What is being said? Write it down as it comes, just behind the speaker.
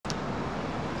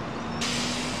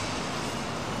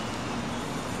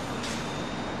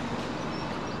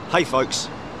Hey folks,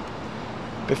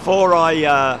 before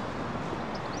I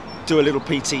do a little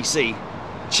PTC,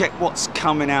 check what's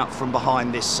coming out from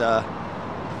behind this. Here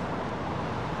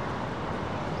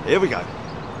we go.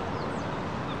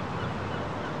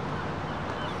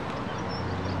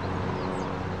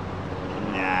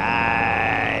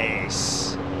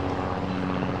 Nice.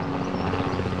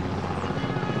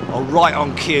 Oh, right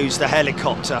on cue's the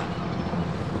helicopter.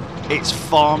 It's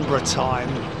Farnborough time.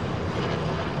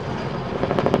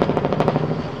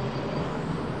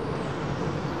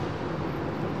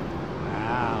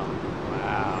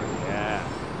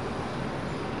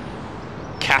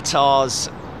 Qatar's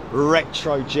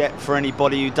retro jet, for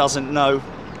anybody who doesn't know.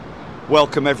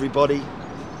 Welcome everybody,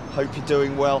 hope you're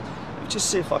doing well. Let me just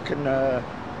see if I can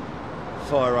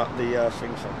fire up the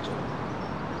thing function.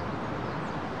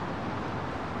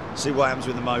 See what happens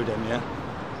with the modem, yeah?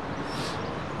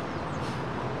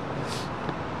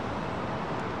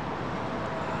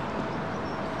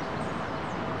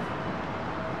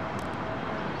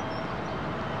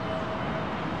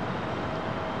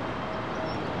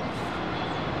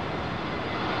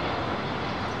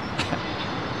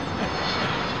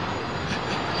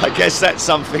 I guess that's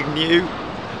something new.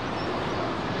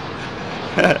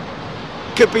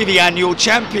 Could be the annual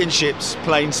championships,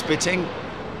 plane spitting.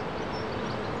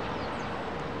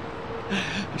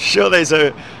 I'm sure there's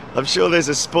a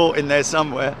sport in there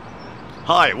somewhere.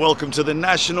 Hi, welcome to the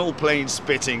National Plane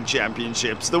Spitting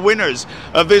Championships. The winners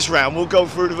of this round will go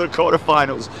through to the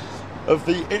quarterfinals of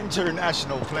the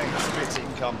International Plane Spitting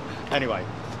Anyway,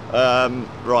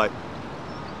 right.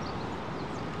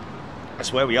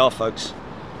 That's where we are, folks.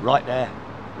 Right there,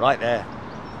 right there.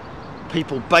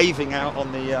 People bathing out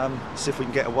on the, see if we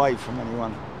can get away from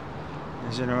anyone.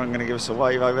 Is anyone going to give us a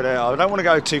wave over there? I don't want to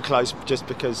go too close just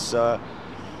because I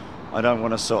don't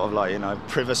want to sort of like, you know,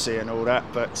 privacy and all that,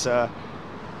 but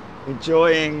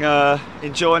enjoying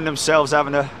themselves,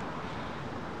 having a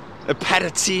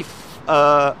aperitif.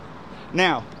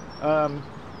 Now,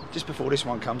 just before this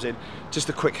one comes in, just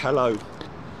a quick hello.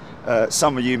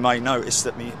 Some of you may notice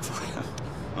that me,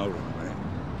 hold on a minute.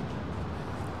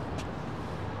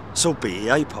 Saw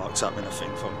BEA parked up in a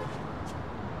thing from.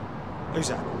 Who's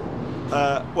that?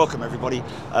 Welcome everybody.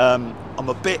 I'm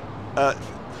a bit.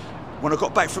 When I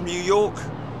got back from New York,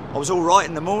 I was all right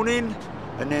in the morning,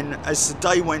 and then as the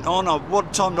day went on,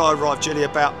 what time did I arrive, Julie?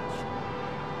 About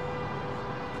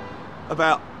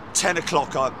 10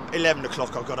 o'clock, 11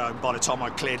 o'clock. I got home by the time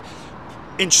I cleared.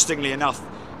 Interestingly enough,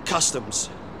 customs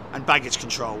and baggage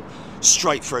control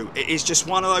straight through. It is just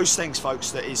one of those things,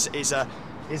 folks, that is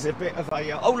a bit of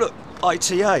a, oh look,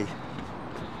 ITA.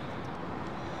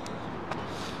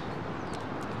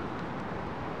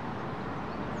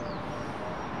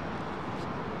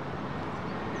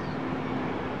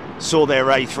 Saw their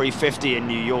A350 in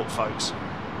New York, folks.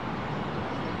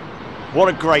 What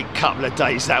a great couple of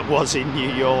days that was in New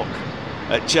York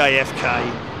at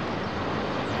JFK.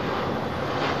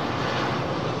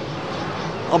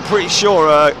 I'm pretty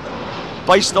sure,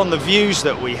 based on the views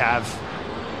that we have,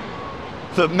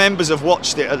 that members have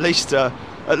watched it at least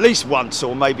once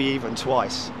or maybe even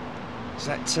twice. Is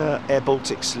that Air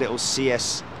Baltic's little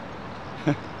CS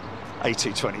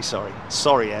A220?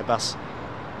 Sorry Airbus.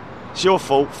 It's your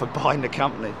fault for buying the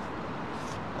company.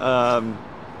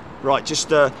 Right,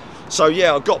 just so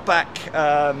yeah, I got back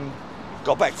from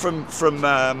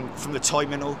the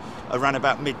terminal around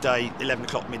about midday, 11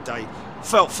 o'clock midday.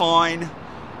 Felt fine.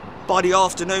 By the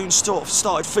afternoon,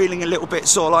 started feeling a little bit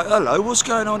sort of like, hello, what's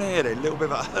going on here? Then a little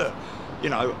bit of a, you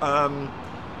know,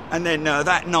 and then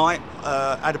that night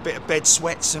had a bit of bed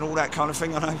sweats and all that kind of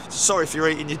thing. I know. Sorry if you're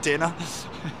eating your dinner.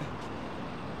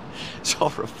 It's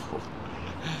horrible.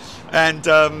 And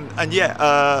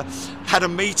yeah, had a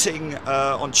meeting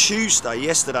on Tuesday,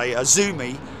 yesterday, a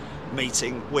Zoomy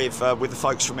meeting with the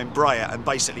folks from Embraer, and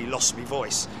basically lost my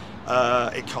voice.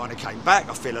 It kind of came back.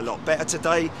 I feel a lot better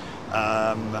today.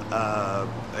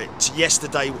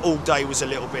 Yesterday all day was a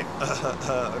little bit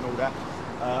and all that,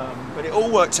 but it all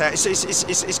worked out.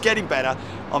 It's getting better.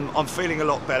 I'm feeling a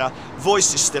lot better.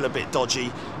 Voice is still a bit dodgy,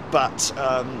 but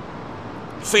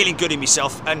feeling good in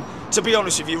myself. And to be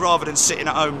honest with you, rather than sitting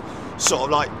at home sort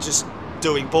of like just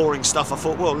doing boring stuff, I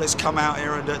thought, well, let's come out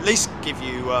here and at least give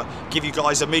you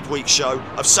guys a midweek show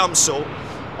of some sort.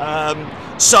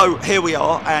 So here we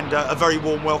are, and a very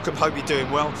warm welcome. Hope you're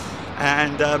doing well.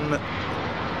 And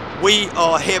we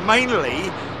are here mainly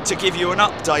to give you an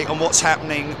update on what's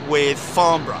happening with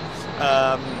Farnborough.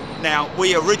 Now,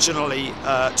 we originally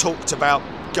talked about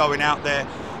going out there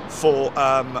for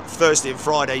Thursday and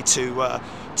Friday to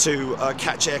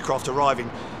catch aircraft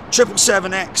arriving.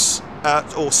 777X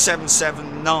or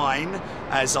 779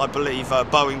 as I believe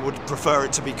Boeing would prefer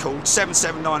it to be called.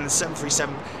 779 and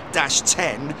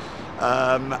 737-10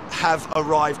 have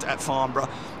arrived at Farnborough.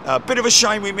 A bit of a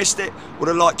shame we missed it. Would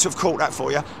have liked to have caught that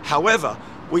for you. However,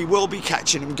 we will be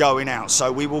catching them going out,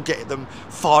 so we will get them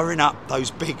firing up those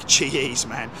big GEs,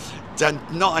 man. And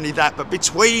not only that, but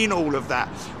between all of that,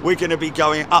 we're going to be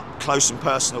going up close and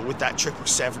personal with that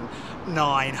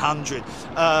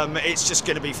 777-900. It's just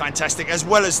going to be fantastic. As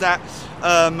well as that,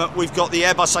 we've got the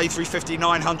Airbus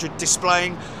A350-900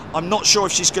 displaying. I'm not sure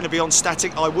if she's going to be on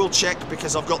static. I will check,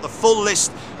 because I've got the full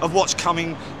list of what's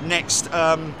coming next.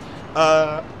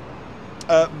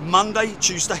 Monday,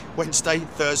 Tuesday, Wednesday,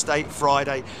 Thursday,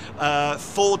 Friday,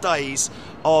 4 days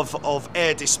of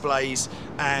air displays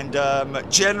and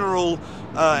general.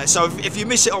 So if you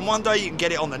miss it on one day, you can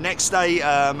get it on the next day,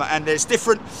 and there's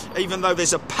different, even though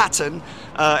there's a pattern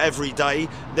every day,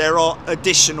 there are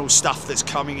additional stuff that's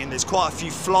coming in. There's quite a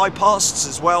few fly pasts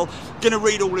as well. Going to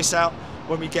read all this out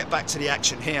when we get back to the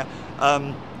action here,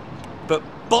 but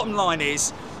bottom line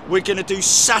is, we're going to do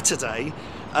Saturday.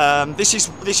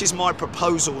 This is my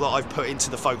proposal that I've put into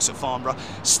the folks at Farnborough.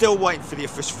 Still waiting for the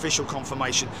official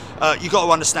confirmation. You've got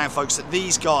to understand, folks, that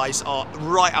these guys are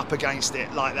right up against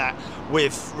it like that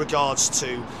with regards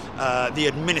to the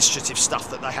administrative stuff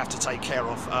that they have to take care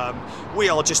of. We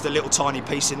are just a little tiny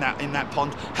piece in that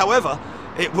pond. However,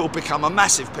 it will become a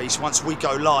massive piece once we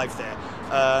go live there.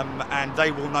 And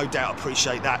they will no doubt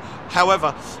appreciate that.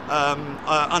 However,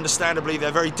 understandably,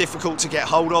 they're very difficult to get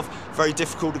hold of, very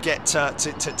difficult to get to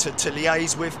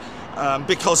liaise with,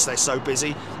 because they're so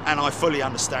busy, and I fully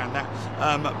understand that.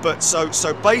 But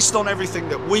so based on everything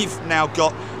that we've now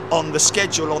got on the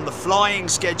schedule, on the flying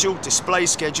schedule, display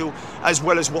schedule, as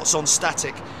well as what's on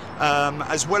static,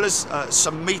 as well as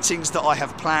some meetings that I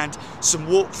have planned, some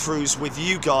walkthroughs with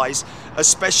you guys,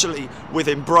 especially with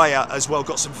Embraer as well.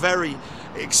 Got some very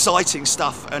exciting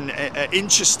stuff and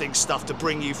interesting stuff to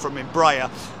bring you from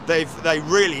Embraer. They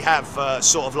really have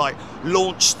sort of like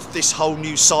launched this whole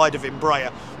new side of Embraer,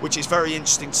 which is very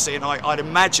interesting to see, and I'd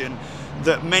imagine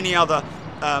that many other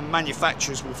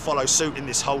manufacturers will follow suit in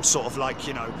this whole sort of like,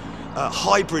 you know,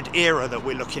 hybrid era that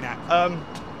we're looking at.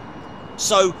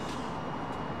 So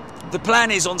the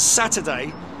plan is on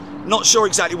Saturday, not sure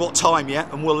exactly what time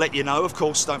yet, and we'll let you know. Of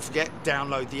course, don't forget,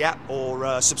 download the app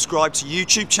or subscribe to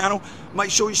YouTube channel. Make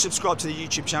sure you subscribe to the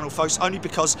YouTube channel, folks, only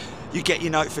because you get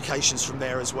your notifications from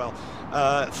there as well.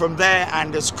 From there,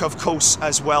 and of course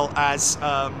as well as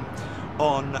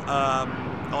on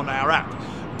our app.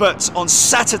 But on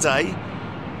Saturday,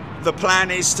 the plan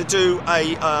is to do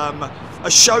a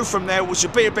show from there, which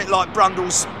will be a bit like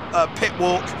Brundle's pit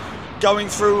walk, going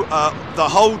through the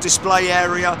whole display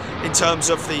area in terms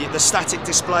of the static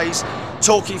displays,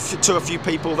 talking to a few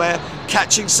people there,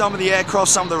 catching some of the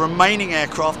aircraft, some of the remaining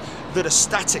aircraft that are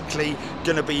statically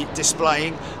going to be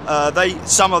displaying.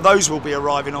 Some of those will be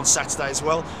arriving on Saturday as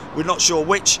well. We're not sure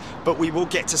which, but we will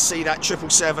get to see that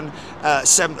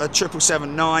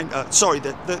 777-9, sorry,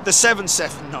 the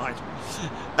 779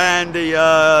 and the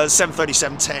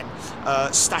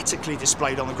 737-10 statically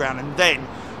displayed on the ground. And then,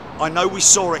 I know we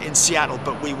saw it in Seattle,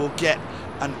 but we will get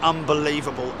an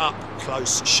unbelievable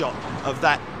up-close shot of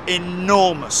that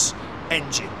enormous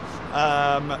engine.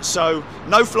 So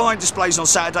no flying displays on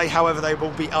Saturday, however they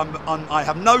will be, I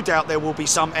have no doubt there will be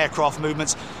some aircraft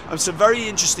movements and some very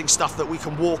interesting stuff that we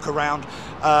can walk around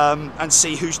and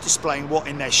see who's displaying what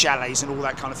in their chalets and all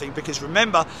that kind of thing, because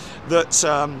remember that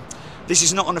this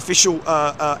is not an official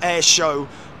air show,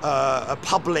 a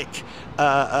public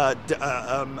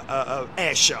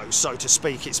air show, so to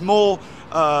speak. It's more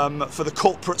for the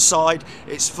corporate side.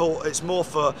 It's more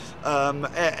for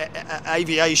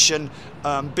aviation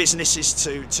businesses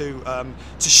to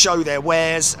show their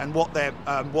wares and what they're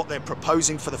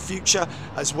proposing for the future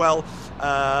as well,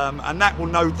 and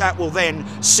that will then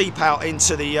seep out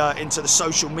into the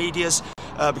social medias.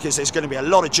 Because there's going to be a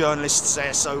lot of journalists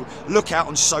there, so look out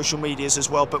on social medias as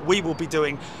well. But we will be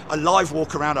doing a live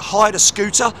walk around. I hired a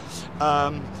scooter.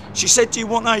 She said, "Do you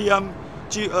want a?"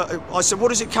 I said, "What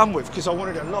does it come with?" Because I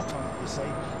wanted a lock on it. You see,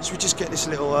 so we just get this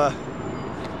little. I've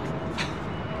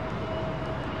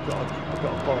got to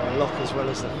borrow a lock as well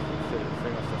as the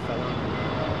thing off the fella.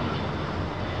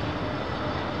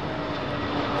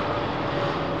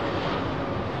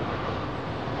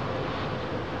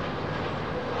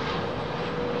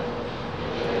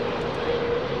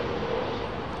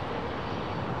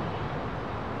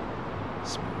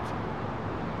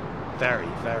 Very,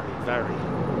 very, very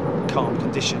calm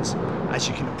conditions, as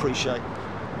you can appreciate.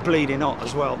 Bleeding hot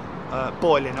as well,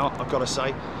 boiling hot, I've got to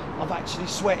say. I'm actually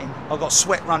sweating. I've got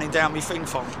sweat running down my thing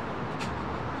fong.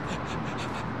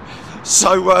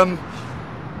 So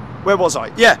Where was I?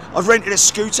 Yeah, I've rented a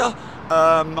scooter.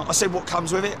 I said what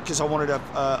comes with it because I wanted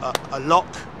a lock,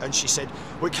 and she said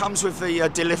well, it comes with the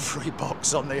delivery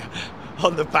box on the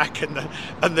back and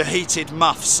the heated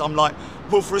muffs. I'm like,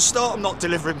 well, for a start, I'm not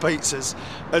delivering pizzas,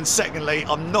 and secondly,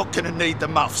 I'm not going to need the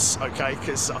muffs, okay?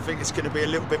 Because I think it's going to be a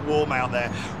little bit warm out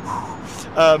there.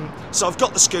 So I've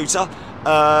got the scooter,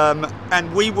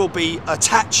 and we will be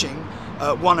attaching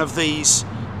one of these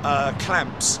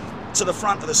clamps to the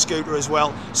front of the scooter as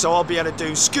well, so I'll be able to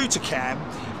do scooter cam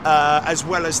as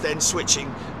well as then switching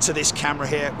to this camera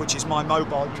here, which is my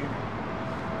mobile unit.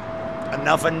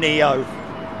 Another Neo.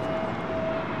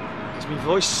 Is my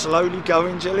voice slowly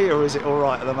going, Jelly, or is it all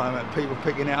right at the moment? People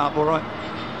picking it up all right?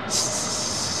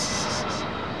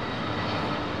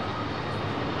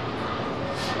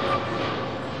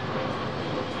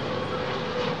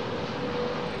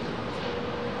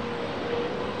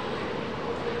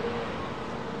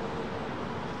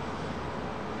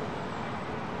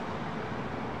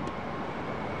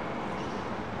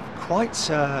 Quite,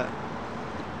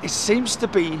 it seems to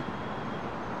be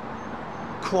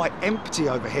quite empty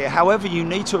over here. However, you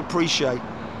need to appreciate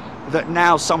that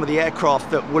now some of the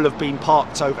aircraft that will have been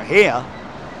parked over here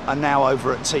are now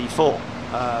over at T4.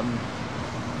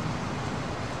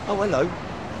 Oh, hello.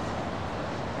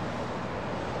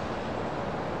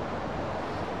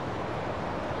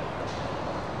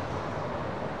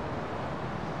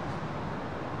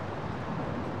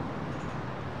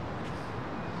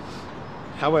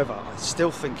 However, I still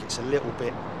think it's a little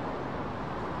bit...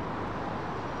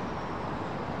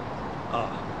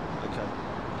 Ah, okay.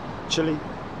 Chili,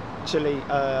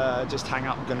 just hang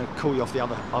up. I'm going to call you off the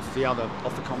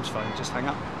comms phone. Just hang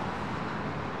up.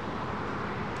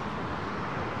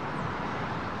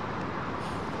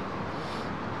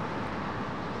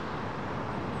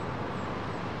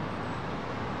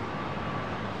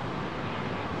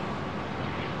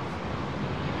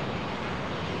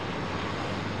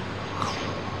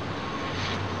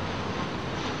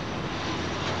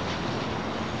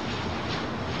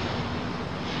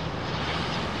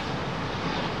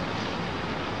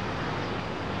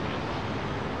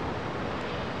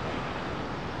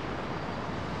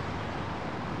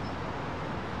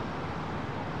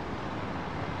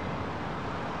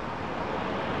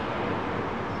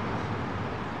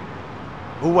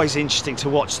 Always interesting to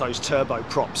watch those turbo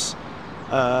props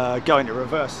go into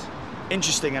reverse.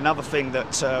 Interesting, another thing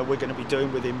that we're going to be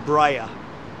doing with Embraer.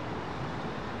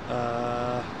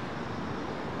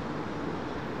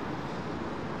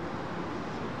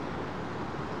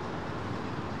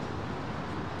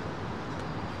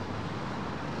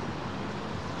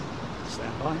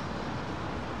 Stand by.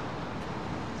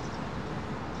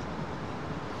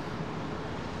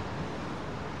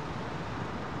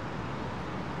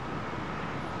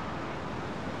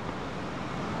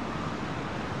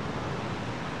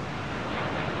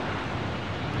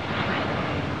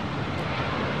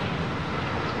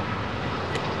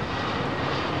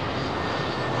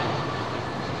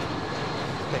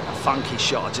 Funky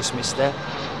shot I just missed there.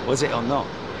 Was it or not?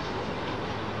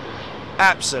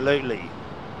 Absolutely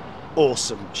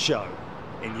awesome show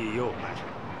in New York, man.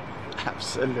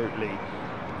 Absolutely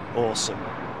awesome.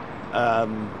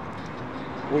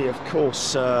 We of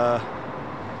course oh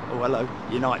hello,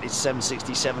 United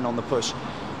 767 on the push.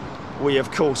 We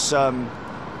of course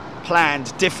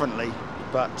planned differently,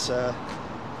 but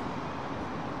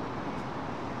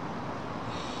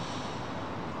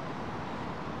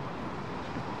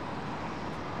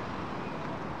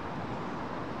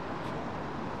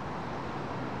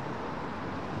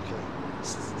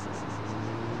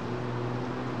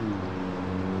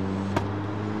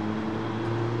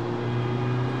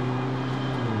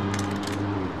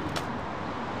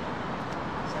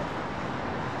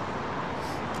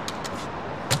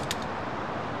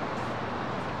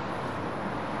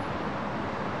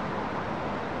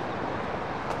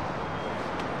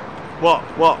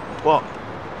What?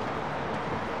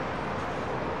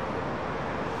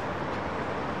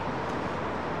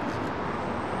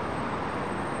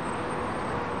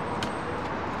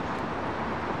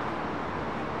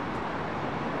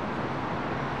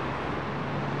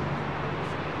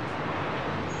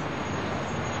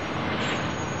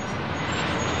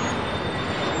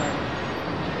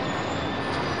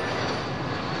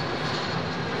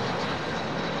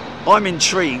 I'm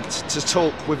intrigued to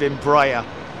talk with Embraer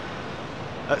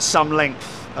at some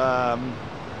length.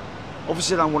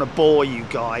 Obviously I don't want to bore you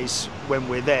guys when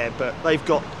we're there, but they've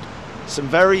got some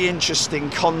very interesting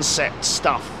concept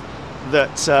stuff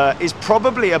that is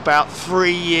probably about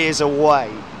 3 years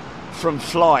away from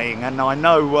flying, and I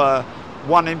know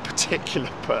one in particular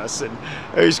person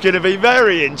who's going to be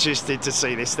very interested to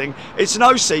see this thing. It's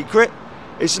no secret.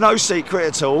 It's no secret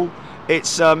at all.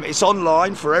 It's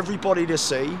online for everybody to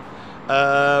see.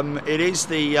 It is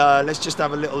the let's just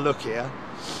have a little look here.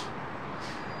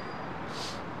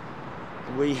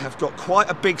 We have got quite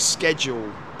a big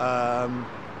schedule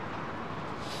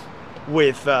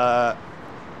with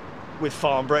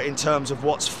Farnborough in terms of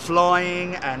what's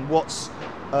flying and what's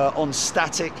on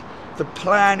static. The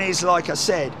plan is, like I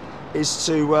said, is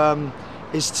to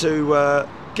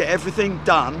get everything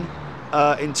done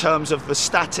in terms of the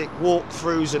static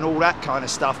walkthroughs and all that kind of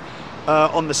stuff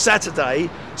on the Saturday,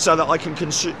 so that I can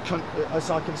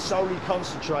solely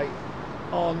concentrate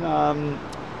on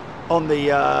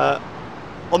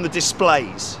the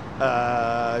displays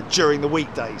during the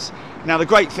weekdays. Now the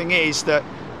great thing is that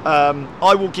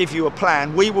I will give you a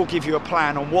plan. We will give you a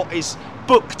plan on what is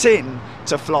booked in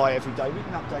to fly every day. We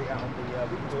can update that on the.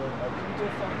 We can do a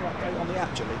Farnborough update on the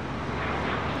app, Julie.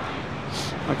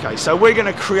 Okay, so we're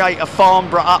going to create a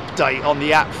Farnborough update on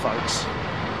the app, folks.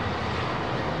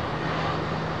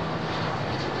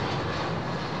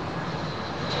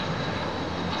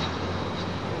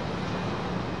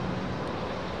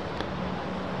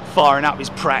 Firing up his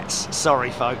Pratts.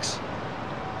 Sorry, folks.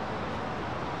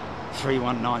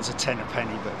 319's a tenner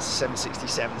penny, but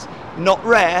 767's not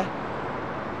rare,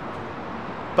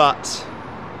 but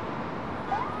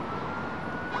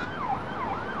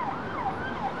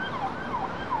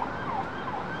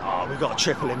oh, we've got a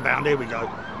triple inbound. Here we go.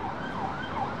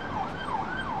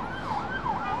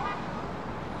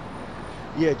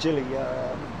 Yeah, Jilly.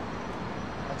 I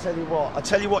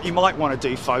tell you what you might want to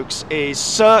do, folks, is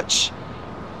search.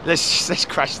 Let's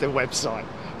crash the website.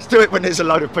 Let's do it when there's a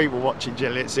load of people watching,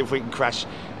 Jill. Let's see if we can crash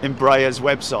Embraer's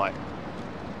website.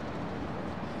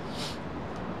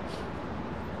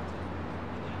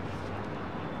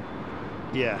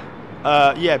 Yeah,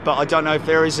 yeah, but I don't know if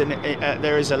there is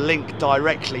a link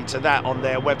directly to that on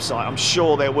their website. I'm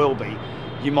sure there will be.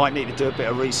 You might need to do a bit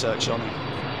of research on it.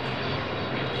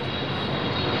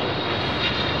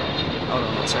 Hold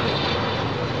on, I'll tell you.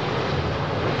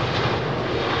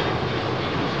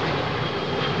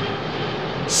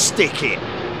 Stick it.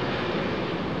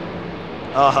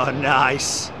 Oh,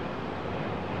 nice.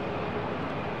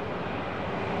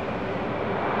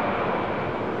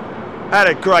 Had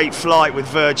a great flight with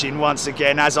Virgin once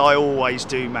again, as I always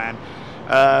do, man.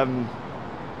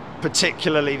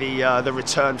 Particularly the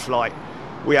return flight.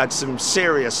 We had some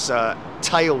serious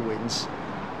tailwinds,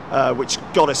 which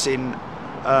got us in.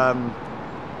 I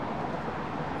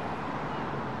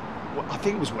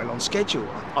think it was well on schedule,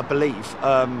 I believe.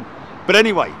 But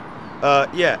anyway,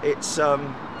 yeah, it's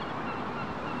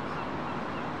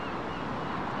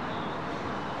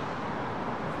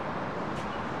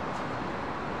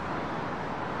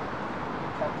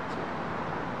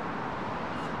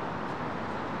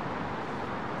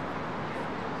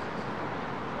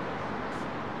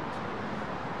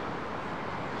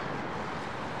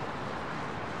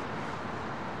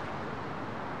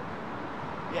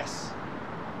yes,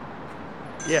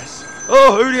 yes.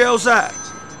 Oh, who the hell's that?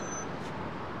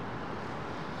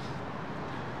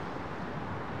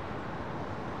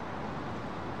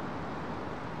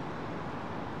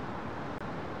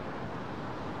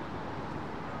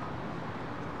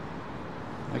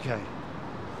 Okay,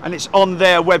 and it's on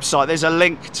their website. There's a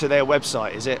link to their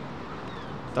website, is it?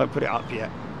 Don't put it up yet.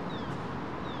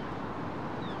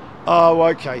 Oh,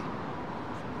 okay.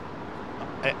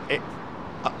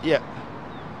 Yeah.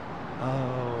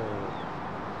 Oh.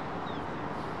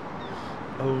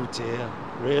 Oh dear.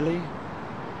 Really?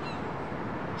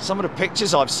 Some of the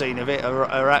pictures I've seen of it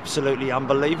are absolutely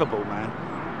unbelievable, man.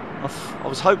 I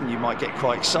was hoping you might get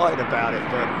quite excited about it,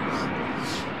 but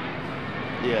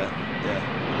yeah.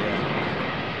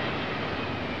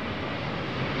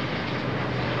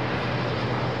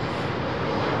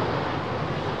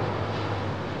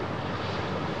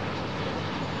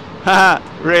 Haha,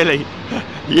 really?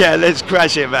 Yeah, let's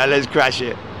crash it, man. Let's crash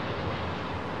it.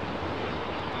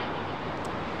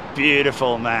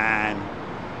 Beautiful, man.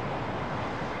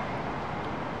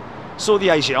 Saw the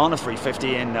Asiana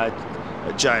 350 in at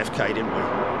JFK, didn't we?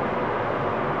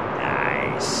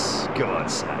 Nice. Go on,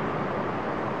 son.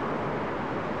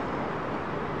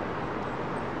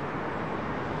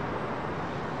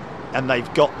 And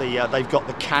they've got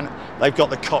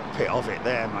the cockpit of it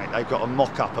there, mate. They've got a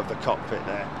mock-up of the cockpit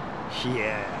there.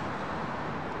 Yeah.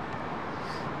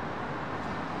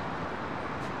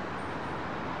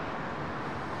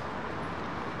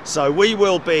 So we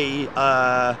will be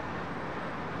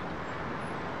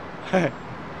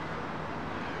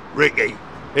Ricky.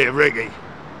 Here, Ricky.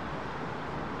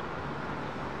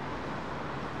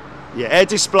 Yeah, air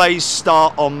displays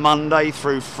start on Monday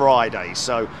through Friday.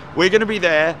 So we're going to be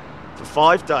there for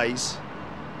 5 days.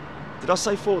 Did I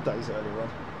say 4 days earlier on?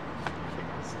 I think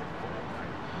I said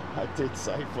 4 days. I did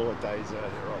say 4 days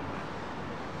earlier on.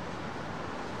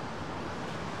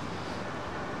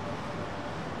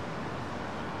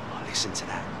 Oh, listen to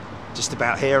that. Just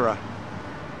about hear her.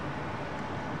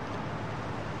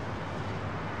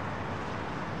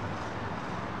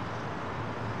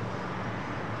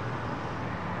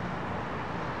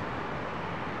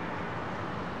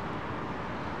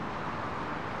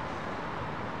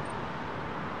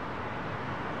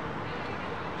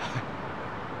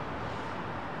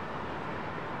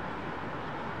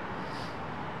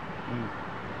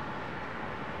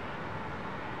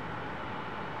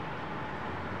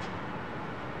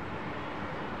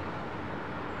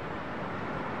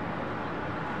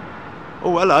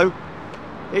 Oh, hello.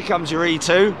 Here comes your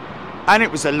E2. And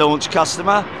it was a launch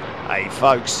customer. Hey,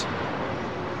 folks.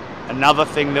 Another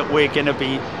thing that we're going to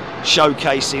be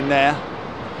showcasing there.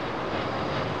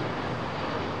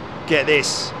 Get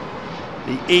this.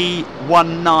 The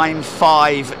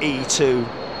E195 E2.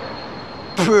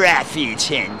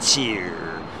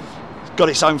 Profiteer. It's got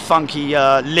its own funky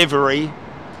livery.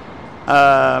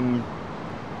 And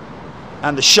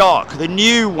the Shark, the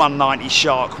new 190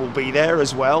 Shark will be there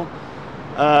as well.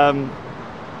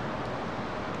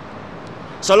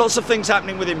 So lots of things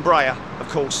happening with Embraer, of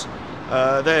course.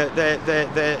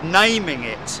 They're naming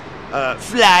it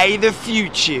Fly the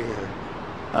Future.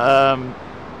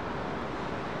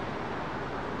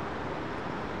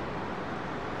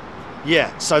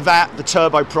 Yeah, so that the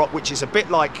turboprop, which is a bit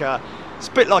like it's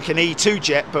a bit like an E2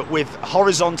 jet, but with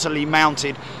horizontally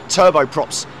mounted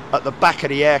turboprops at the back of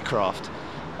the aircraft.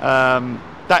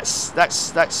 That's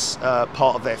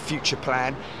part of their future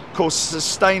plan. Of course,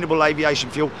 sustainable aviation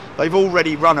fuel. They've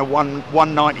already run a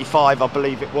 195, I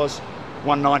believe it was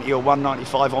 190 or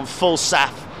 195 on full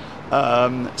SAF.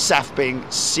 SAF being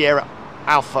Sierra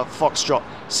Alpha Foxtrot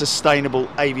sustainable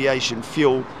aviation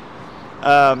fuel.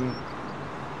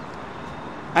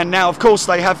 And now, of course,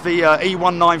 they have the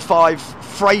E195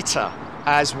 freighter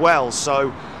as well.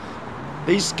 So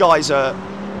these guys are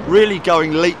really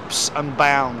going leaps and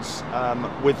bounds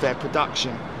with their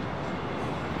production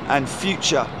and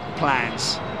future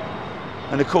plans.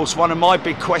 And of course, one of my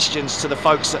big questions to the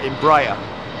folks at Embraer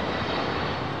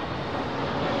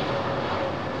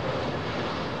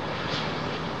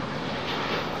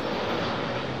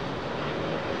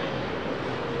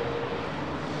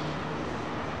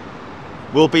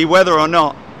will be whether or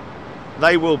not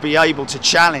they will be able to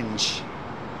challenge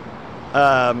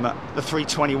the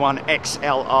 321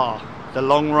 XLR, the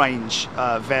long-range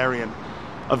variant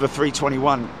of the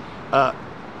 321,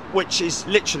 which is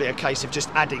literally a case of just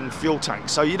adding fuel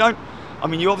tanks. So you don't, I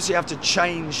mean, you obviously have to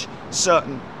change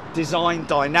certain design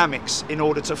dynamics in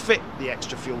order to fit the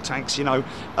extra fuel tanks, you know,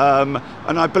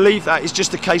 and I believe that is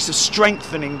just a case of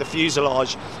strengthening the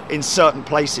fuselage in certain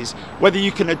places. Whether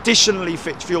you can additionally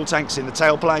fit fuel tanks in the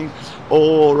tailplane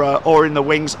or in the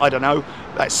wings, I don't know.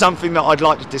 That's something that I'd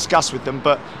like to discuss with them,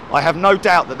 but I have no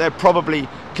doubt that they're probably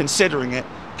considering it,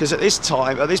 because at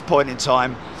this point in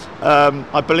time,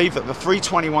 I believe that the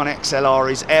 321 XLR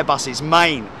is Airbus's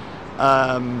main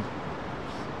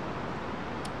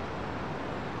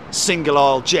single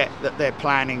aisle jet that they're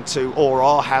planning to, or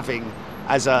are having,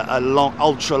 as a long,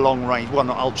 ultra long range, well,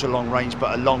 not ultra long range,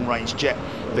 but a long range jet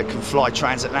that can fly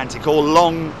transatlantic or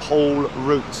long haul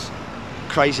routes.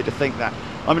 Crazy to think that.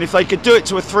 I mean, if they could do it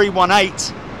to a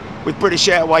 318 with British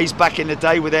Airways back in the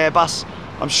day with Airbus,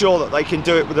 I'm sure that they can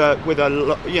do it with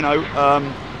a you know,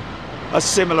 a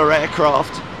similar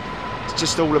aircraft. It's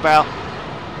just all about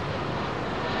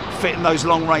fitting those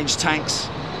long range tanks.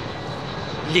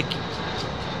 Licky.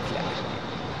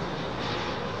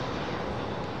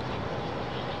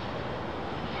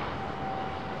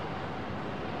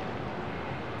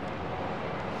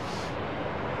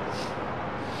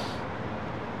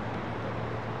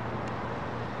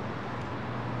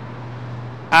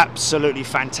 Absolutely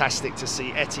fantastic to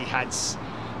see Etihad's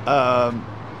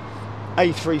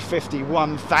A350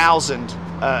 1000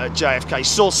 at JFK.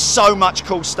 Saw so much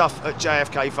cool stuff at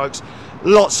JFK, folks.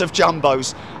 Lots of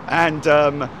jumbos and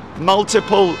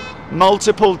multiple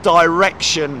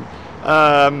direction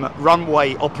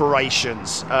runway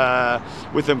operations,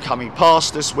 with them coming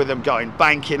past us, with them going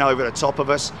banking over the top of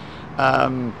us,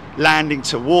 landing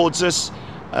towards us.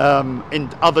 In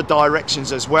other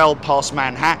directions as well, past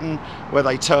Manhattan, where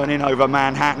they turn in over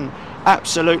Manhattan.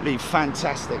 Absolutely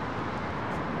fantastic.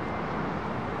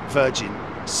 Virgin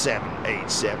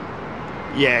 787.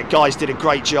 Yeah, guys did a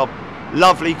great job.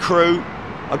 Lovely crew,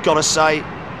 I've got to say.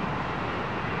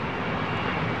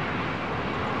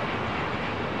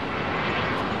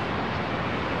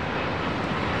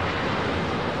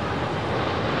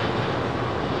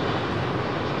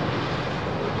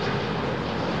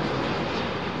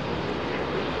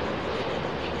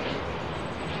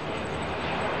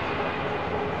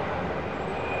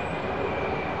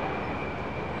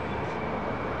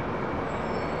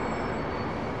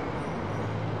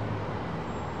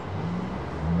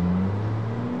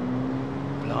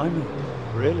 Blimey,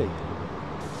 really?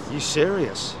 You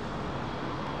serious?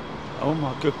 Oh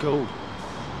my good God.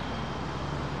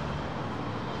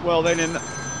 Well then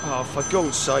oh, for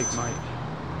God's sake, mate.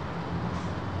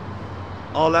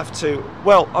 I'll have to,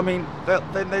 well, I mean,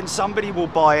 then somebody will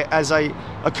buy it as a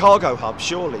cargo hub,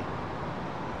 surely.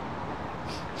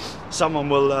 Someone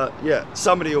will, yeah,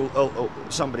 somebody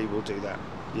will do that,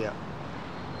 yeah.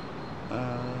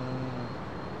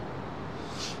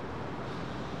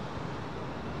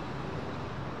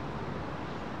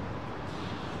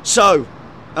 So,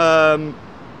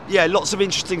 yeah, lots of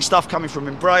interesting stuff coming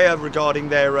from Embraer regarding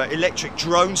their electric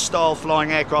drone-style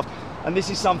flying aircraft. And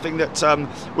this is something that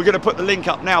we're going to put the link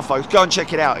up now, folks. Go and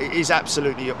check it out. It is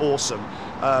absolutely awesome.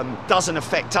 Doesn't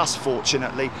affect us,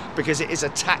 fortunately, because it is a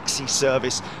taxi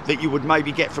service that you would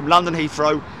maybe get from London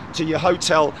Heathrow to your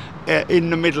hotel in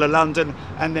the middle of London,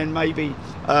 and then maybe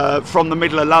from the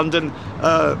middle of London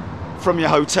from your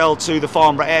hotel to the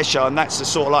Farnborough Air Show, and that's the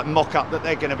sort of like mock-up that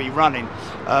they're going to be running.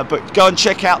 But go and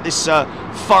check out this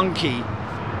funky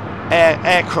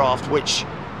aircraft, which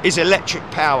is electric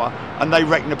power, and they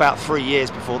reckon about 3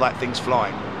 years before that thing's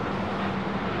flying.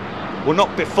 Well,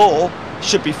 not before,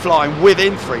 should be flying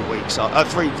within 3 weeks,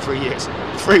 3 years,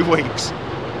 3 weeks.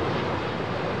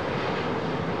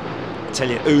 I tell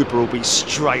you, Uber will be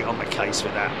straight on the case for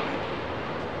that.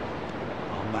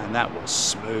 Oh man, that was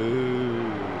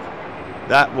smooth.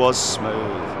 That was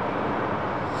smooth.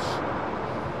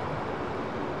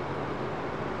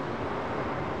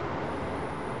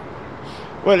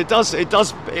 Well, it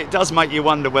does make you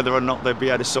wonder whether or not they'd be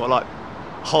able to sort of like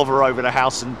hover over the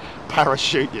house and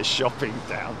parachute your shopping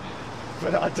down.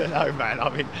 But I don't know, man. I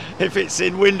mean, if it's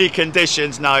in windy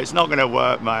conditions, no, it's not going to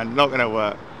work, man. Not going to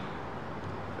work.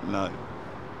 No.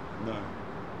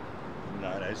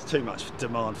 There's too much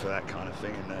demand for that kind of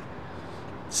thing in there.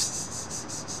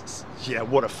 Yeah,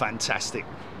 what a fantastic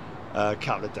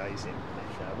couple of days in.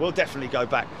 We'll definitely go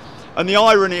back. And the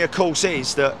irony, of course,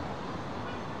 is that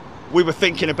we were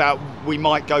thinking about we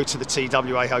might go to the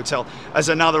TWA hotel, as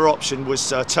another option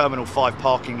was Terminal 5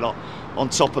 parking lot on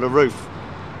top of the roof,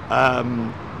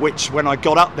 which when I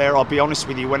got up there, I'll be honest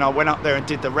with you, when I went up there and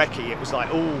did the recce, it was like,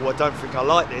 oh, I don't think I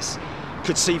like this.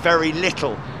 Could see very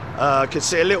little, could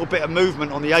see a little bit of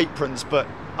movement on the aprons, but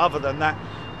other than that,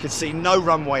 could see no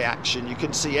runway action. You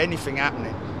couldn't see anything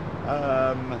happening,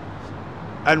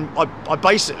 and I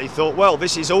basically thought, well,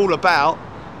 this is all about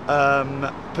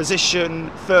position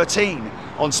 13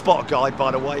 on Spot Guide,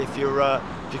 by the way. If you're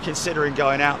considering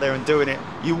going out there and doing it,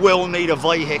 you will need a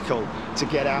vehicle to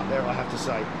get out there, I have to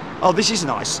say. Oh, this is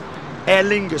nice. Aer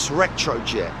Lingus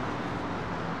Retrojet.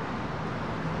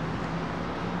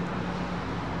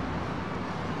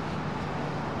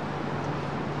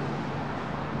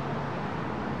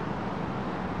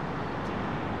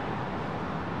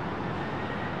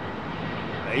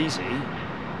 Easy.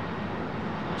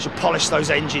 Should polish those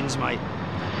engines, mate.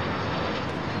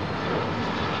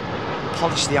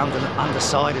 Polish the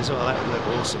underside as well. That would look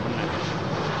awesome, wouldn't it?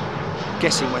 I'm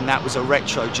guessing when that was a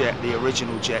retrojet, the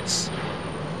original jets,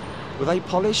 were they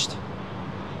polished?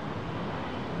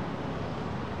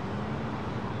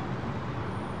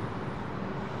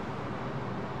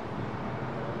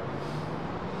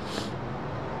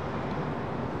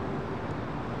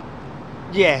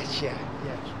 Yeah.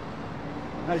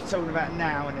 No, he's talking about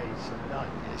now, and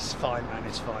it's fine, man.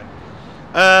 It's fine.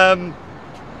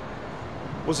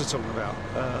 What's he talking about?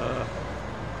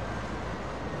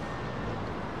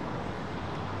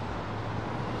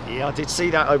 Yeah, I did see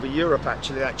that over Europe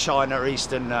actually. That China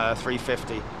Eastern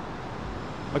 350.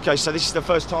 Okay, so this is the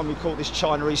first time we caught this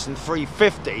China Eastern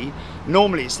 350.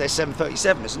 Normally it's their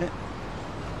 737, isn't it?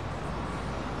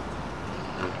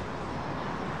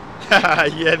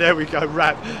 Yeah, there we go,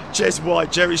 rap. Jez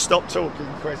White, Jerry, stop talking,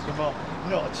 question mark.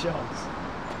 Not a chance.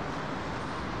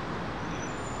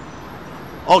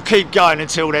 I'll keep going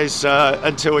until there's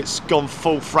until it's gone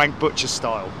full Frank Butcher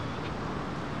style.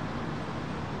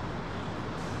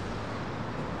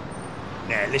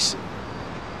 Now listen.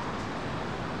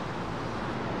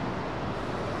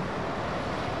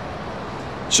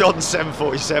 John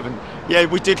 747. Yeah,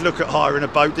 we did look at hiring a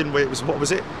boat, didn't we? It was, what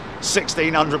was it?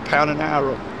 £1,600 an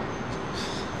hour.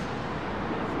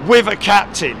 With a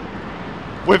captain.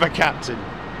 With a captain.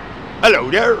 Hello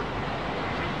there.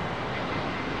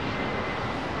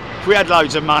 If we had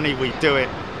loads of money, we'd do it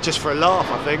just for a laugh,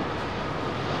 I think.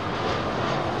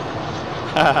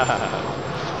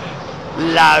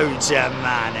 Loads of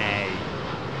money.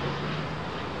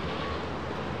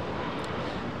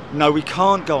 No, we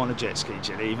can't go on a jet ski,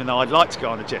 Jenny, even though I'd like to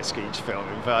go on a jet ski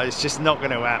filming, but it's just not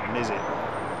going to happen, is it?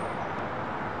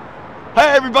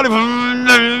 Hey, everybody.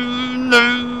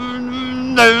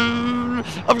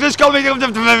 I'm just coming.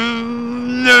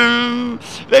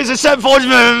 There's a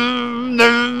 747.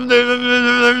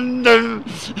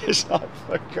 It's like,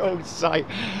 for God's sake.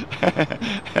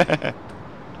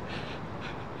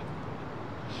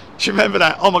 Do you remember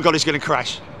that? Oh my God, it's going to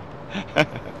crash.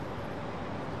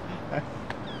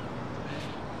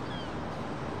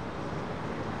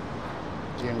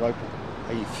 GM Roper,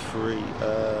 A3,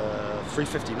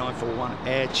 35941,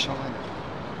 Air China.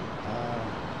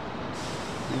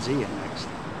 Who's he in next?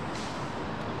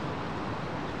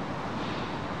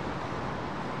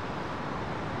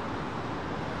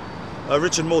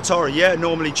 Richard Mortari, yeah,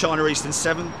 normally China Eastern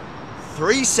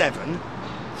 737.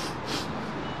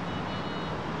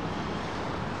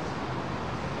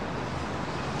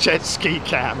 Jet ski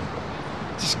cam,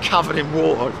 just covered in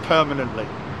water permanently.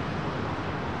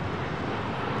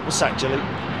 What's that, Jilly?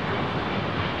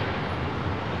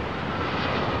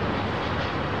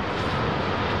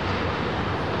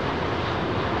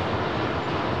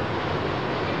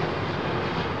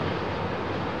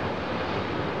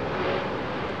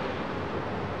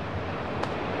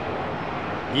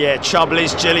 Yeah, trouble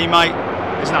is, Jilly, mate,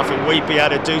 there's nothing we'd be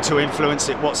able to do to influence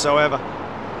it whatsoever.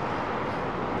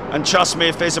 And trust me,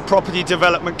 if there's a property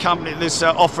development company that's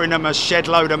offering them a shed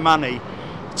load of money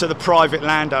to the private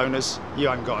landowners, you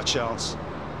haven't got a chance.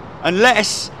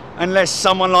 Unless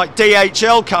someone like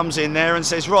DHL comes in there and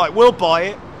says, right, we'll buy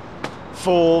it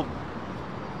for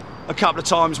a couple of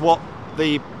times what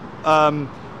the,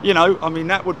 you know, I mean,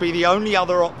 that would be the only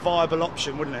other viable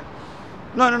option, wouldn't it?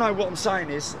 No, what I'm saying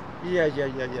is, yeah.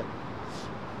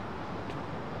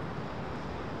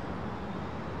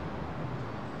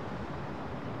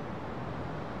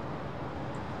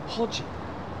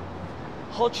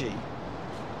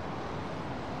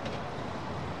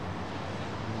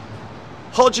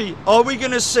 Hodgie, are we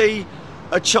going to see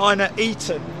a China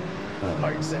Eaton?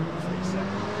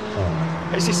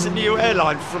 Is this a new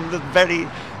airline from the very,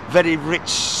 very rich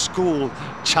school,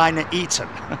 China Eaton?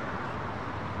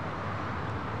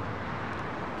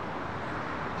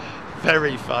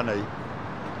 Very funny.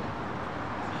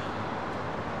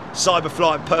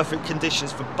 Cyberfly in perfect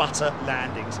conditions for butter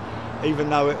landings, even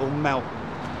though it'll melt.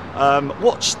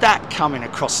 Watch that coming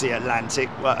across the Atlantic.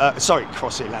 Sorry,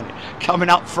 across the Atlantic. Coming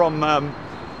up from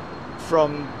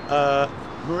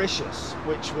Mauritius,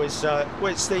 which was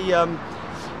it's the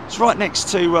it's right next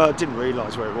to. Didn't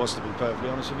realise where it was, to be perfectly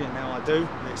honest with you. Now I do.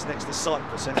 It's next to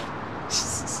Cyprus, isn't it?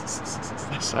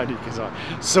 That's only because I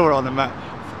saw it on the map.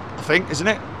 I think, isn't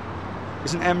it?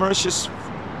 Isn't it Mauritius?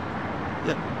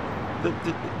 Yeah.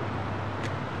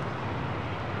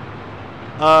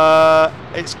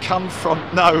 It's come from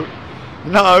no,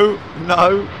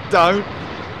 don't.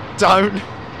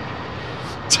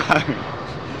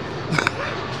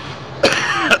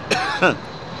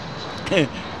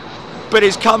 But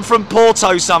it's come from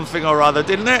Porto something or other,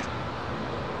 didn't it?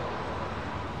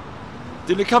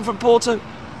 Didn't it come from Porto?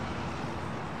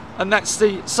 And that's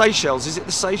the Seychelles. Is it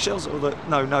the Seychelles or the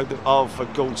oh, for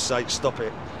God's sake, stop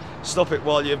it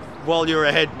while you're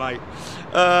ahead, mate.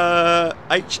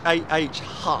 HAH,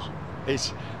 ha.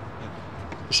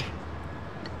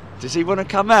 Does he want to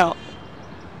come out?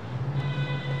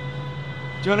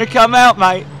 Do you want to come out,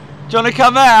 mate? Do you want to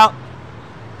come out?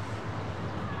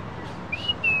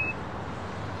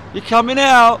 You coming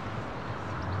out?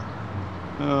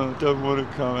 Oh, don't want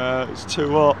to come out. It's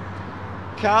too hot.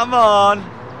 Come on.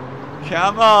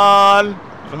 Come on.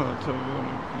 Oh,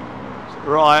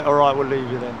 right, all right, we'll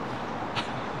leave you then.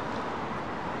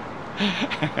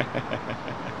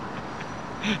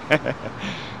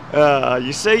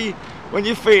 You see, when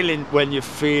you're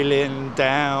feeling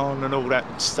down and all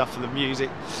that stuff of the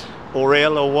music, or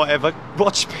ill or whatever,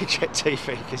 watch Big Jet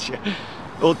TV,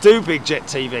 or do Big Jet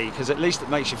TV, because at least it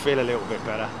makes you feel a little bit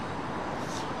better,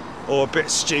 or a bit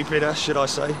stupider, should I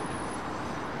say.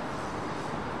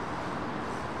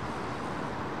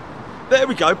 There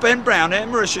we go, Ben Brown, Air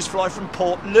Mauritius fly from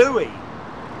Port Louis.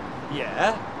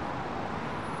 Yeah.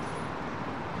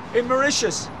 In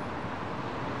Mauritius.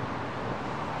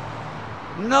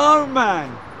 No,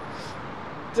 man.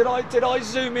 Did I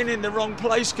zoom in the wrong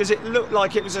place? Because it looked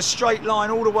like it was a straight line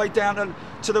all the way down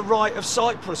to the right of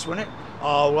Cyprus, wasn't it?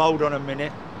 Oh, hold on a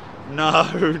minute. No.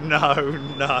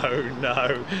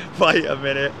 Wait a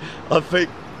minute. I think...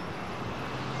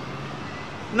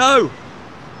 No.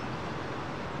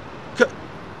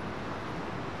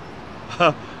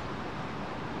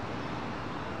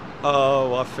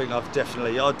 Oh, I think I've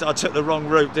definitely... I took the wrong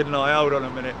route, didn't I? Hold on a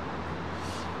minute.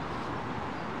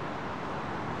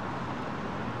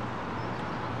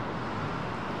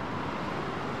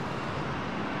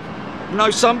 No,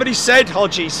 somebody said,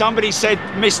 Hodgie, somebody said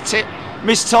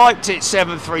Mistyped it,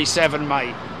 737,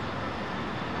 mate.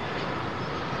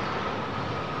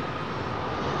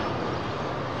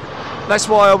 That's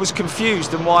why I was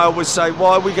confused and why I was saying,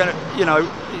 why are we going to, you know,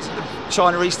 it's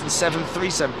China Eastern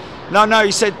 737. No,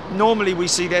 he said, normally we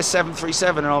see their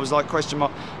 737, and I was like, question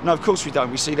mark. No, of course we don't.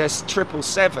 We see their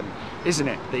 777, isn't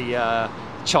it? The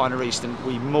China Eastern,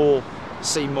 we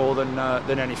see more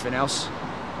than anything else.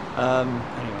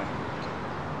 Anyway.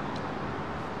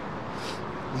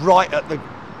 Right at the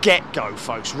get-go,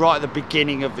 folks, right at the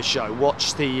beginning of the show,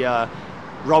 watch the,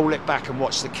 roll it back and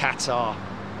watch the Qatar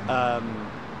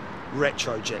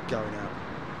retrojet going out.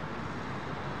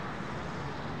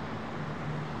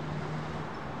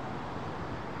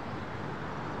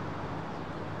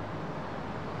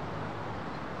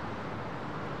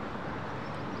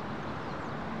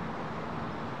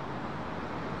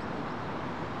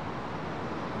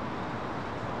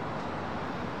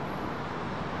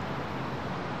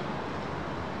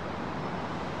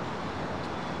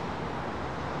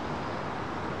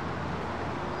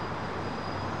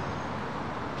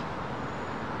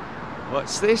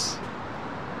 What's this?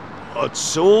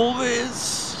 What's all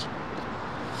this?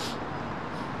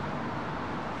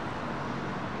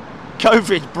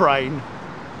 COVID brain.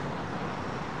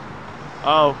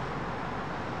 Oh.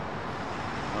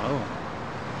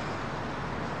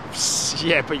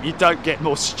 Yeah, but you don't get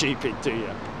more stupid, do you?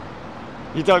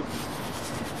 You don't.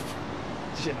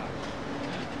 You know.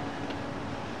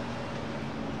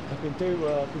 I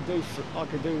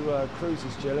can do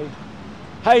cruises, Jelly.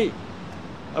 Hey,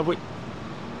 have we?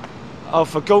 Oh,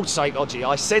 for God's sake, Odgie,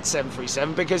 I said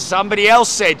 737 because somebody else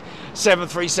said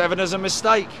 737 as a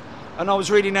mistake. And I was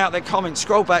reading out their comments.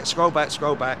 Scroll back, scroll back,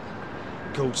 scroll back.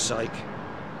 God's sake.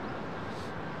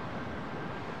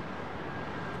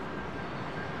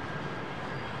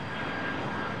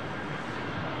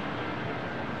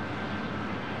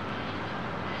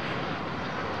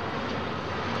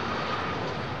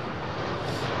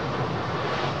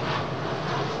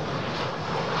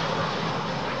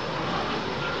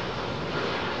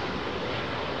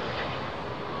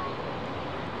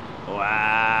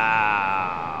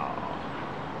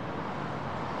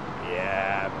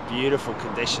 Beautiful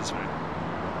conditions, man.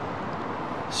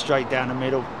 Straight down the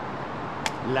middle.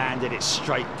 Landed it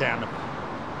straight down the...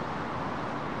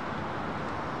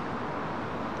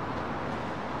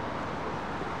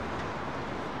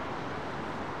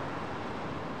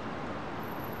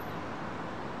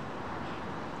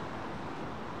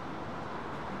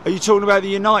 Are you talking about the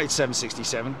United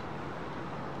 767?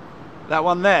 That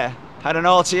one there had an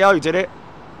RTO, did it?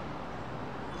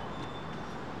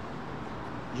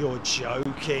 You're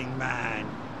joking, man.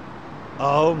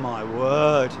 Oh my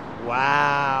word.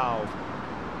 Wow.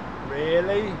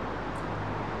 Really?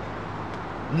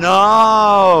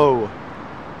 No.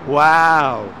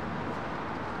 Wow.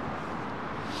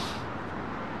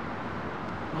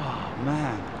 Oh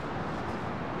man.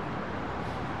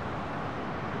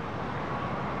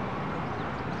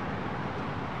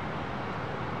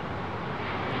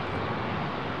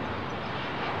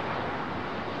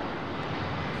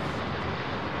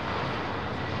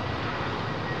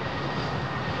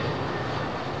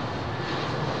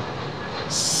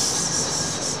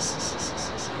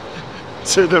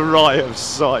 To the right of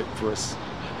Cyprus.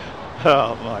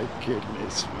 Oh my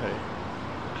goodness me.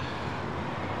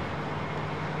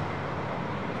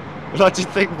 But I just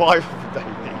think, why would they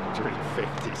need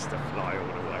 350s to fly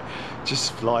all the way?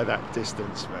 Just fly that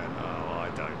distance, man. Oh, I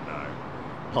don't know.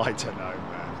 I don't know,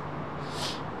 man.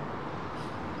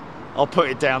 I'll put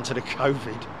it down to the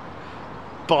COVID.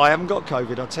 But I haven't got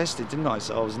COVID. I tested, didn't I?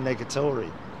 So I was negatory.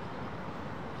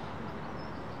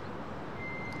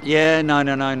 Yeah,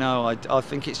 no. I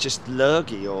think it's just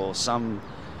lurgy or some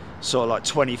sort of like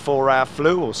 24-hour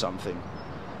flu or something.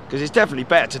 Because it's definitely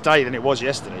better today than it was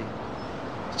yesterday.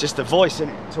 It's just the voice, isn't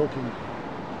it? Talking.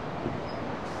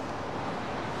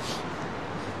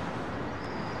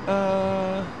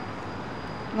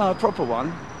 No, a proper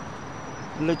one.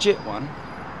 Legit one.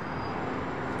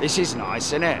 This is nice,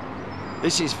 isn't it?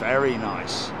 This is very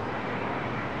nice.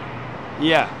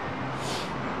 Yeah.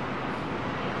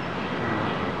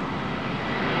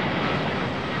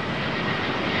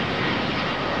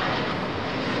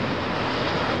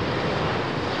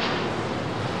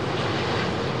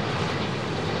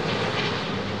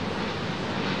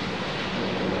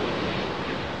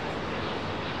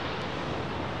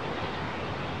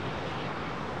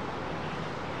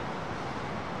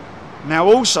 Now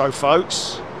also,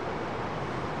 folks,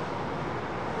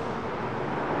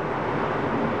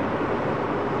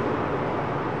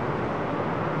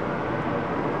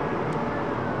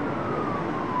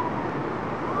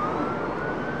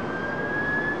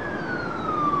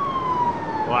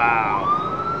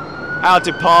 Our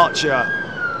departure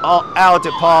out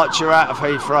of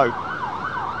Heathrow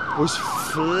was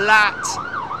flat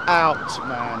out,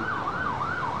 man.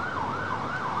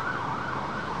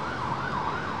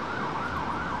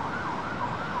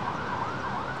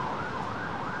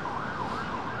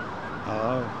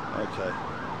 Oh, okay.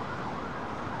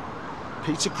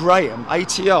 Peter Graham,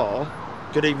 ATR.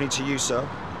 Good evening to you, sir.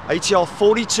 ATR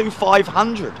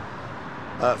 42,500.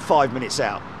 5 minutes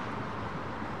out.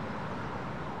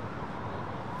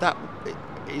 That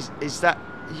is that,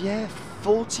 yeah,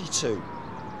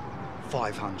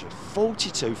 42,500.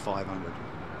 42,500.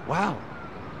 Wow.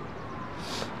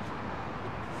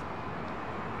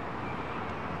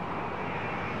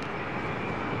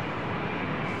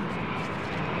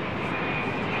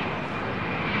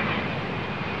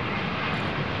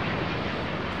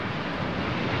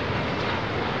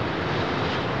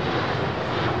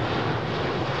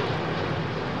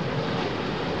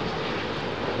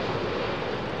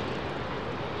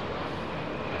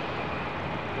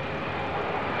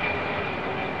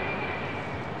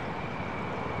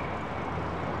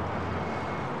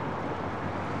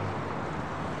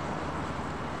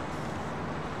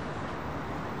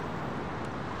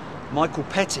 Michael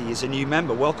Petty is a new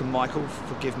member. Welcome, Michael.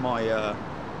 Forgive my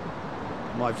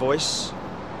my voice.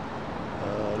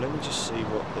 Let me just see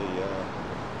what the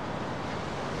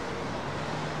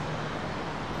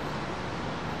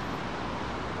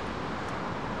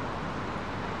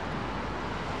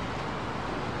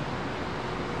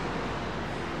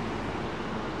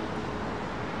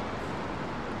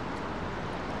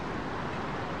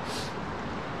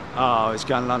oh, it's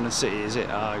going London City, is it?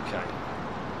 Oh, okay.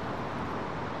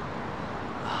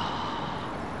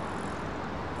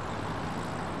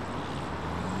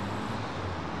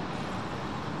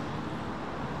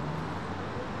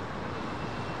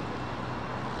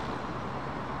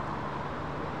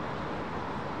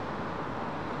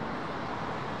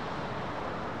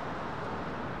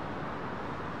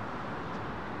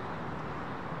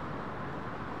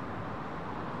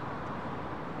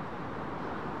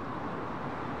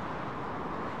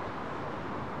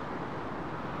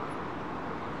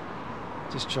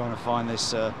 Just trying to find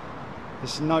this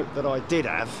this note that I did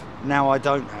have, now I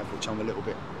don't have, which I'm a little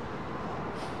bit.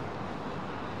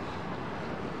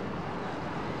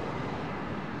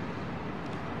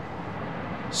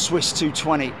 Swiss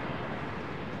 220.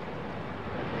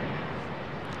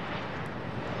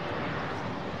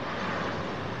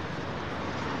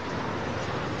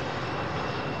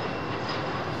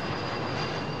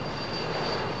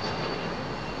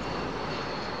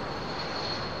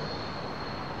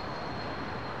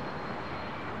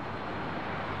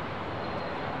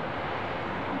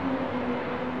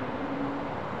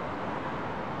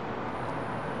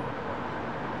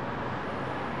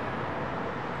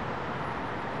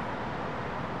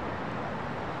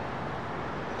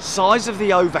 Size of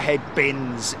the overhead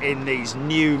bins in these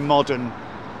new modern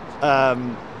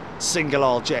single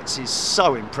aisle jets is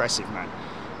so impressive, man.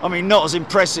 I mean, not as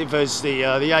impressive as the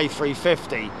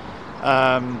A350,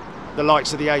 the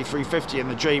likes of the A350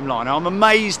 and the Dreamliner. I'm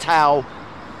amazed how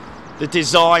the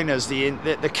designers,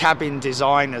 the cabin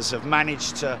designers, have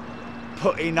managed to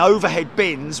put in overhead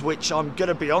bins, which, I'm going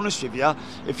to be honest with you,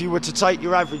 if you were to take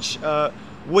your average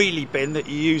wheelie bin that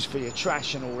you use for your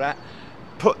trash and all that,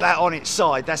 put that on its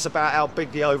side, that's about how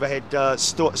big the overhead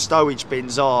stowage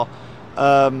bins are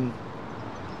on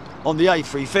the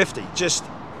A350. Just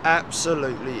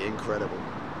absolutely incredible.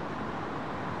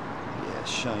 Yeah,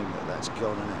 shame that that's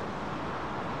gone, isn't it?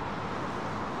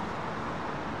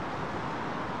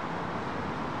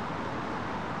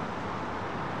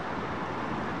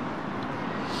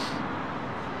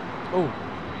 Oh,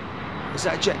 is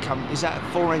that a jet coming? Is that a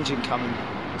 4-engine coming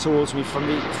towards me from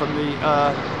the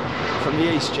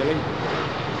east, Jilly?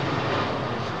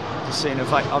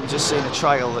 I'm just seeing a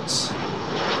trail that's.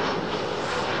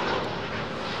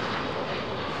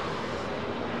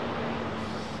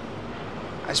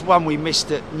 That's one we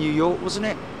missed at New York, wasn't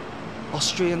it?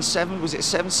 Austrian 7, was it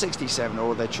 767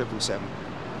 or their 777?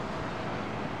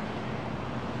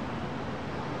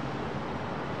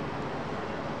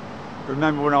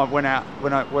 Remember when I went out,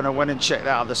 when I went and checked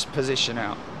out this position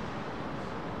out.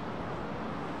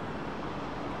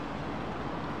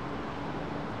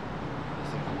 I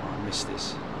think I might have missed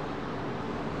this.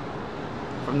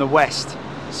 From the west,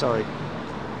 sorry.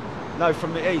 No,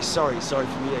 from the east, sorry,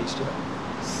 from the east. Yeah.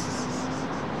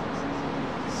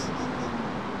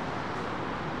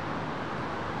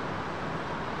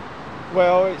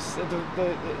 Well, it's the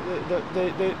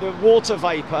water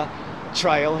vapour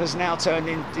trail has now turned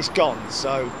in, it's gone,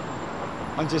 so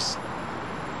I'm just,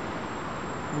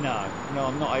 no,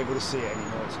 I'm not able to see it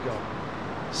anymore, it's gone.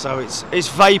 So it's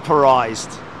vaporized.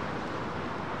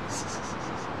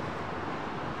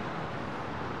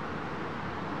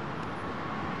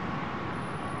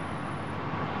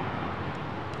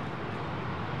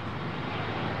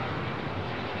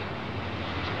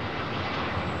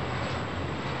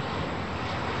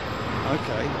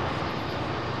 Okay.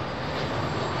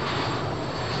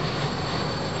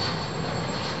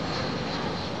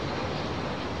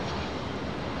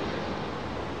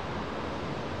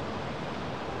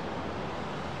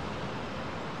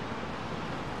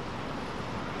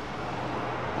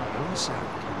 What's that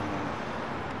coming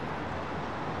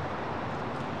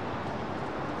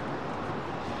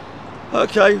on?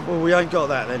 Okay, well we ain't got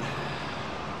that then.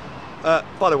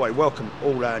 By the way, welcome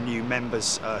all our new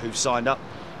members who've signed up.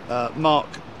 Mark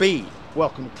B,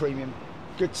 welcome to Premium.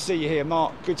 Good to see you here,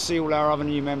 Mark. Good to see all our other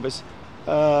new members.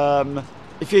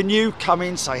 If you're new, come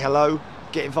in, say hello,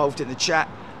 get involved in the chat.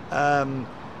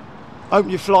 Open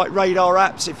your Flight Radar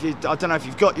apps. I don't know if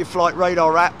you've got your Flight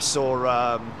Radar apps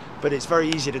or, but it's very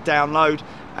easy to download,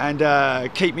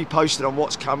 and keep me posted on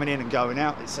what's coming in and going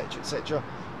out, etc., etc.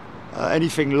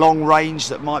 Anything long range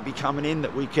that might be coming in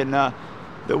that we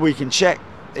can check.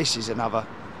 This is another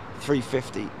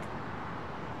 350.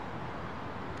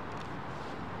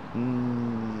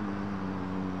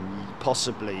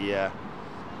 Possibly, yeah.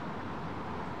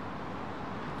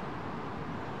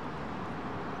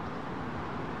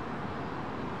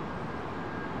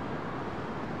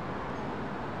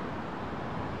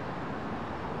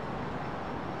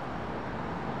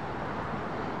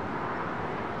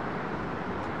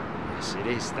 Yes, it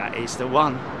is. That is the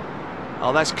one.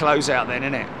 Oh, that's closeout then,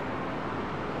 isn't it?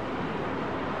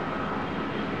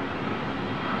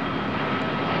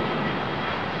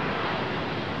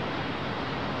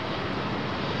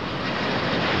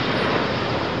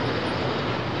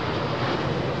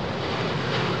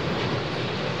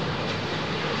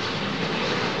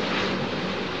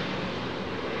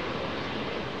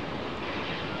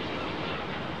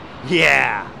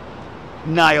 Yeah,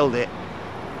 nailed it.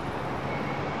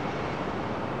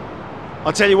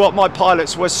 I'll tell you what, my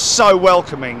pilots were so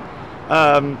welcoming.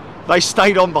 They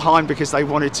stayed on behind because they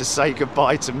wanted to say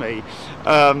goodbye to me.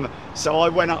 So I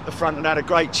went up the front and had a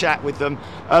great chat with them.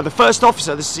 The first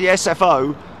officer, the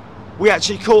CSFO, we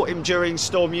actually caught him during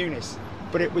Storm Eunice,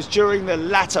 but it was during the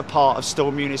latter part of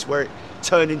Storm Eunice where it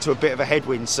turned into a bit of a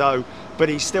headwind. So, but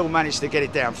he still managed to get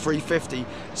it down. 350,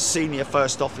 senior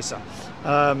first officer.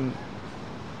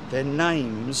 Their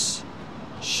names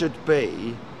should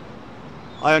be,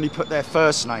 I only put their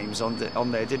first names on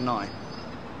there, didn't I?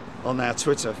 On our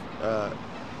Twitter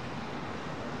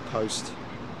post.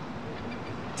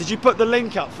 Did you put the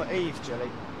link up for Eve,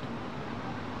 Jelly?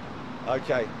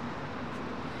 Okay.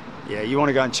 Yeah, you want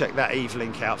to go and check that Eve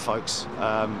link out, folks,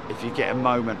 if you get a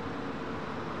moment.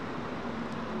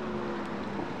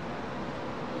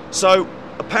 So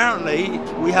apparently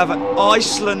we have an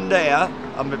Icelandair.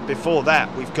 Before that,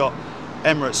 we've got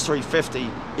Emirates 350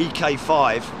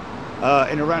 EK5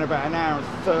 in around about an hour and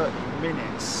 30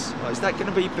 minutes. Is that going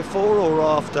to be before or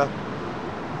after?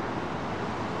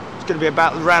 It's going to be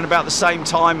around about the same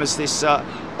time as this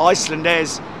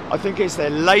Icelandair's. I think it's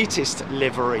their latest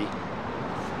livery.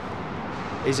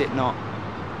 Is it not?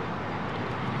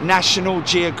 National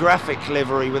Geographic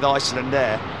livery with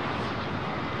Icelandair.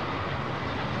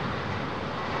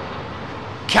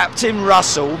 Captain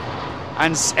Russell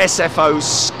and SFO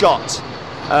Scott.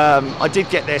 I did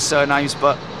get their surnames,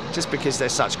 but just because they're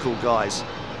such cool guys,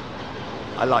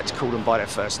 I like to call them by their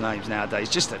first names nowadays,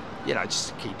 just to, you know, just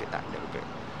to keep it that little bit.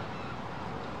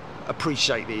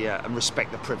 Appreciate the and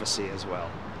respect the privacy as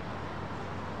well.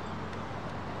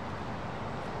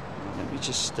 Let me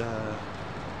just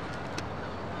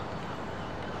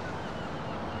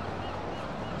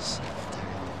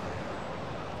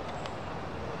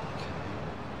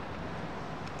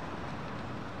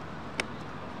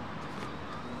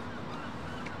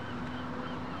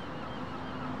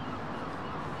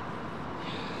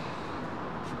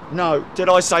no, did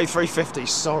I say 350?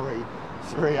 Sorry,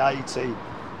 380.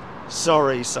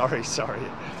 Sorry.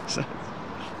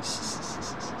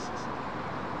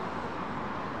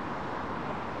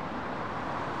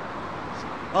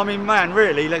 I mean, man,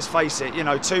 really, let's face it, you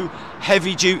know, 2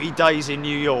 heavy-duty days in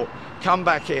New York, come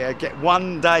back here, get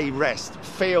 1 day rest,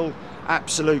 feel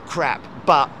absolute crap,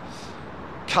 but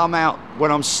come out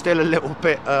when I'm still a little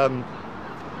bit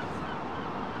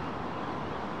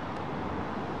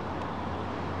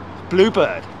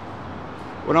Bluebird,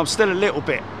 when I'm still a little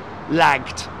bit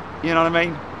lagged, you know what I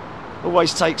mean?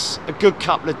 Always takes a good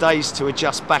couple of days to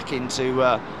adjust back into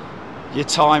your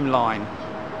timeline.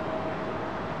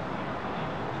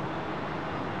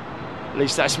 At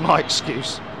least that's my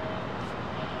excuse.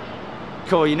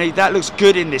 Cool, that looks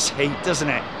good in this heat, doesn't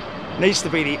it? Needs to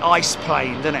be the ice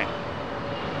plane, doesn't it?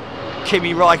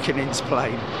 Kimi Räikkönen's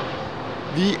plane.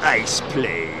 The ice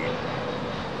plane.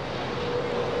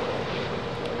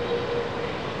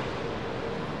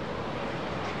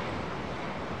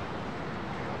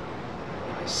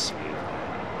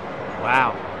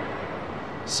 Wow.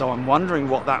 So I'm wondering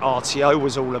what that RTO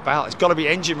was all about. It's got to be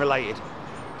engine related.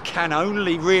 Can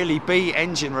only really be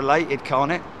engine related,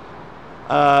 can't it?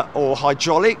 Or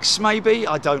hydraulics maybe,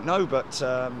 I don't know, but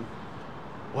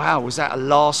wow, was that a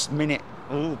last minute?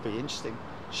 Oh, it'll be interesting.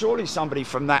 Surely somebody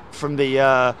from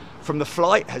the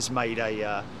flight has made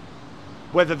a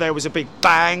whether there was a big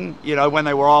bang, when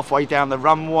they were halfway down the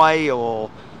runway or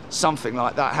something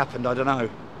like that happened, I don't know.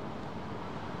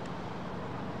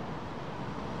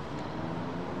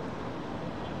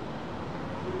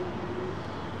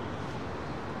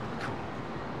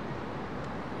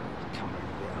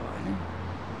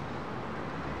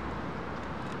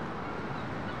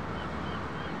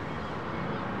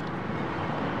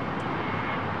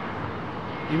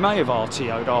 He may have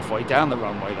RTO'd halfway down the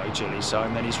runway though, Gilly, so,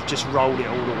 and then he's just rolled it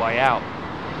all the way out,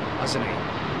 hasn't he?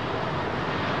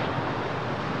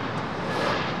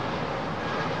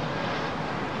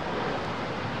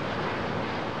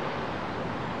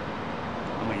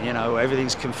 I mean,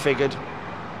 everything's configured.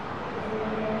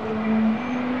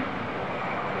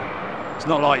 It's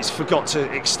not like he's forgot to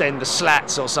extend the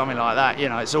slats or something like that,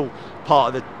 it's all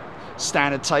part of the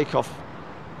standard takeoff.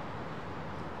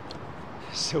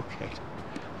 So good.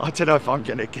 I don't know if I'm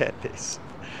going to get this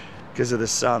because of the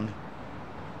sun.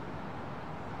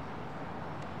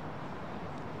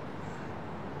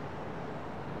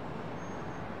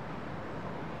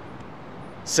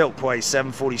 Silkway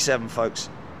 747, folks.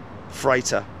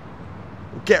 Freighter.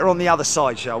 We'll get her on the other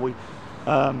side, shall we?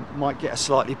 Might get a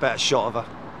slightly better shot of her.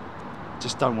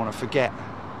 Just don't want to forget.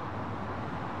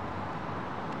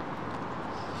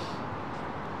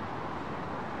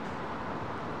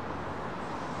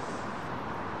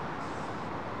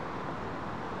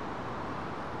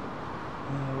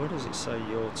 Where does it say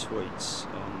your tweets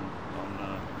on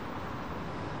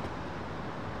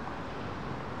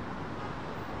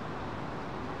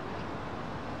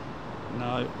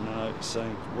No, it's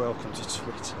saying welcome to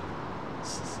Twitter.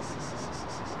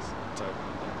 Don't know.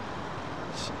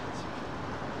 Shit.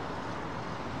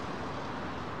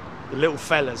 The little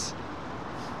fellas.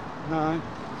 No.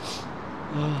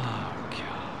 Oh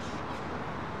God.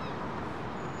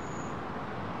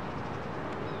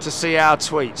 To see our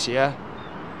tweets, yeah?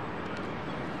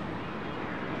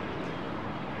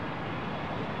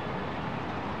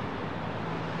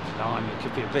 It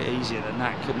could be a bit easier than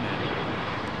that, couldn't it?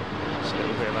 It's a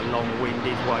little bit of a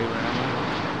long-winded way around.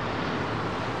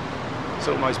 It's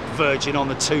almost verging on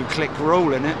the 2-click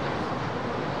rule, isn't it?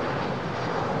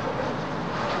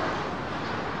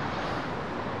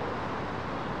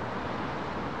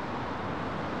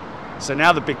 So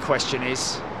now the big question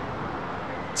is,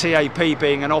 TAP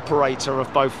being an operator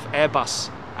of both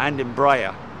Airbus and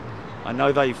Embraer, I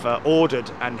know they've ordered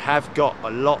and have got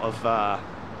a lot of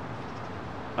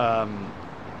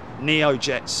Neo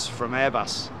jets from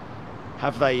Airbus.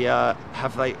 Have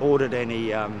they ordered any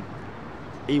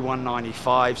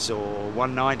E195s or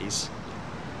 190s?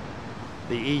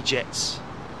 The E-jets.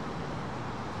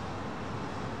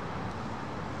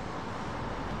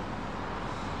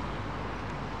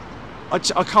 I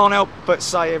can't help but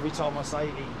say every time I say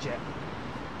E-jet,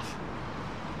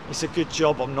 it's a good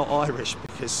job I'm not Irish,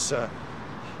 because you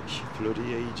bloody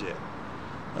E-jet.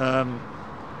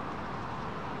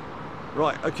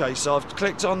 Right, okay, so I've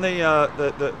clicked on the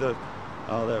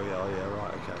oh, there we are, yeah,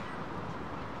 right, okay.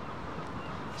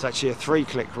 It's actually a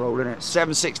 3-click roll, isn't it?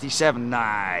 767,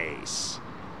 nice.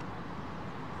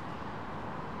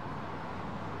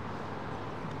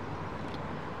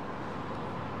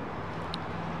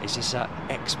 Is this a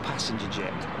ex-passenger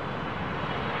jet?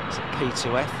 Is it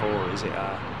P2F or is it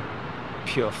a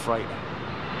pure freighter?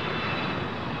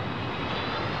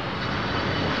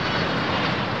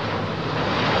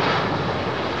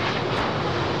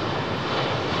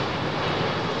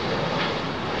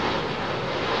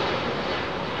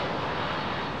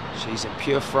 She's a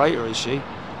pure freighter, is she?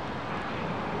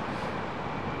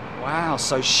 Wow,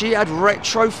 so she had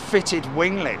retrofitted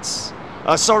winglets.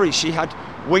 Sorry, she had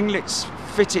winglets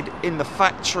fitted in the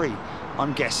factory,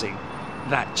 I'm guessing,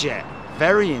 that jet.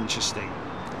 Very interesting.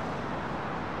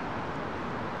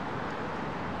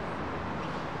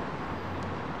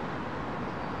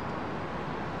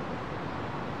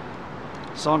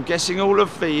 So I'm guessing all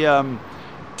of the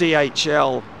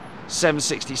DHL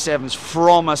 767s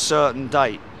from a certain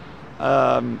date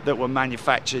that were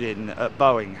manufactured at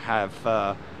Boeing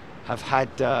have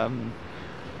had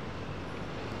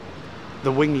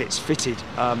the winglets fitted,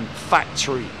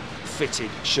 factory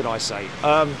fitted, should I say.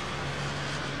 Oh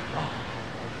my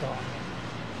God.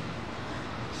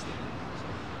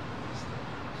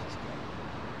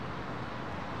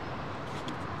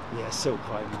 Yeah,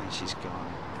 Silkway, man, she's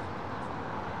gone.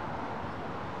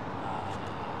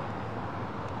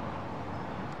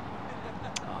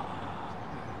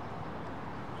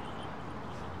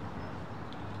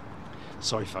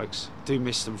 Sorry folks, do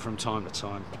miss them from time to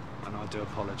time, and I do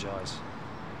apologise.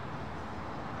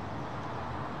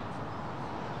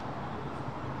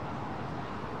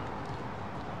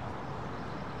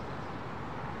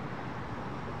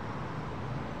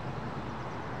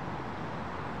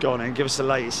 Go on then, give us the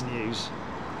latest news.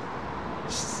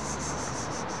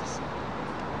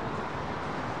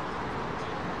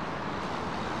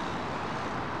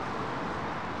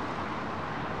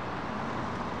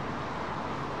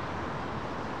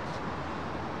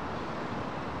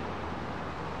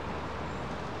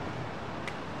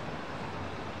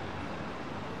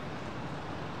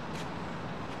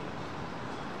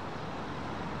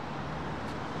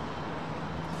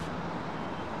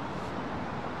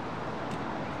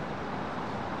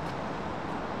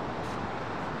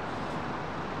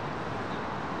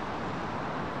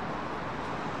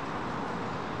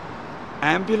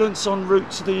 Ambulance en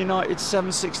route to the United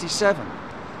 767.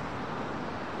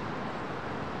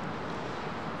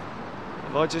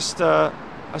 Have I just,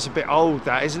 that's a bit old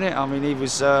that, isn't it? I mean, he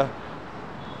was,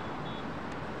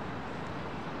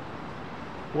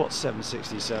 what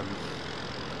 767?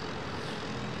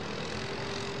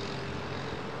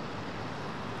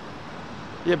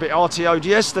 Yeah, but RTO'd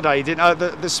yesterday,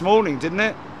 this morning, didn't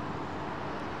it?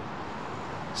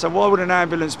 So why would an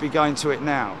ambulance be going to it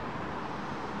now?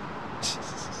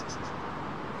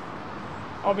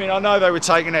 I mean, I know they were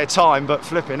taking their time, but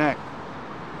flipping heck.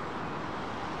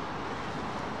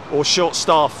 Or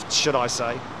short-staffed, should I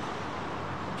say.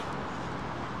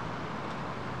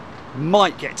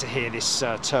 Might get to hear this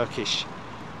Turkish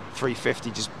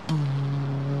 350 just...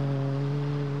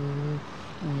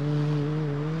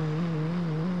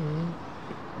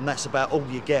 And that's about all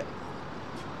you get.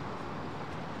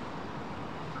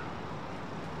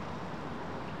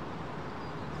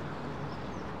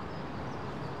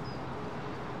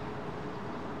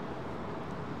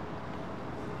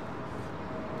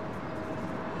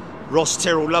 Ross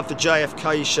Tyrrell, love the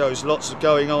JFK shows, lots of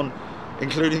going on,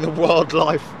 including the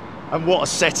wildlife, and what a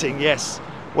setting, yes.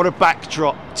 What a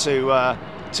backdrop to our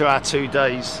 2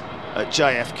 days at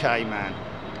JFK, man.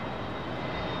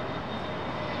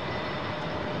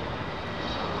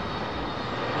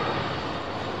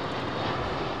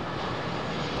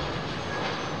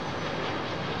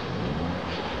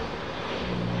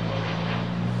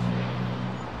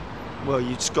 Well,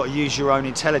 you just got to use your own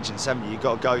intelligence, haven't you? You've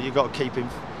got to keep in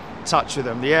touch with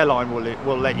them. The airline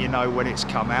will let you know when it's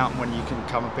come out and when you can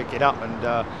come and pick it up, and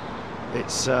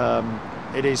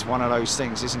it is one of those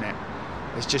things, isn't it?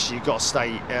 It's just you've got to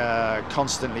stay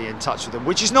constantly in touch with them,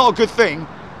 which is not a good thing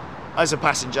as a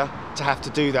passenger to have to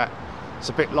do that. It's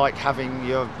a bit like having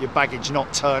your baggage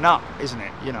not turn up, isn't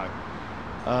it? You know,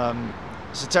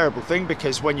 it's a terrible thing,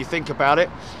 because when you think about it,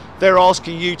 they're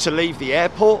asking you to leave the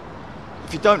airport.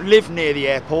 If you don't live near the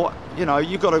airport, you know,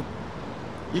 you got to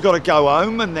go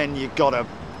home, and then you got to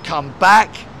come back,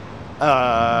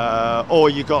 or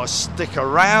you got to stick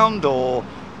around, or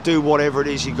do whatever it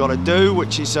is you got to do,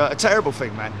 which is a terrible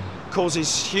thing, man.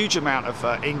 Causes huge amount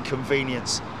of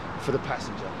inconvenience for the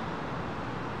passenger.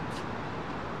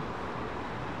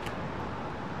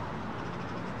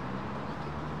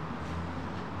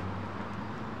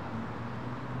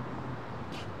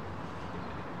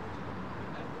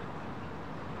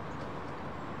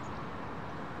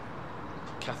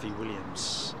 Kathy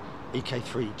Williams,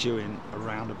 EK3 due in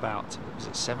around about, was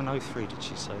it 7:03, did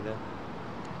she say there?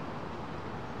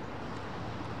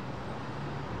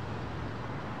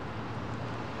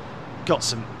 Got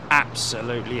some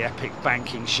absolutely epic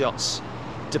banking shots,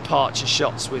 departure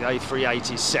shots with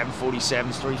A380s,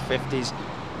 747s, 350s,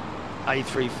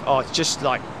 it's just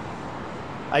like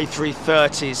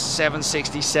A330s,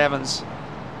 767s.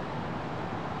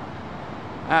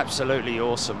 Absolutely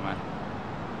awesome, man.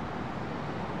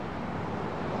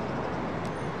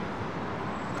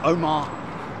 Omar.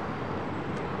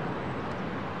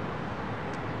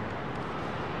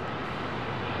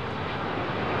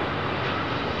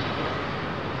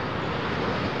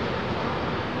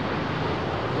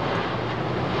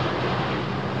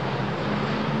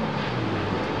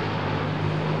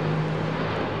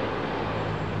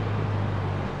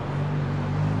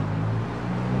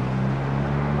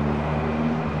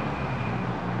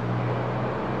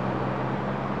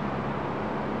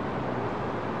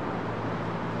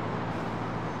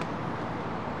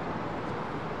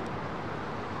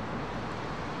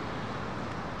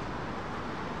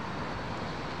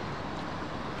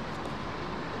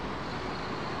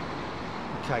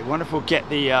 Okay, wonder if we'll get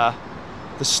the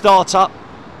start-up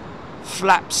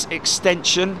flaps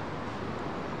extension.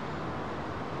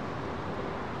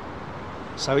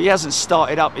 So he hasn't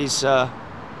started up his,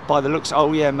 by the looks,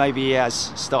 oh yeah, maybe he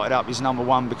has started up his number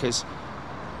one, because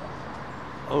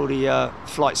all the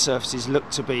flight surfaces look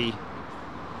to be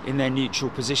in their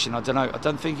neutral position. I don't know, I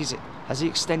don't think has he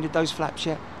extended those flaps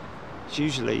yet? It's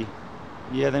usually,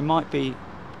 yeah, they might be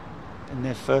in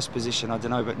their first position, I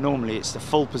don't know, but normally it's the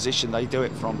full position they do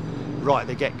it from right at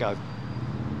the get-go.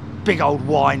 Big old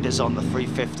winders on the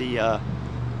 350.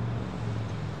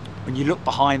 When you look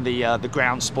behind the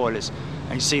ground spoilers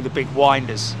and you see the big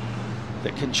winders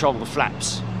that control the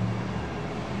flaps.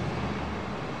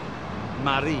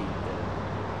 Marie.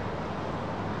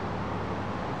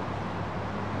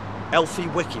 Elfie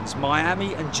Wickens,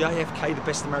 Miami and JFK, the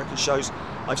best American shows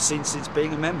I've seen since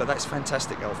being a member. That's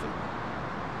fantastic, Elfie.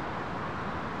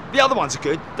 The other ones are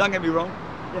good, don't get me wrong.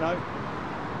 You know,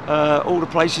 all the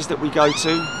places that we go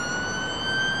to,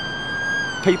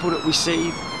 people that we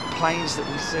see, planes that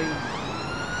we see.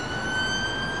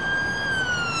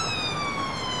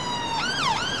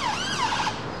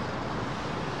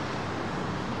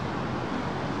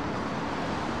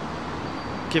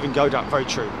 Give and go duck, very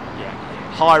true. Yeah.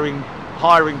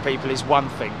 Hiring people is one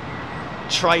thing.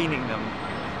 Training them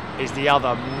is the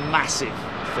other massive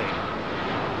thing.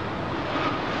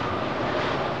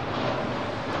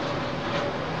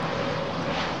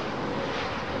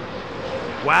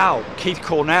 Wow, Keith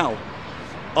Cornell.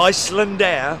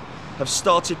 Icelandair have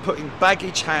started putting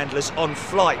baggage handlers on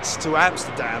flights to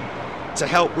Amsterdam to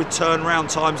help with turnaround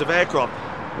times of aircraft.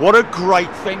 What a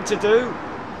great thing to do.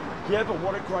 Yeah, but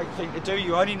what a great thing to do.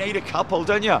 You only need a couple,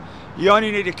 don't you? You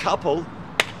only need a couple.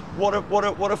 What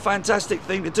a fantastic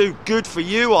thing to do. Good for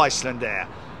you, Icelandair.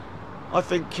 I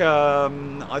think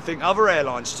other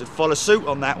airlines should follow suit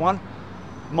on that one.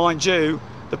 Mind you,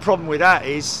 the problem with that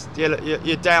is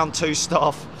you're down 2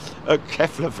 staff at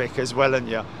Keflavik as well, aren't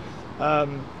you?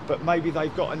 But maybe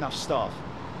they've got enough staff.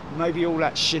 Maybe all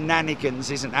that shenanigans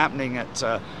isn't happening at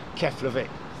Keflavik.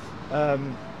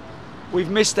 We've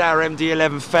missed our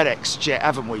MD-11 FedEx jet,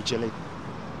 haven't we, Gilly?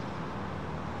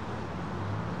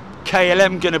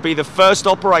 KLM going to be the first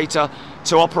operator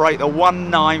to operate the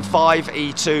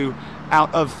 195E2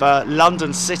 out of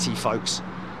London City, folks.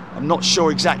 I'm not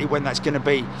sure exactly when that's going to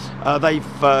be. They've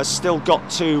still got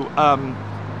to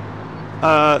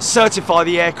certify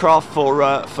the aircraft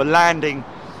for landing,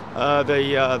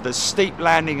 the steep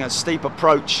landing, steep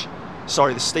approach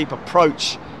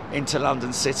into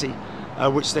London City,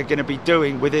 which they're going to be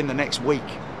doing within the next week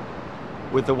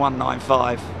with the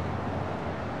 195.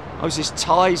 Oh, is this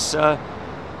Thai's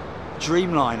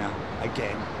Dreamliner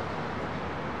again?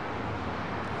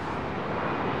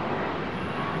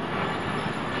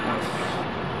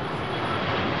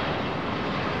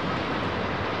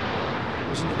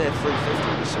 Wasn't it their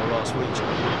 350 we saw last week,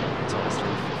 John? Thai's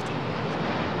 350.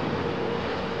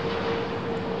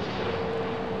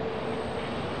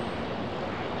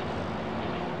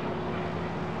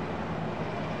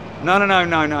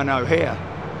 No, here.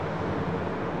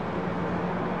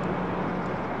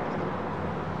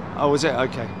 Oh, was it?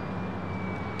 Okay.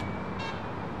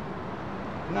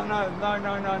 No.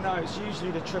 It's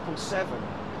usually the 777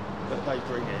 that they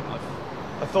bring in.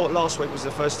 I thought last week was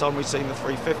the first time we'd seen the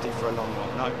 350 for a long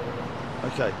while. No?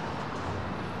 Okay.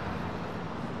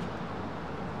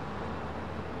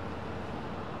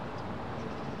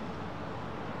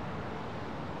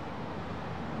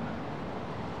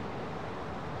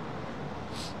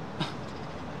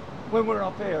 When we're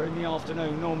up here in the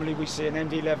afternoon, normally we see an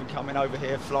MD-11 coming over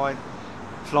here flying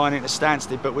into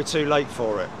Stansted, but we're too late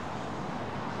for it.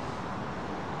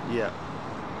 Yeah.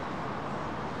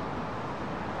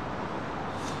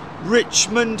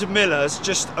 Richmond Miller's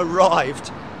just arrived,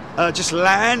 just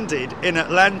landed in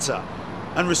Atlanta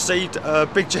and received a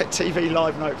Big Jet TV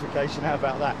live notification. How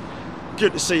about that?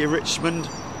 Good to see you, Richmond.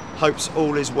 Hopes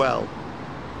all is well.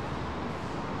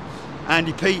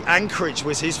 Andy P. Anchorage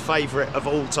was his favourite of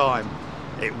all time.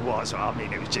 It was. I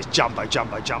mean, it was just jumbo,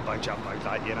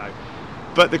 like, you know.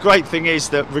 But the great thing is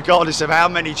that regardless of how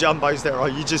many jumbos there are,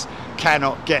 you just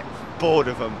cannot get bored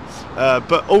of them.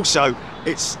 But also,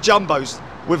 it's jumbos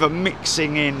with a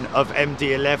mixing in of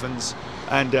MD-11s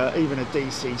and even a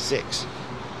DC-6. Is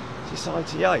this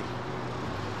ITA?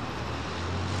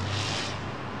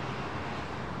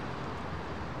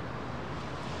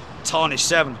 Tarnish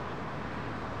 7.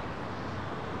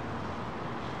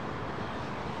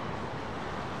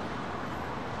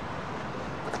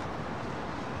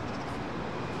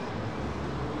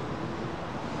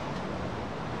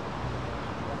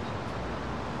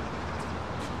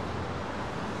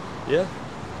 Yeah.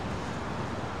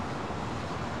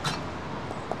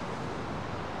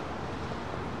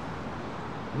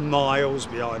 miles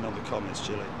behind on the comments,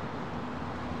 Julie.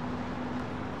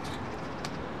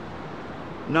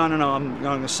 No, I'm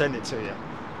going to send it to you.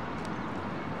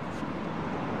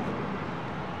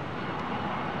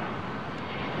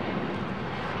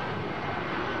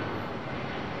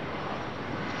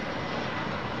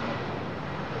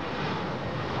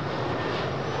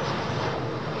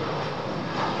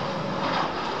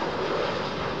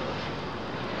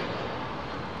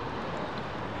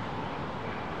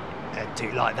 I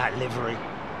do like that livery.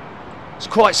 It's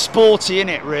quite sporty, isn't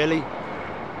it, really?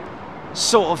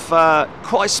 Sort of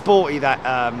quite sporty, that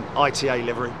ITA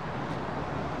livery.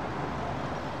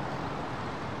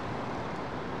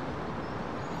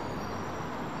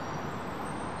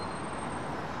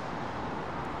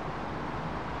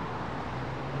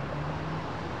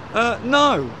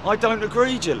 No, I don't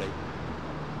agree, Julie.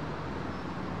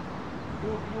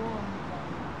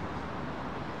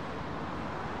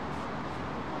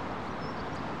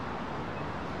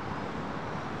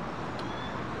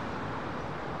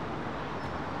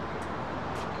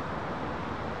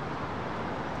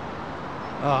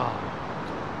 Oh.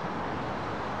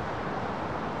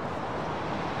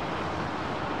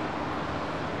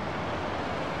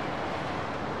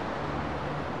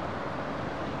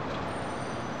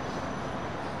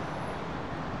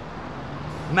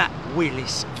 Matt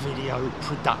Willis Video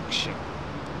Production.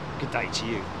 Good day to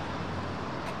you.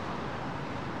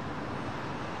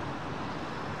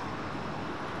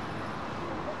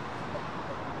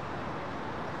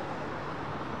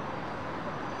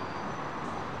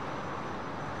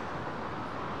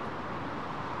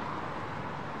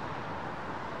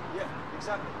 Yeah,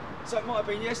 exactly. So it might have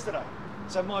been yesterday.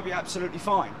 So it might be absolutely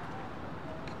fine.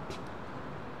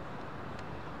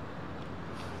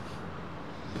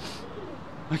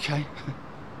 Okay.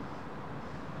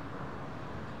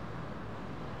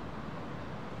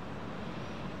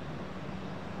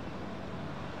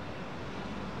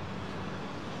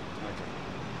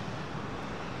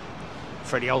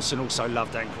 Freddie Olsen also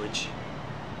loved Anchorage.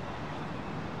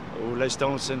 Oh, Les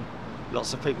Donaldson.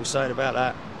 Lots of people saying about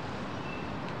that.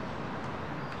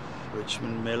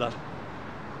 Richmond Miller.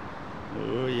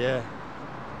 Oh, yeah.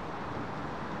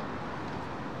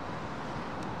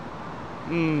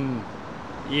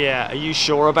 Yeah, are you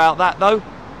sure about that, though?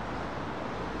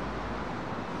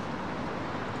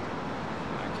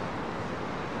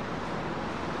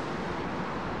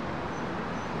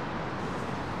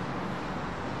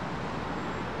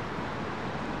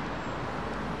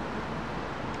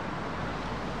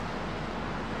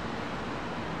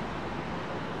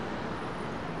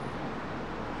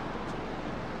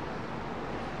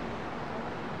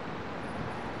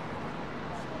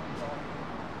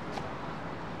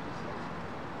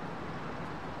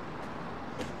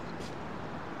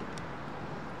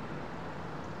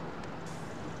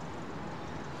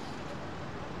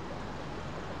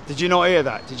 Did you not hear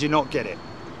that? Did you not get it?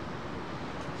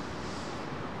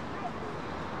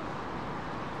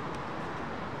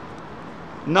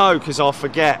 No, because I'll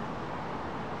forget.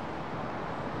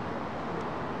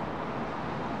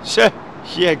 Sure.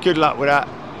 Yeah, good luck with that.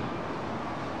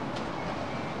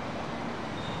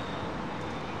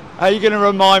 How are you going to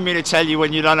remind me to tell you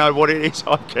when you don't know what it is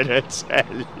I'm going to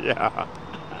tell you?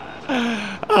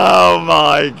 Oh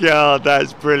my God,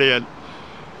 that's brilliant.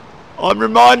 I'm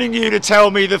reminding you to tell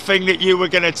me the thing that you were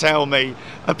going to tell me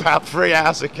about 3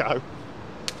 hours ago.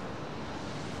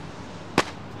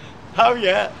 Oh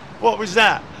yeah, what was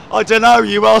that? I don't know,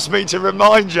 you asked me to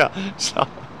remind you. So...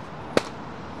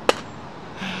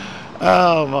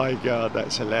 Oh my God,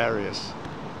 that's hilarious.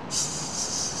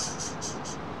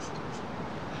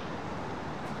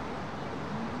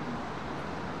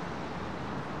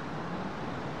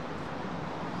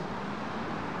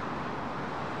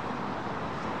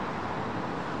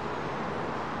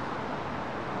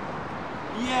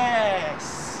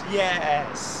 Yes,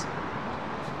 yes.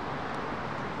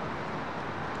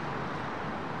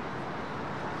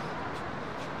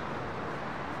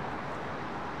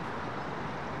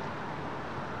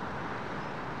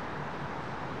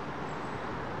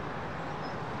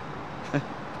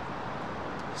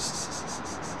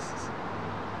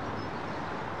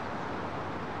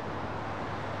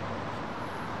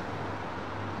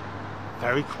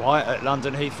 Very quiet at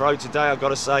London Heathrow today, I've got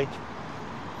to say.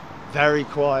 Very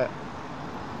quiet.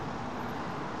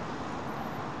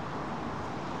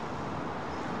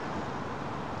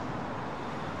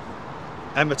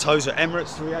 Emma Tozer,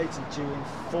 Emirates 380 due in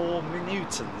 4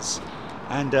 minutes.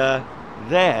 And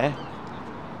there,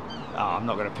 oh, I'm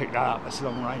not going to pick that up, that's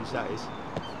long range that is.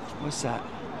 What's that?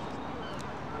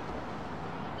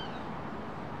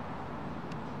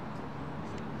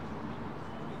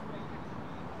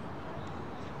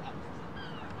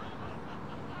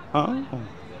 Oh.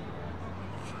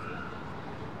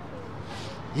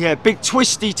 Yeah, big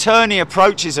twisty, turny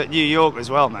approaches at New York as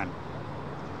well, man.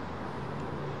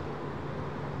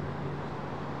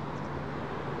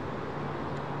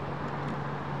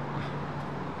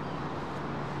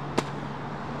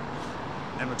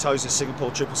 Emma Tozer,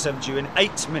 Singapore 777 due in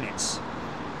 8 minutes.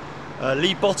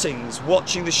 Lee Botting's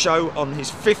watching the show on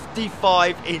his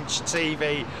 55-inch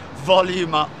TV,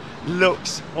 volume up,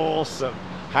 looks awesome.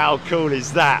 How cool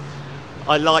is that?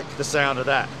 I like the sound of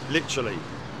that, literally.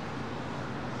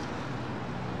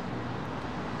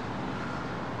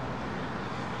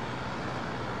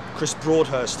 Chris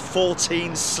Broadhurst,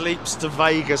 14 sleeps to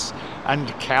Vegas and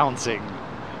counting.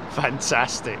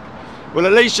 Fantastic. Well,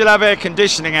 at least you'll have air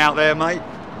conditioning out there, mate.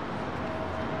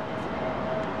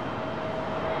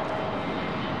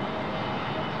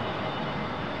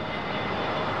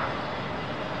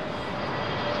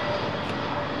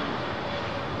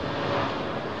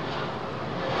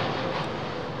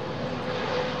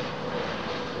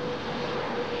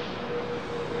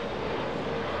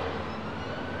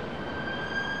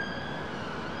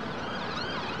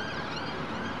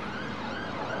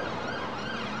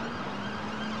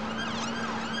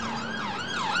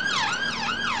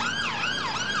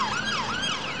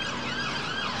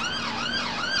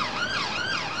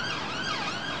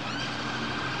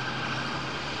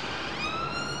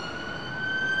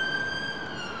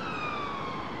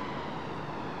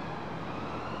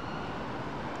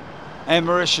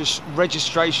 Mauritius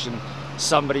registration,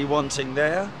 somebody wanting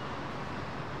there.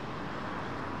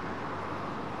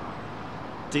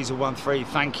 Diesel 13,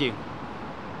 thank you.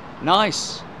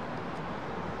 Nice.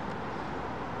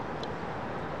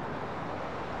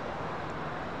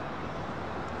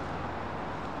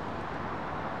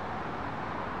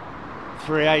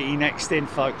 $380 next in,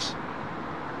 folks.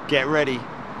 Get ready.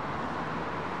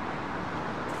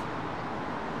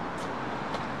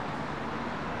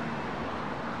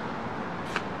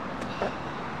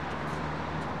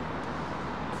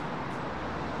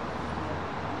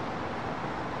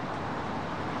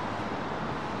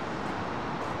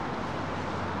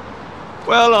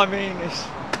 Well, I mean, it's...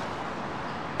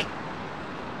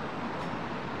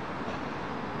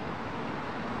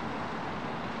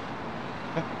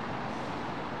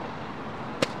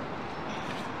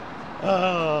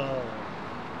 oh.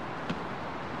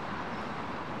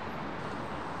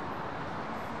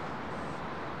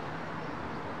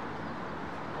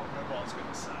 What I was going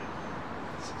to say.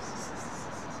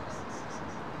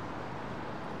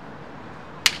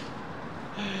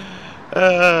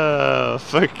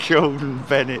 For Gordon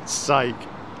Bennett's sake.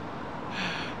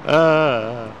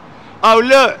 Oh,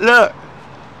 look.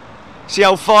 See,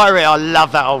 old fire engine. I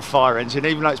love that old fire engine,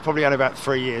 even though it's probably only about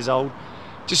 3 years old.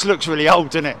 Just looks really old,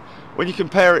 doesn't it? When you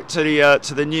compare it to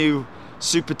the new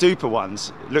super duper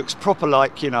ones, it looks proper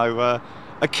like, you know,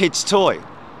 a kid's toy.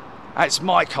 That's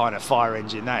my kind of fire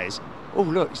engine, that is. Oh,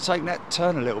 look, he's taking that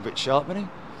turn a little bit sharp, isn't he?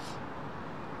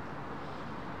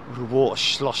 All the water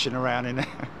sloshing around in there.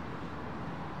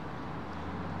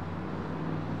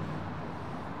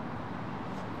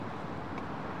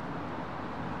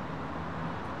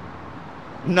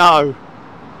 No.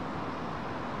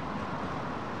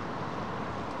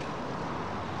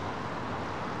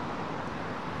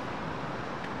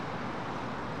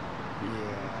 Yeah.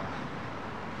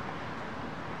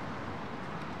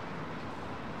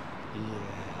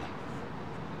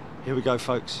 Here we go,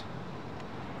 folks.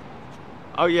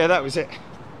 Oh yeah, that was it.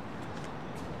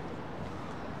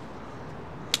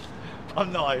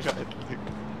 I'm not.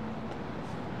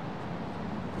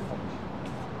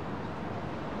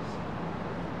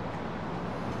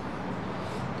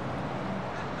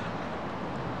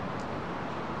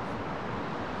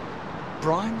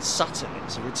 Brian Sutton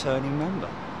is a returning member.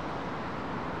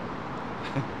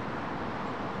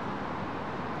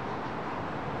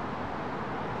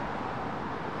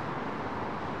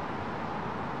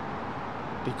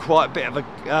 Be quite a bit of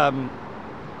a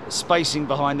spacing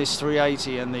behind this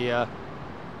 380 and the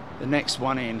next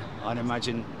one in. I'd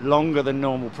imagine longer than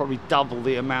normal, probably double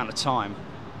the amount of time,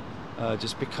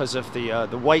 just because of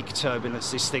the wake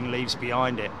turbulence this thing leaves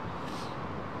behind it.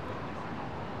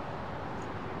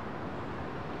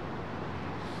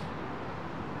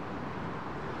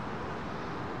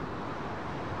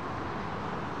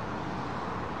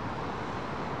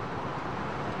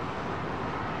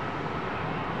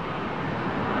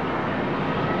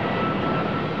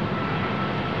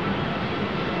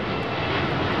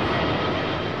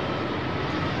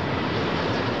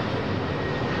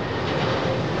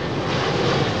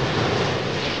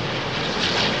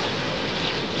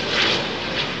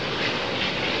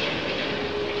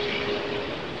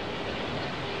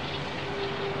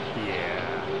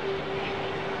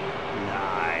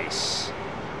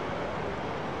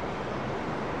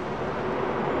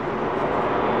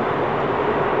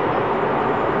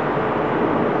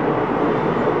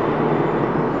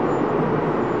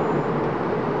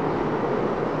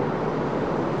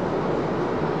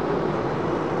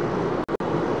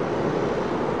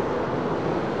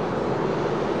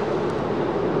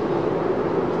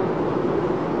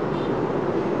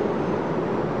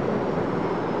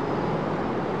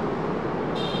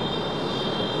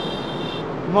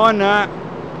 Mind that.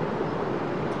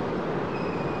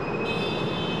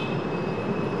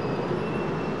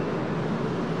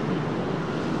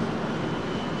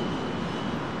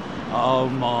 Oh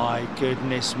my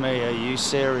goodness me, are you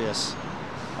serious?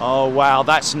 Oh wow,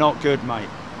 that's not good, mate.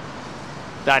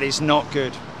 That is not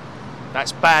good.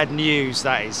 That's bad news,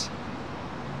 that is.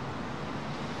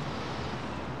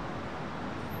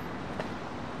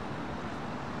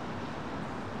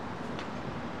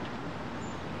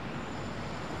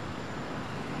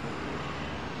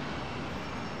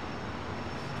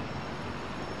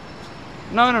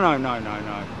 No, and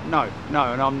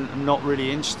I'm not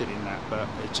really interested in that, but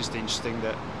it's just interesting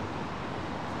that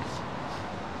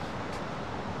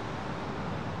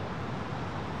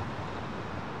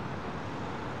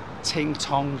Ting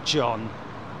Tong John.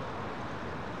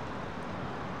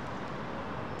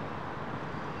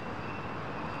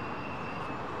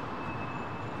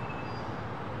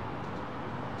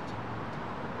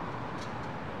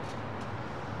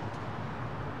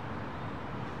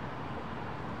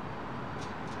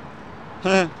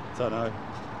 Don't know.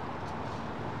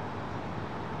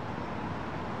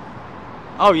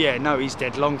 Oh yeah, no, he's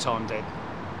dead. Long time dead.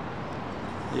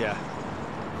 Yeah.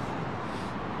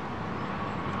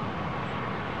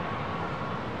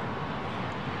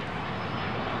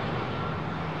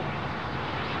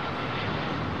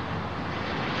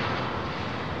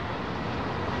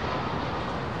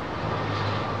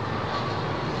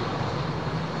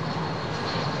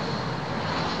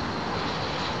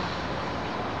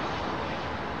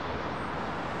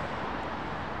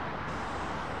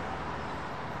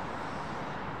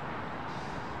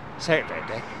 Say it there,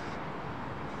 Dick.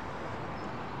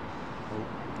 Oh,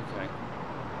 okay.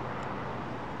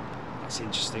 That's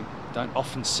interesting. Don't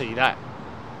often see that.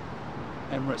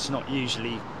 Emirates not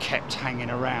usually kept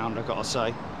hanging around, I've got to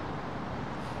say.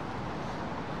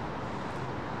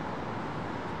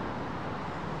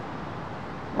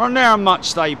 I wonder how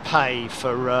much they pay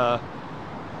for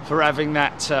having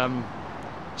that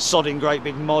sodding great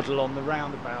big model on the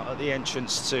roundabout at the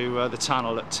entrance to the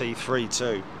tunnel at T3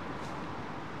 too.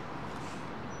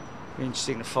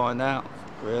 Interesting to find out,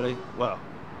 really. Well,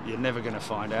 you're never going to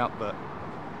find out, but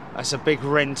that's a big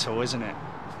rental, isn't it?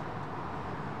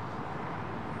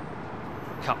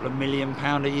 A couple of £1 million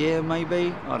a year,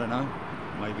 maybe? I don't know.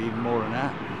 Maybe even more than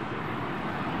that.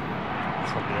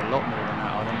 Probably a lot more than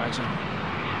that, I'd imagine.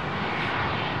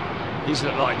 These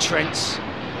look like Trents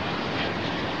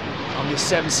on the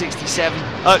 767.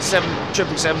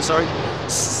 777, sorry.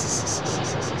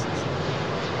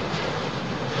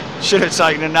 Should have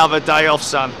taken another day off,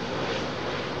 son.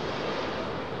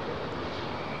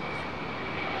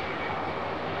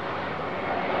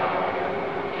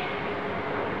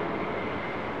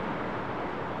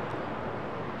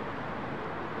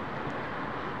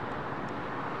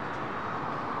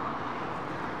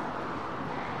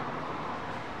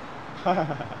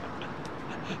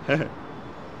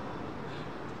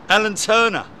 Alan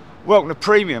Turner, welcome to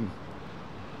Premium.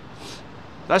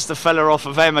 That's the fella off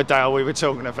of Emmerdale we were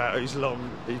talking about, who's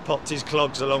long. He popped his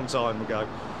clogs a long time ago.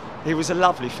 He was a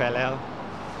lovely fellow.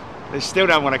 He still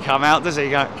don't want to come out, does he?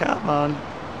 Go, come on.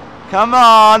 Come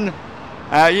on.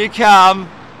 Out you come.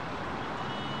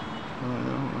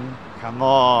 Come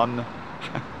on.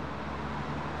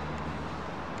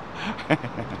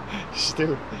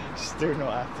 Still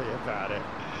not happy about it.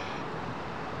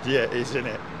 Yeah, isn't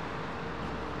it?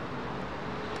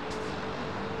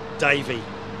 Davey.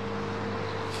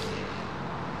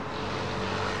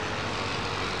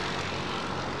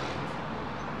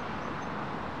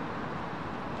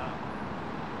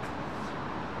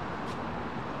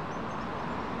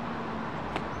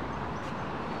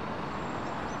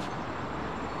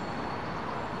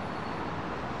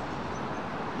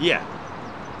 Yeah.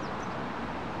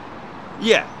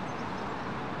 Yeah.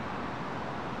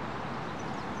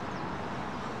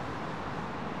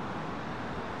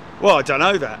 Well, I don't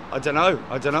know that. I don't know.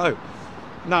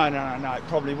 No. It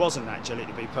probably wasn't actually,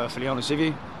 to be perfectly honest with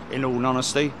you. In all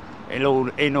honesty. In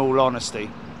all honesty.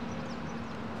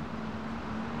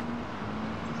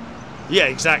 Yeah,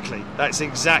 exactly. That's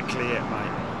exactly it,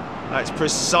 mate. That's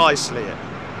precisely it.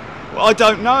 Well, I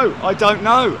don't know.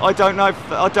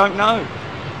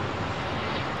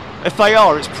 If they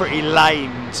are, it's pretty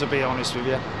lame, to be honest with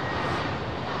you.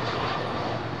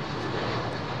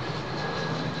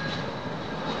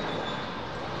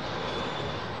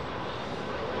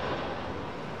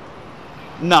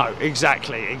 No,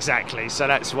 exactly. So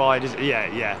that's why it is.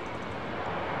 Yeah.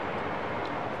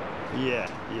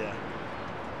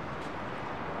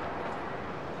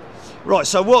 Right,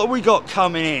 so what have we got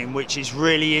coming in, which is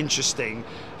really interesting?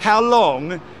 How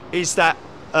long is that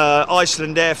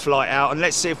Iceland Air flight out, and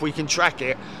let's see if we can track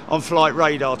it on Flight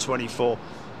Radar 24.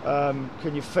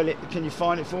 Can you fill it? Can you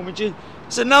find it for me, G?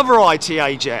 It's another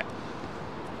ITA jet.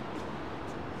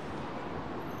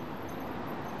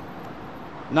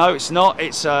 No, it's not.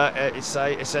 It's a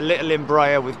little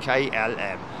Embraer with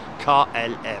KLM.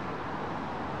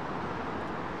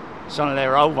 It's one of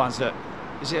their old ones. That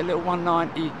is it. A little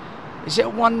 190. Is it a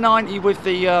 190 with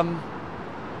the? I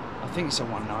think it's a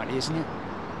 190, isn't it?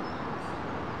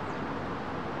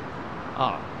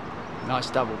 Oh, nice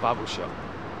double bubble shot.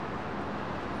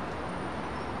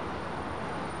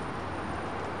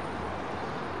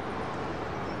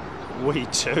 We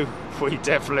do. We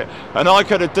definitely. And I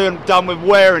could have done with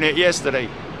wearing it yesterday.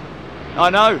 I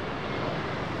know.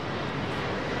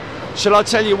 Shall I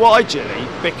tell you why, Jilly?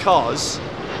 Because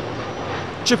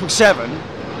 777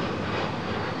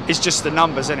 is just the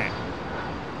numbers, isn't it?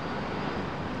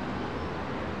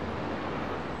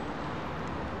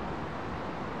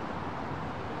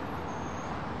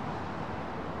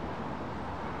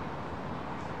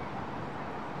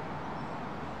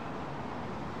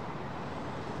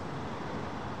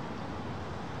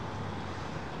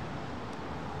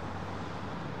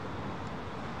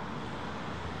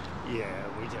 Yeah,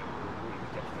 we definitely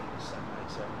understand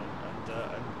that,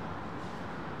 and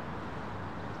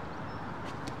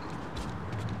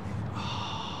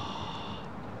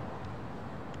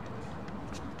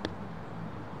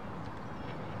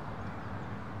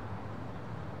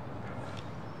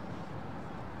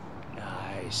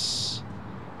nice.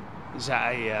 Is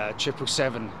that a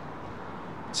 777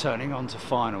 turning on to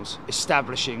finals,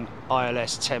 establishing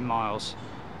ILS 10 miles?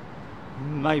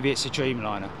 Maybe it's a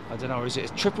Dreamliner. I don't know. Or is it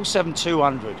a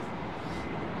 777-200?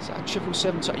 Is that a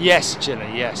 777? Yes,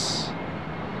 Jilly. Yes.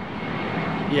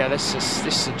 Yeah, this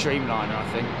is a Dreamliner, I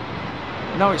think.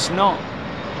 No, it's not.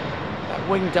 That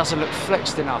wing doesn't look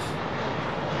flexed enough.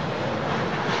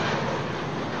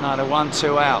 No, the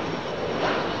 1-2 out.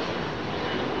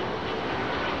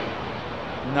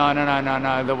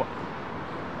 No.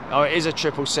 Oh, it is a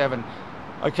 777.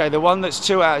 Okay, the one that's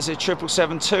 2 out is a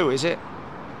 777-2, is it?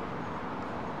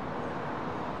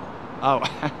 Oh,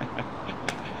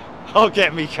 I'll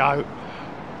get me coat.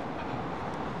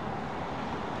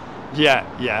 Yeah.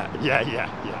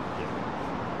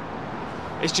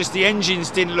 It's just the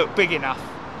engines didn't look big enough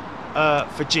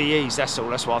for GEs, that's all.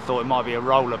 That's why I thought it might be a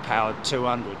roller powered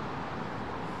 200.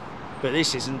 But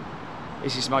this isn't.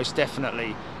 This is most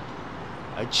definitely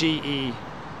a GE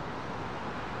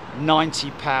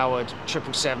 90 powered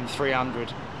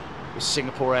 777-300 with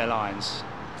Singapore Airlines.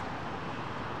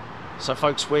 So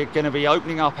folks, we're going to be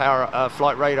opening up our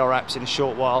Flight Radar apps in a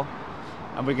short while,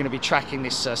 and we're going to be tracking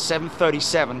this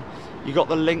 737. You got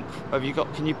the link? Have you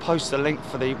got? Can you post the link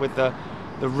for with the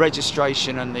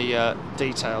registration and the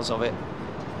details of it?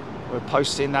 We're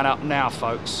posting that up now,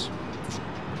 folks.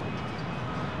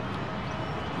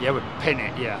 Yeah, we'll pin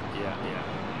it. Yeah.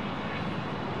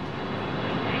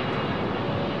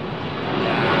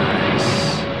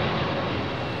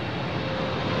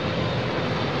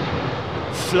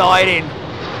 Fly it in,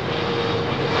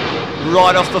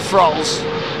 right off the throttles,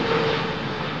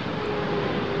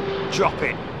 drop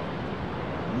it,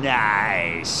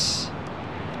 nice,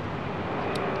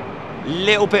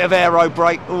 little bit of aero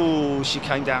brake. Oh, she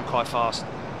came down quite fast.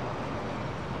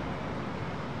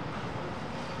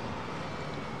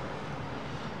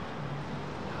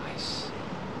 Nice.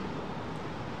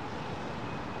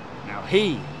 Now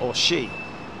he or she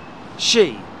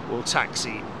will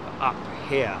taxi up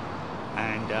here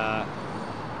and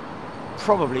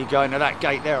probably going to that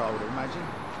gate there, I would imagine.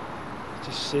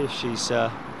 Just see if she's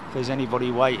if there's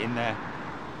anybody waiting there.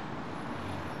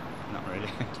 Not really.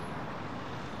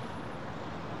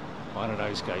 One of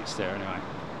those gates there anyway.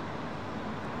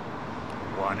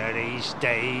 One of these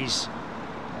days.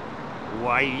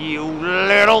 Why, you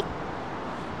little...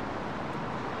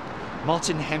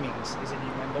 Martin Hemmings is a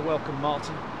new member. Welcome,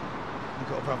 Martin. I've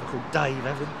got a brother called Dave,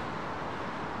 haven't I?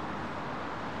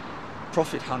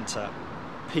 Profit Hunter,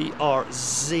 PR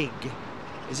Zig,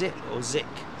 is it? Or Zik?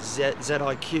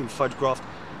 ZIQ, photographed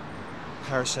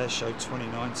Paris Air Show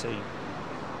 2019.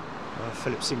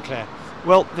 Philip Sinclair.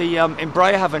 Well, the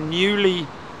Embraer have a newly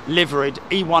liveried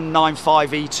E195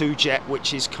 E2 jet,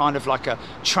 which is kind of like a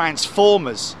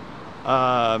Transformers. Hold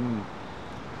on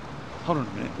a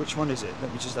minute, which one is it?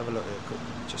 Let me just have a look here quick.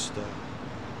 Just.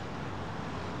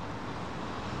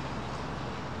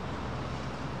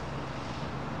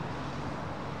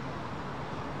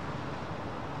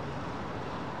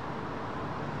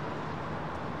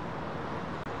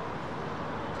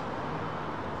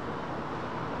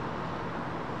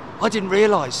 I didn't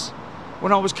realise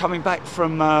when I was coming back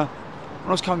from When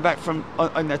I was coming back from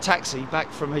in a taxi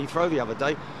back from Heathrow the other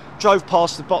day, drove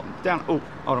past the bottom down. Oh,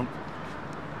 hold on.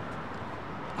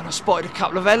 And I spotted a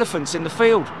couple of elephants in the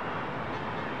field.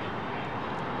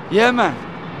 Yeah, man.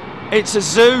 It's a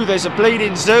zoo. There's a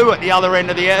bleeding zoo at the other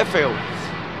end of the airfield.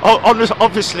 Oh,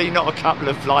 obviously not a couple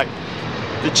of, like,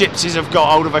 the gypsies have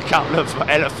got hold of a couple of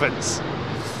elephants.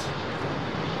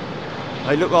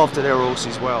 They look after their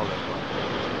horses well.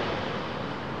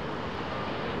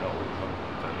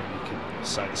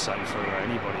 Say the same for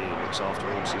anybody who looks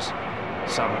after horses.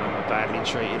 Some of them are badly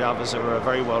treated, others are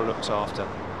very well looked after.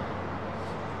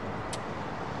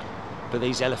 But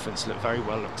these elephants look very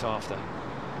well looked after.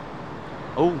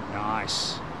 Oh,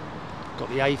 nice. Got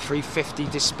the A350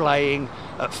 displaying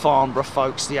at Farnborough,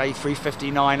 folks. The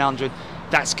A350-900.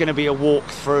 That's going to be a walk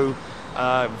through.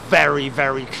 Very,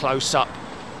 very close up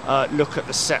look at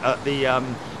the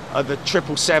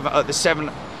 777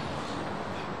 at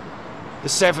the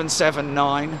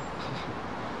 779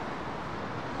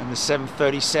 and the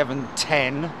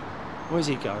 737-10. Where's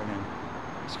he going in?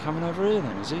 He's coming over here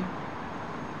then, is he?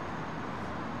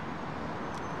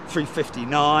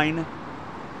 359.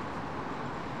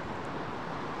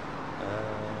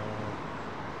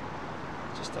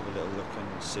 Just have a little look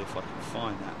and see if I can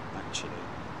find that actually.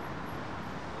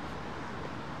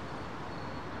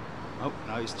 Oh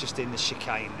no, he's just in the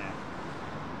chicane there.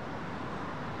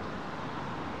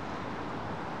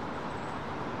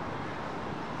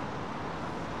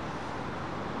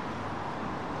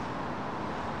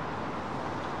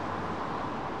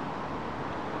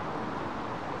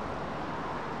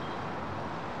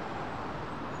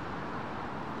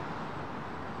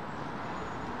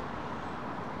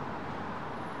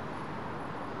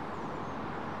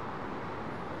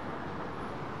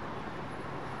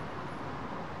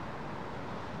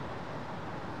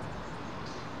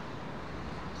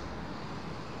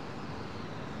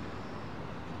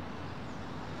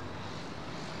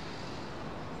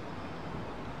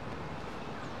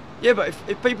 Yeah, but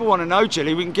if people want to know,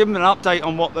 Gilly, we can give them an update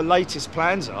on what the latest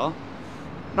plans are.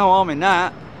 No harm in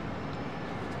that.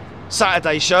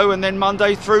 Saturday show and then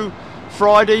Monday through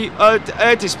Friday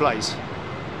air displays.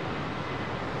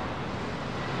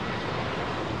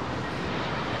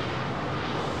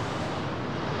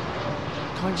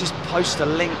 Can't you just post a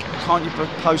link? Can't you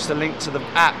post a link to the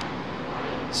app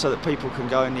so that people can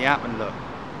go in the app and look?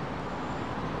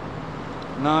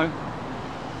 No?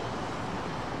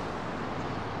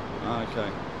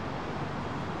 Okay.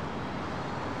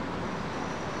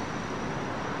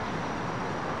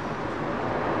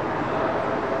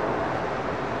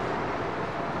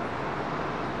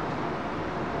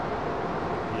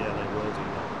 Yeah, they will do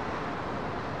that.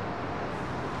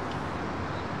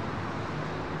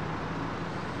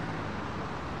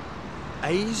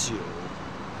 Azure?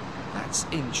 That's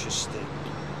interesting.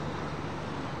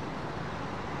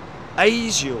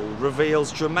 Azure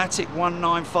reveals dramatic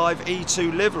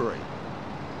 195E2 livery.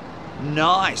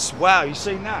 Nice. Wow, you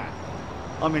seen that?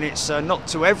 I mean, it's not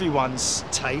to everyone's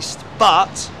taste,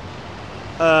 but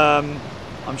I'm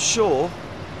sure.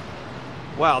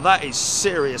 Wow, that is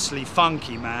seriously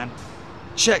funky, man.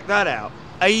 Check that out.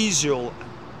 Azure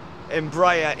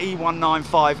Embraer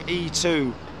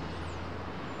E195E2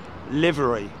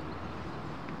 livery.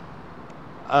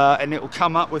 And it will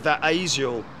come up with that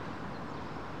Azure.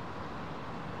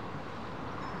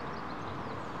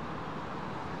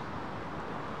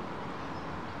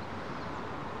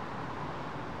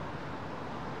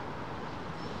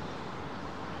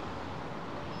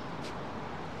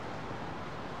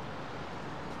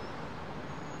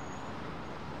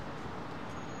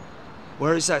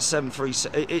 Where is that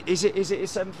 737? Is it a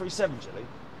 737,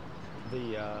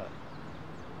 Gilly?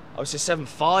 Oh, it's a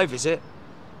 75, is it?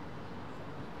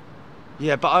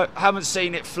 Yeah, but I haven't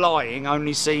seen it flying.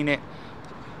 Only seen it,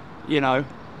 you know,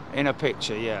 in a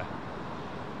picture. Yeah.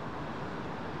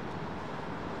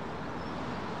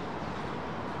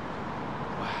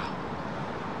 Wow.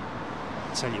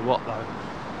 I'll tell you what, though.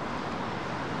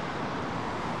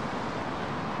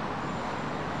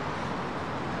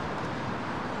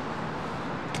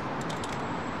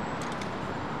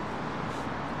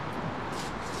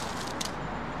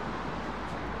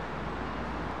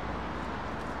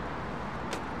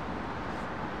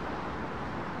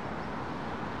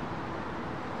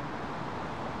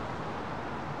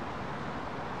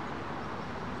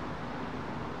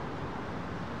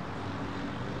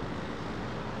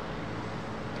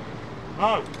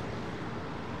 No.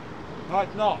 No,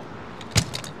 it's not.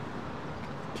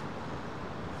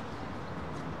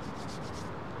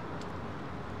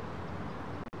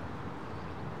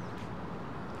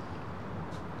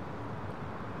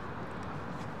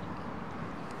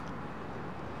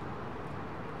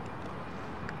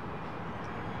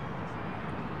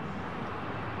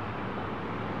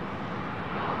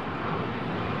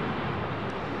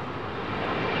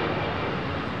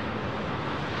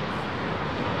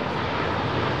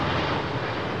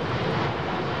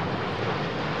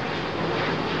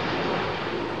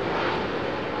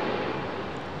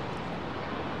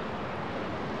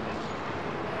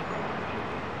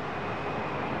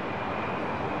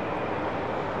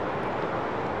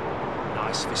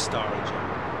 nice Vistara jet.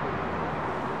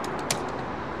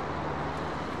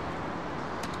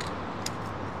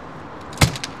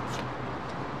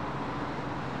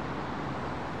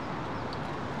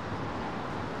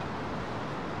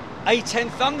 A10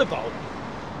 Thunderbolt?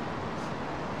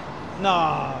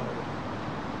 No.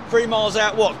 3 miles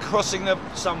out, what? Crossing the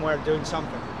somewhere, doing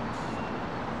something.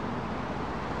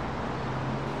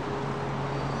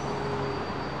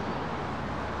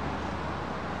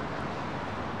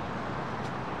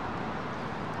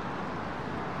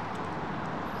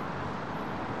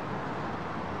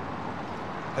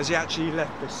 Has he actually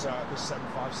left this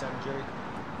 757, Julie?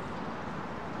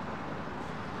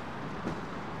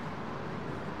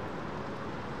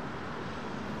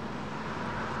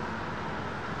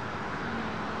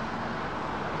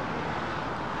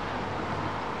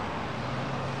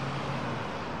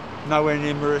 Nowhere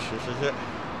near Mauritius, is it?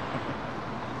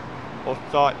 Or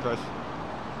Cyprus?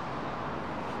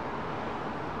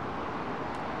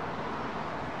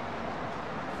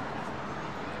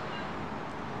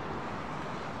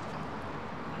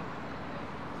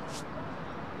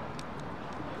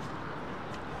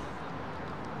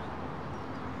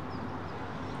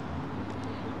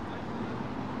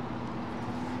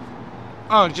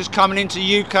 Oh, just coming into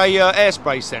UK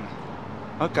airspace then.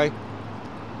 Okay.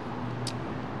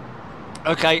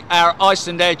 Okay, our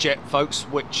Iceland Airjet, folks,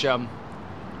 which how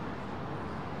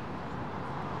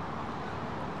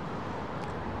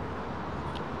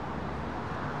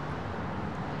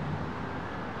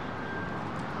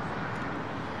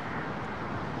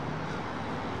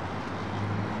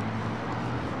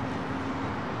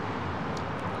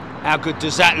good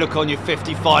does that look on your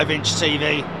 55-inch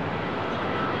TV?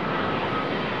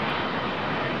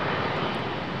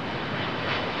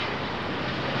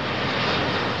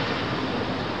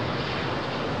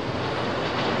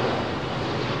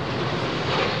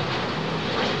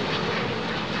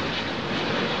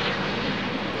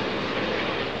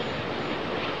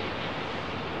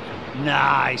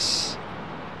 Nice.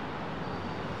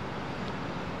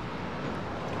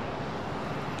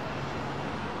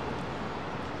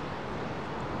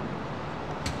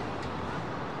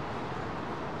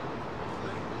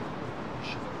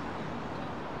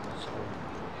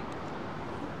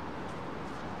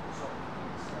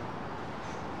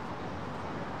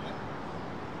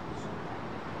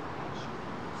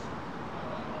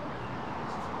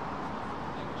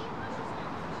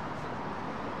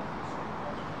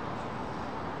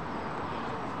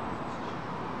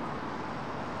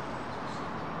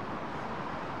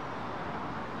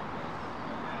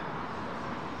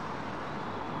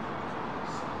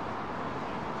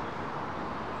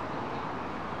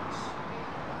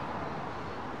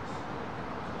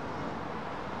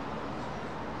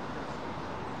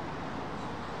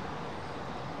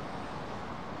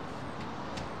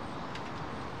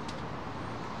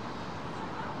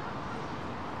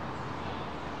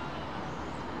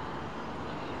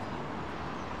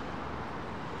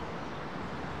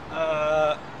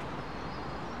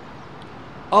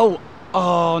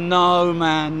 Oh no,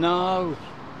 man, no.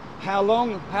 How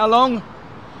long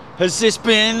has this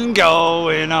been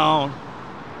going on?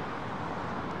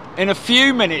 In a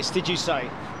few minutes, did you say?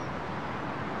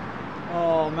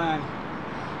 Oh man.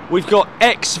 We've got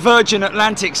ex-Virgin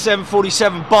Atlantic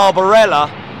 747 Barbarella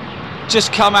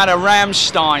just come out of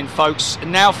Ramstein, folks,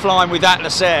 and now flying with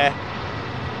Atlas Air.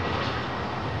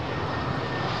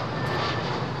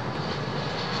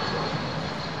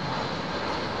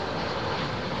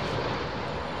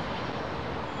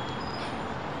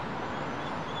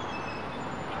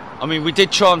 I mean, we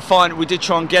did try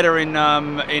and get her in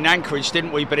Anchorage,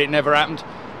 didn't we? But it never happened.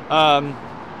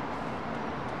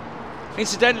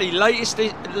 Incidentally,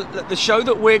 the show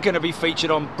that we're going to be featured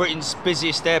on, Britain's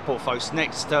busiest airport, folks,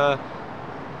 it's on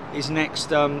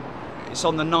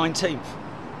the 19th.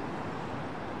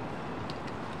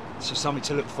 So something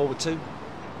to look forward to.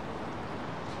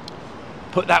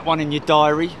 Put that one in your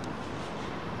diary.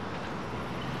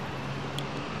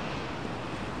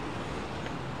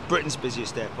 Britain's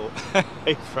busiest airport.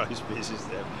 Heathrow's busiest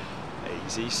airport.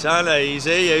 Easy, son,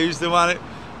 easy. Who's the one?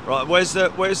 Right, where's the?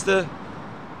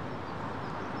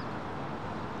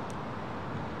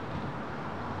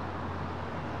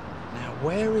 Now,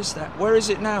 where is that? Where is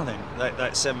it now then?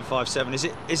 That 757. Is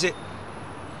it?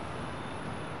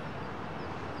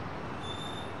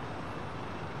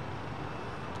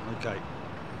 Okay.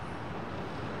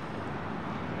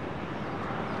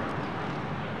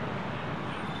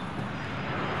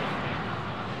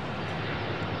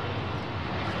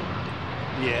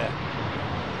 Yeah.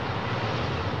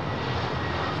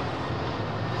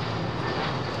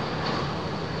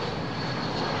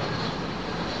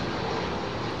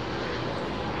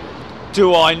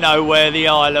 Do I know where the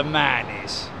Isle of Man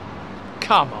is?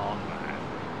 Come on, man.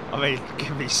 I mean,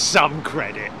 give me some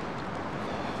credit.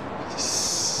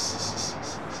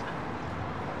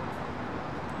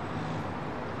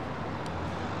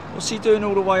 What's he doing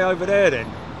all the way over there then?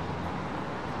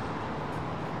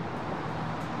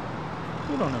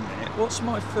 Hold on a minute, what's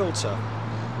my filter?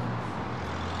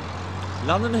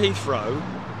 London Heathrow,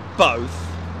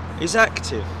 both, is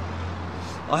active.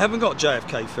 I haven't got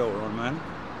JFK filter on, man.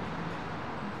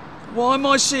 Why am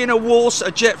I seeing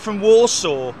a jet from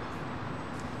Warsaw?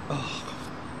 Oh,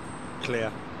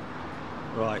 clear.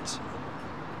 Right.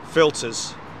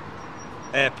 Filters.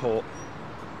 Airport.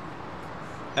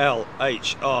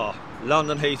 LHR.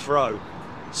 London Heathrow.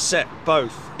 Set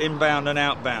both inbound and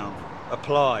outbound.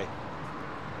 Apply.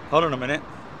 Hold on a minute.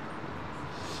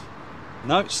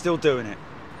 No, it's still doing it.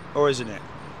 Or isn't it?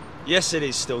 Yes, it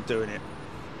is still doing it.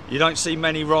 You don't see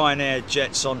many Ryanair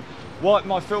jets on. Why?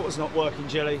 My filter's not working,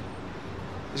 Jilly.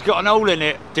 It's got an hole in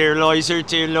it, dear Lizer,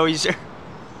 dear Lizer.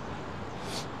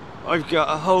 I've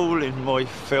got a hole in my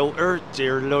filter,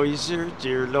 dear Lizer,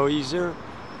 dear Lizer.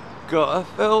 Got a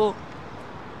fill.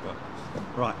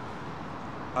 Right.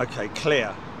 Okay,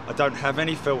 clear. I don't have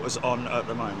any filters on at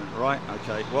the moment, right?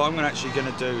 Okay, what I'm actually going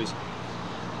to do is...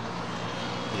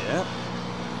 Yeah.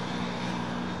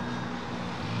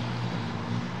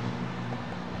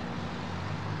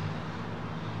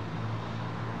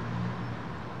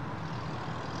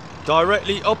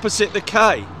 Directly opposite the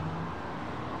K.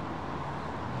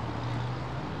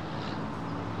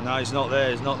 No, he's not there.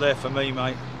 He's not there for me,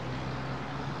 mate.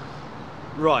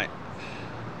 Right.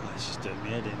 Oh, this is doing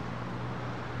me head in.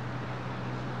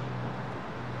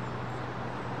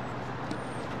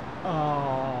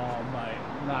 Oh, mate.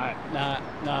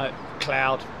 No.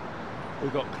 Cloud.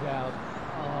 We've got cloud.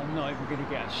 Oh, I'm not even going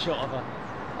to get a shot of her.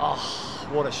 Oh,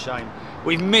 what a shame.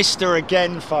 We've missed her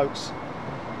again, folks.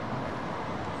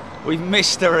 We've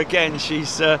missed her again.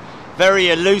 She's very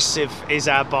elusive, is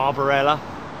our Barbarella.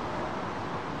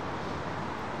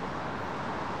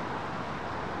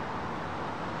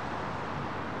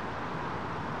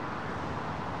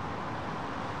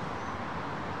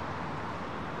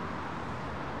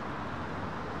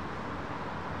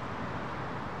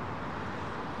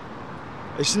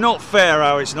 It's not fair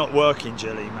how it's not working,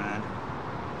 Jilly, man.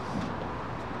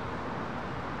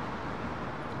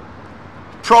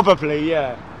 Probably,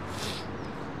 yeah.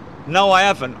 No, I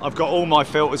haven't. I've got all my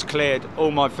filters cleared.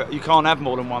 You can't have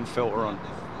more than one filter on.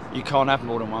 You can't have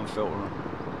more than one filter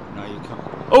on. No, you can't.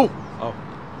 Oh! Oh.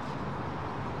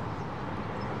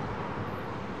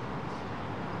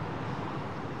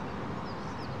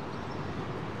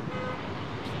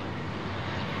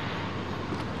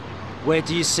 Where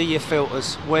do you see your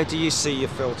filters? Where do you see your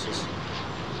filters?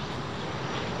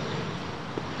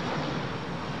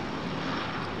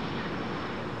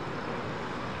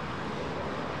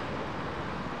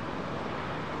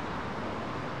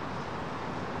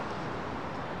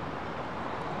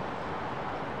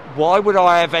 Why would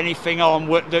I have anything on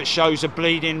that shows a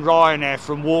bleeding Ryanair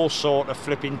from Warsaw to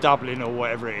flipping Dublin or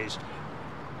whatever it is?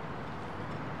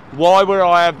 Why would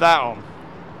I have that on?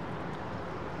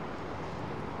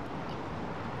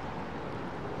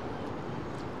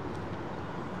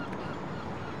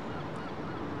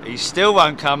 He still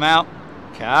won't come out.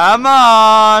 Come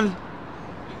on!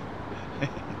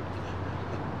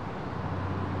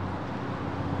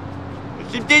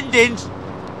 Some din-dins.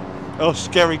 Oh,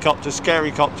 scary copter,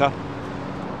 scary copter.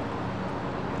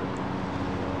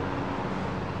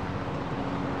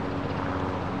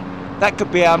 That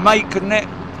could be our mate, couldn't it?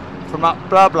 From up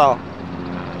blah blah.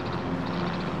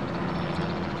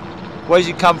 Where's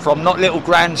he come from? Not Little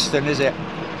Granston, is it?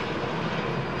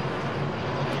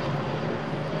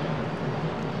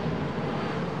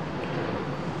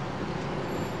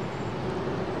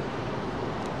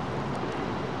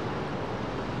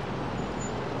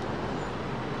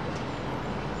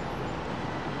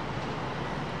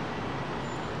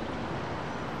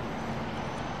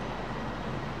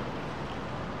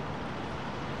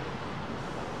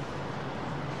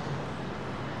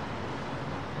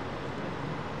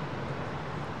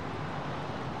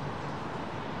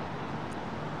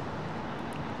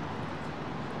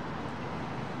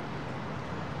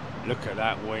 Look at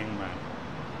that wing, man.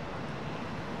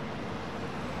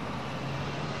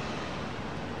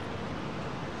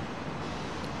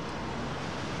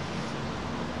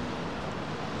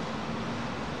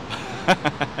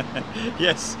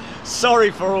 Yes,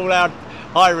 sorry for all our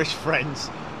Irish friends,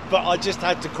 but I just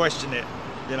had to question it,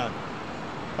 you know.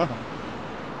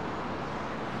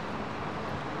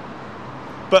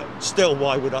 But still,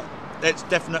 why would I? It's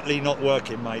definitely not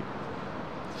working, mate.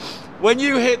 When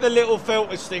you hit the little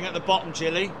filters thing at the bottom,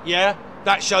 Chili, yeah,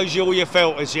 that shows you all your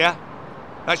filters, yeah?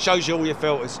 That shows you all your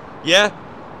filters, yeah?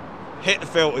 Hit the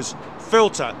filters.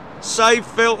 Filter. Save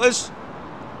filters.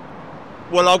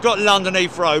 Well, I've got London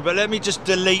Heathrow, but let me just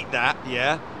delete that,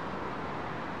 yeah?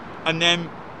 And then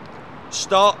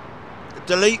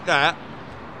delete that.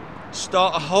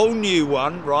 Start a whole new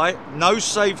one, right? No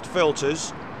saved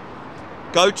filters.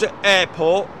 Go to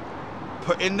airport.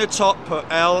 Put in the top, put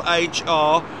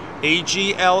LHR.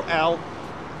 EGLL.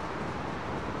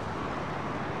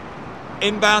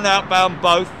 Inbound, outbound,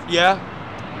 both, yeah?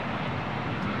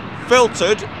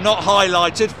 Filtered, not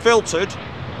highlighted, filtered.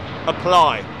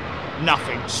 Apply.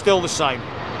 Nothing, still the same.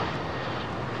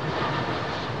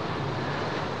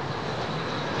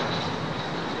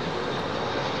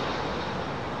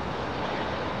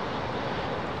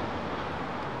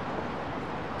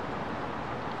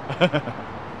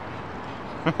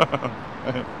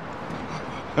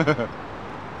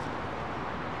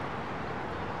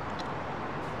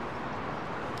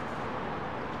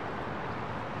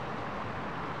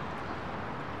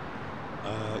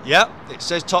 Yeah, it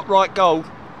says top right gold.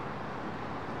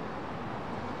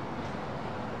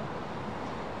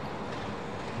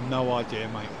 No idea,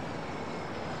 mate.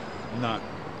 No.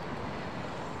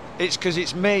 It's because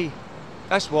it's me.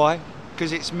 That's why.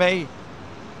 Because it's me.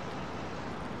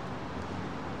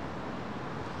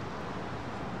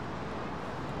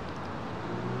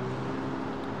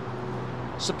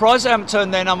 Surprised they haven't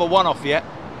turned their number 1 off yet.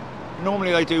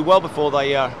 Normally they do well before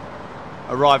they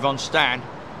arrive on stand.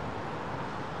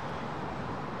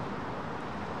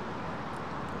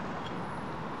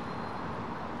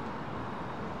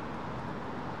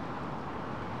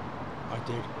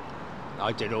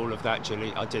 I did all of that,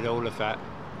 Julie. I did all of that.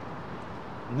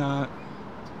 No.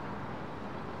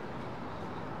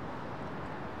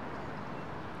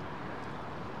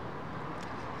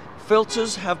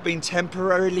 Filters have been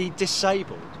temporarily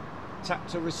disabled. Tap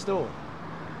to restore.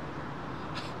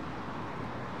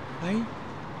 Hey?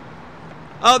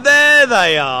 Oh, there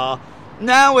they are.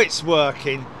 Now it's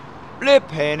working.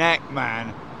 Flipping heck,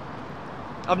 man.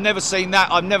 I've never seen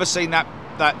that. I've never seen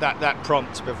that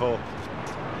prompt before.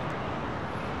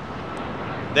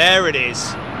 There it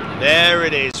is. There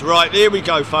it is. Right, here we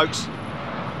go, folks.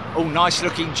 Oh, nice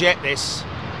looking jet, this.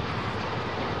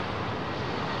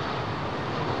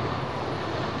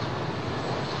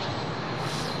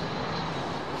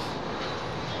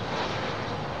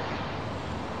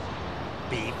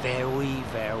 Be very,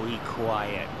 very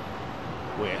quiet.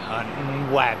 We're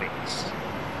hunting wabbits.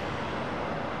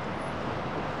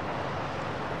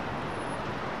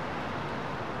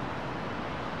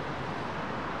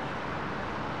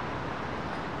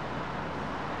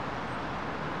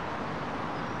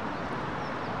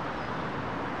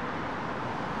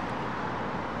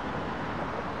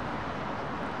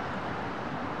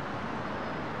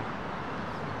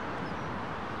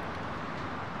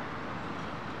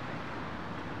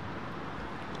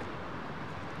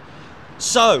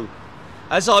 So,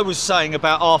 as I was saying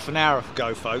about half an hour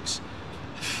ago, folks,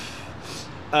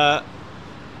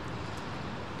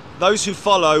 those who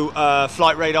follow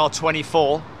Flight Radar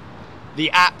 24,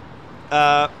 the app,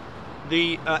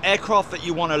 the aircraft that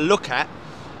you want to look at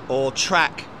or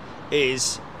track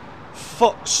is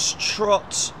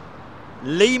Foxtrot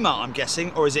Lima, I'm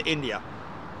guessing, or is it India?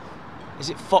 Is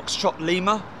it Foxtrot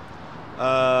Lima?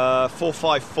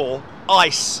 454.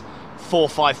 ICE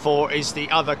 454 is the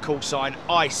other call sign.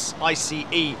 ICE,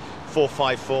 ICE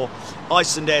 454.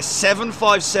 Icelandair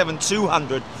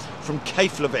 757-200 from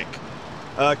Keflavik.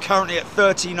 Currently at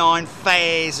 39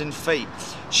 thousand feet.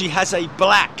 She has a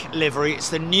black livery. It's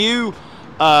the new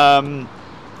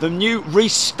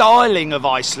restyling of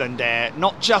Icelandair.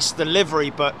 Not just the livery,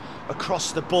 but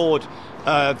across the board.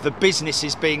 The business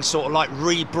is being sort of like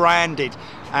rebranded,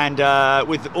 and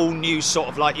with all new sort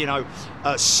of like, you know,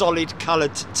 solid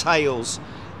coloured tails,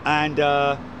 and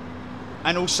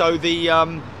also the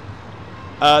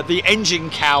engine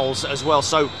cowls as well.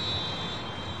 So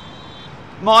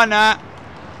gone are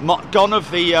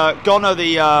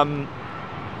the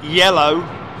yellow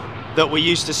that we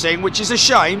used to sing, which is a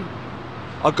shame,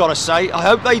 I've got to say. I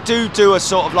hope they do a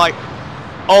sort of like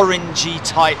orangey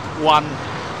type one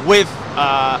with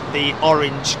the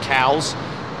orange cowls,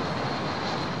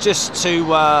 just to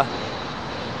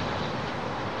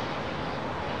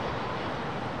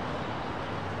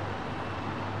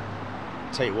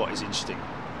tell you what is interesting.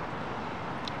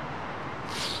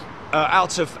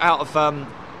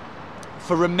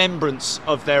 For remembrance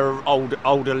of their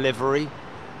older livery,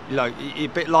 you know, a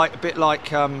bit like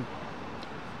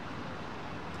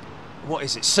what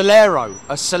is it? Solero,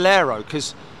 a Solero,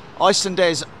 because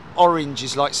Icelandair's orange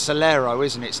is like Solero,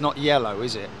 isn't it? It's not yellow,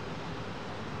 is it?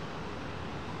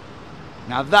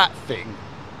 Now that thing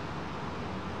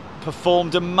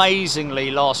performed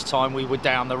amazingly last time we were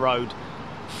down the road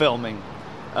filming.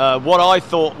 What I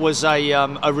thought was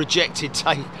a rejected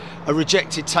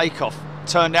takeoff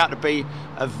turned out to be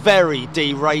a very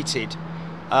D-rated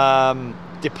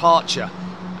departure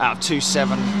out of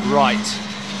 27 right.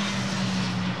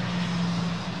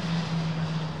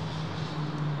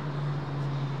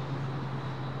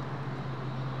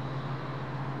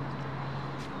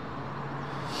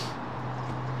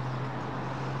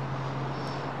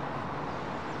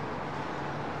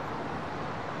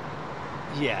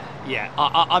 Yeah.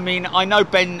 I mean, I know,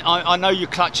 Ben, I know you're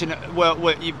clutching, well,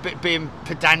 you're being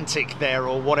pedantic there,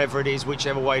 or whatever it is,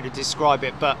 whichever way to describe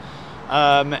it, but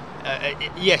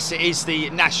yes, it is the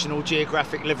National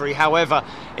Geographic livery. However,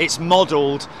 it's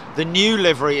modelled, the new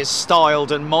livery is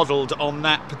styled and modelled on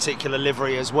that particular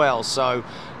livery as well. So,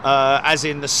 as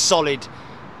in the solid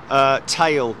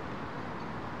tail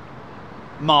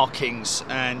markings.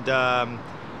 And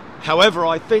however,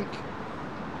 I think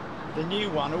the new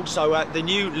one also, the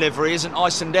new livery is an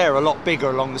Icelandair, a lot bigger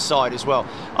along the side as well.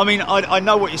 I mean, I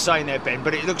know what you're saying there, Ben,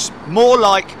 but it looks more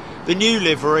like the new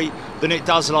livery than it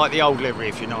does like the old livery,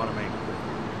 if you know what I mean.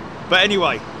 But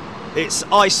anyway, it's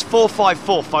ICE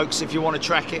 454, folks, if you want to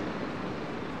track it.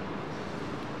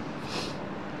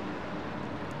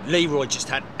 Leroy just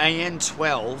had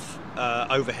AN12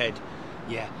 overhead.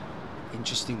 Yeah,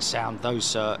 interesting sound.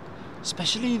 Those,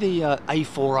 especially the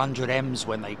A400Ms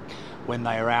when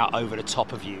they are out over the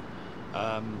top of you.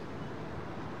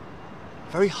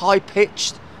 Very high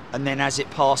pitched, and then as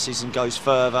it passes and goes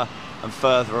further and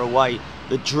further away,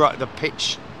 the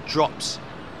pitch drops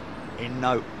in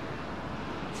note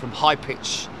from high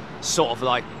pitch sort of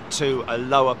like to a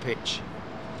lower pitch.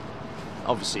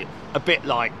 Obviously a bit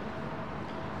like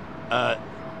a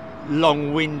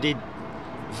long-winded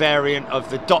variant of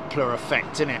the Doppler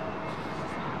effect, isn't it?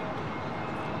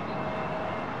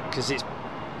 Because it's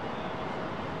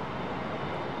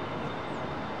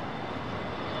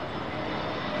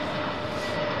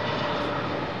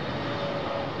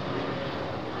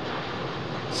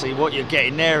see, what you're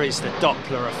getting there is the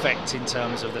Doppler effect in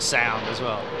terms of the sound as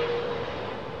well.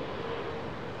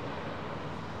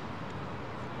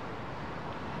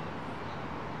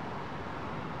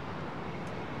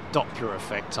 Doppler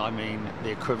effect, I mean the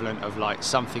equivalent of like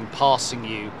something passing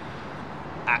you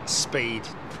at speed,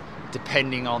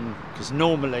 depending on, because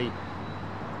normally,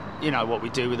 you know what we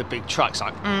do with the big trucks,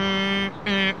 like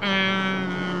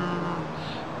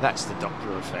that's the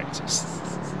Doppler effect.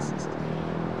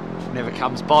 Never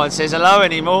comes by and says hello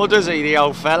anymore, does he, the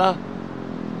old fella?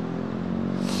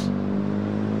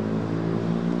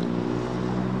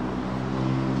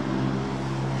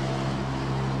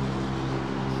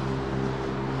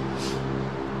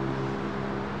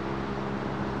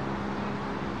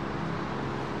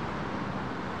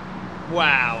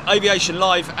 Wow, Aviation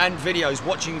Live and videos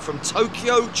watching from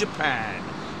Tokyo, Japan.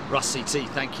 Russ CT,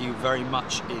 thank you very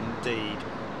much indeed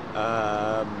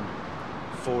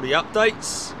for the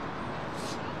updates.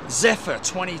 Zephyr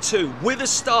 22 with a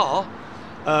star.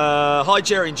 Hi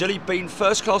Jerry and Jelly, been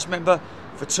first class member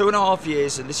for 2.5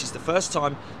 years, and this is the first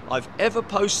time I've ever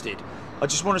posted. I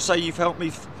just want to say you've helped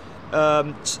me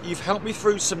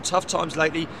through some tough times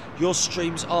lately. Your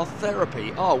streams are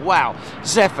therapy. Oh wow,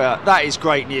 Zephyr, that is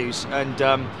great news,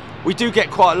 and we do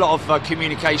get quite a lot of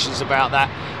communications about that,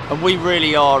 and we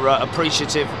really are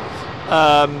appreciative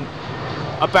for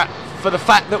the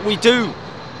fact that we do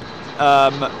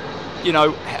you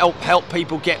know, help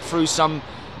people get through some,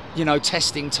 you know,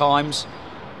 testing times.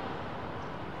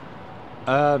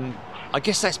 I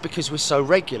guess that's because we're so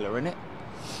regular, isn't it?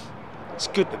 It's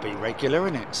good to be regular,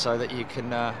 isn't it? So that you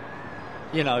can,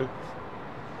 you know,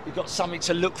 you've got something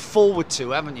to look forward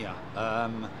to, haven't you?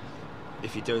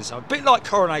 If you're doing something. A bit like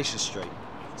Coronation Street.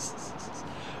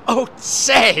 Oh,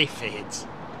 David!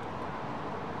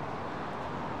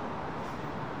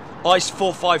 ICE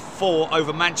 454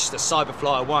 over Manchester,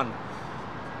 Cyberflyer 1.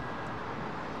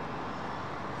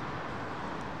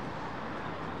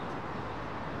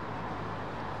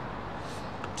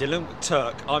 Dylan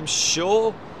Turk, I'm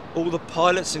sure all the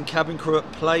pilots and cabin crew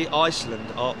at Play Iceland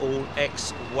are all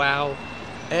ex-WOW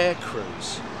air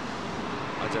crews.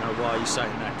 I don't know why you're saying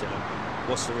that, Dylan.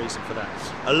 What's the reason for that?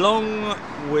 Along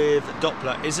with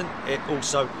Doppler, isn't it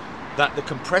also that the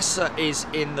compressor is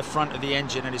in the front of the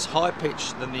engine and is higher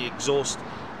pitched than the exhaust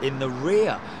in the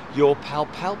rear? Your pal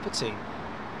Palpatine.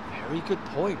 Very good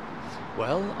point.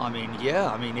 Well, I mean,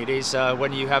 yeah, I mean it is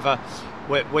when you have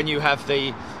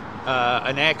the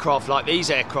an aircraft like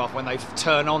these aircraft, when they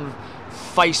turn on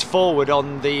face forward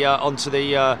on the onto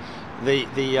the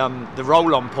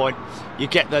roll-on point, you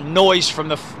get the noise from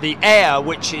the air,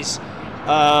 which is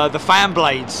the fan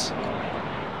blades.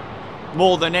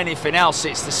 More than anything else,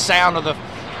 it's the sound of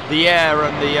the air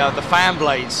and the fan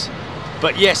blades.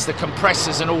 But yes, the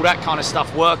compressors and all that kind of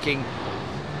stuff working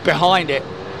behind it.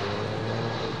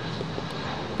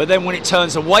 But then when it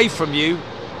turns away from you,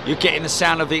 you're getting the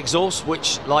sound of the exhaust,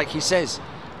 which, like he says,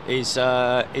 is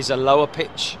a lower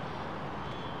pitch.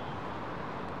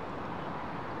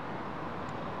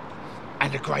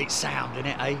 And a great sound, isn't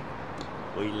it, eh?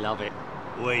 We love it.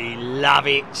 We love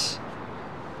it.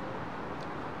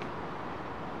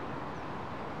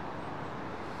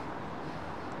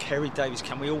 Kerry Davies,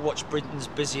 can we all watch Britain's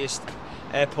busiest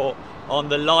airport on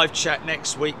the live chat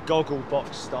next week,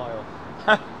 Gogglebox style?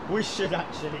 We should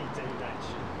actually do that,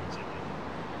 shouldn't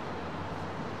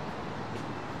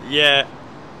we? Yeah.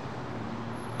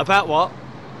 About what?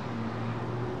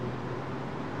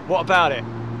 What about it?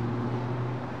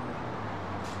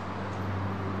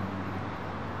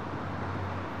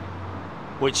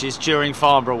 Which is during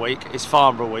Farnborough Week. It's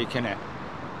Farnborough Week, isn't it?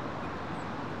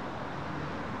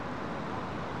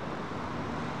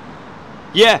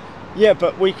 Yeah,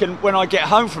 but we can when I get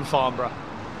home from Farnborough.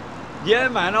 Yeah,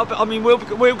 man. I mean, we're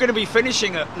going to be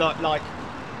finishing at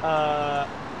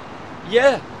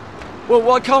yeah. Well,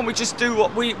 why can't we just do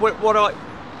what I?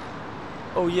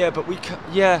 Oh yeah, but we can.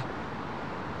 Yeah.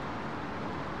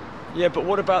 Yeah, but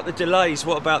what about the delays?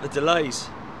 What about the delays?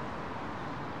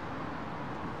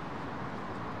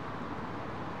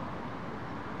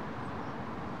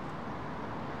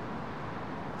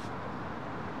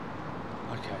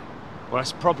 Well,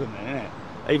 that's a problem then, isn't it?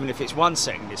 Even if it's 1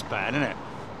 second, it's bad, isn't it?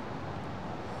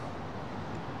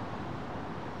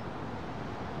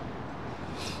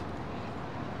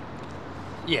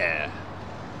 Yeah.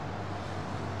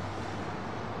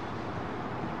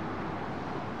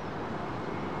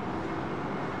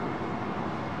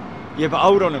 Yeah, but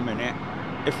hold on a minute.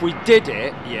 If we did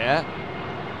it, yeah,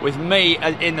 with me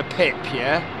in the pip,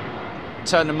 yeah,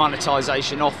 turn the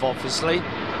monetisation off, obviously.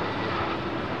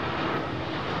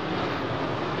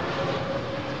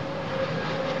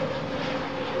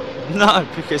 No,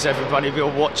 because everybody will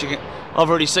be watching it. I've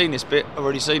already seen this bit. I've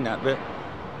already seen that bit.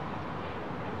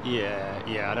 Yeah,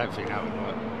 I don't think that would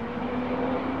work.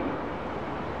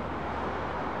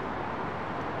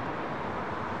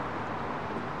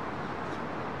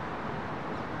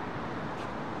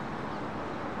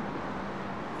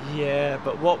 Yeah,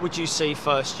 but what would you see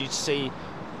first? You'd see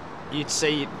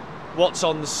what's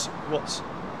on the what's.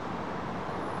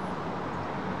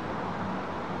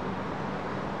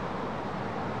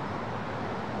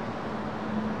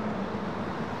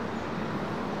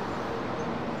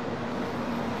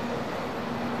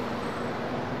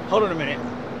 Hold on a minute.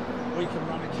 We can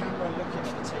run a camera looking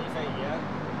at the TV, yeah?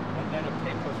 And then a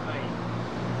pic of me.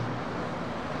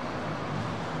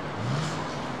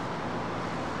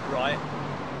 Right.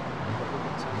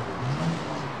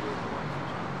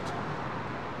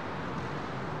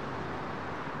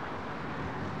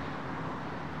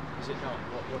 Is it not?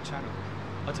 What channel?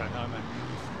 I don't know, man.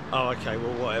 Oh, okay,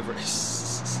 well, whatever it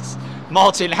is.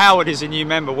 Martin Howard is a new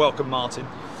member. Welcome, Martin.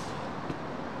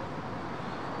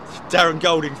 Darren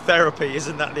Golding therapy,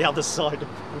 isn't that the other side of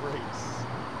Greece?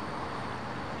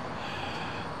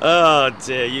 Oh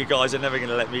dear, you guys are never going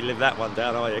to let me live that one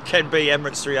down, are you? Ken B,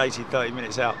 Emirates 380, 30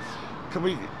 minutes out. Can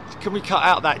we cut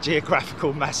out that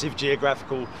massive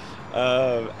geographical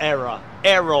error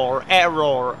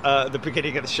at the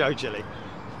beginning of the show, Jilly?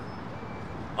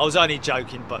 I was only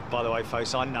joking, but by the way,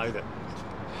 folks, I know that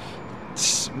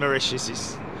Mauritius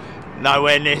is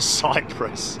nowhere near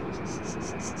Cyprus.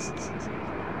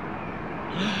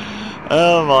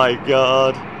 Oh my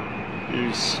god,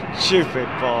 you stupid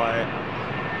boy.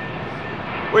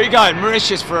 Where are you going?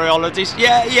 Mauritius for holidays?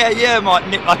 Yeah. Might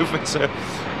nip over to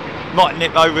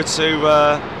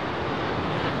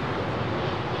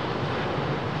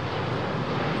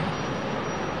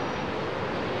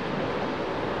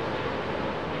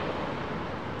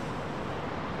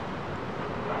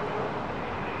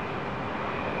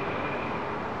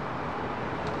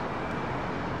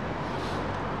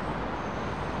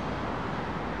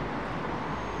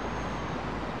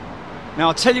Now,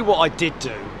 I'll tell you what I did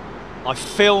do. I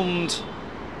filmed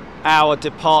our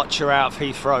departure out of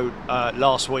Heathrow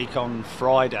last week on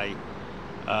Friday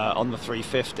on the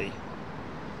 350.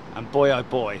 And boy, oh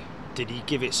boy, did he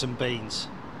give it some beans.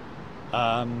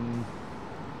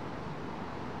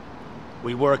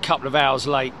 We were a couple of hours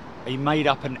late. He made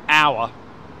up an hour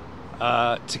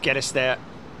to get us there.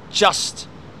 Just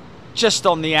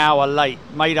on the hour late.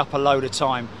 Made up a load of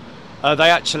time. They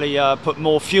actually put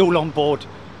more fuel on board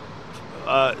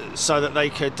so that they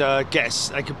could get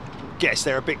us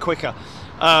there a bit quicker.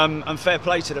 And fair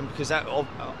play to them, because that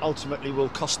ultimately will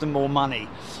cost them more money.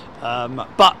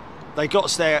 But they got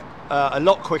us there a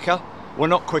lot quicker. Well,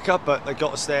 not quicker, but they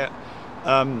got us there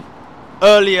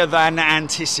earlier than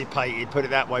anticipated, put it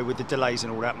that way, with the delays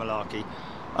and all that malarkey.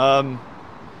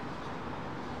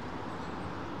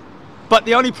 But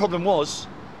the only problem was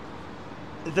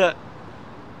that,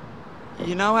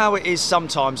 you know how it is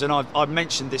sometimes, and I've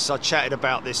mentioned this, I chatted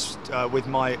about this with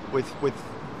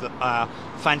the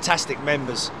fantastic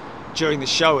members during the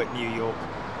show at New York.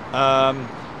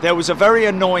 There was a very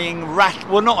annoying rattle,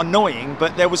 well, not annoying,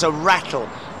 but there was a rattle,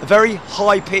 a very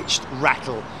high-pitched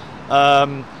rattle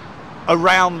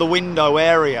around the window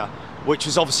area, which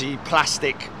was obviously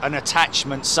plastic. An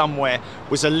attachment somewhere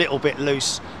was a little bit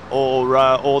loose, or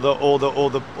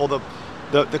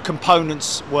the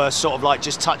components were sort of like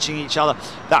just touching each other.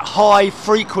 That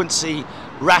high-frequency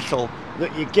rattle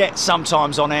that you get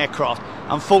sometimes on aircraft.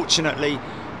 Unfortunately,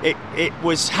 it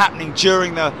was happening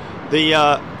during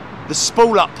the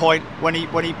spool up point when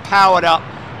he powered up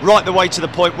right the way to the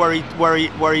point where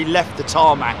he left the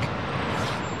tarmac.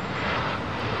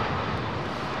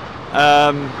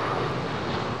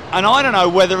 And I don't know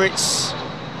whether it's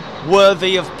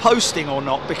worthy of posting or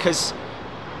not, because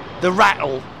the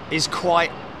rattle is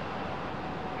quite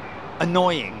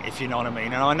annoying, if you know what I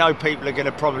mean. And I know people are going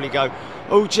to probably go,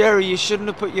 "Oh, Jerry, you shouldn't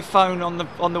have put your phone on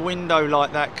the window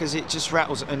like that, because it just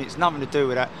rattles," and it's nothing to do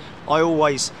with that. I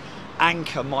always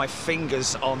anchor my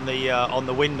fingers on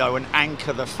the window and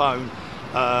anchor the phone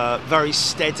very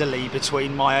steadily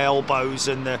between my elbows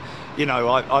and the, you know,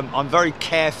 I'm very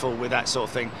careful with that sort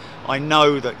of thing. I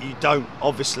know that you don't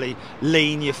obviously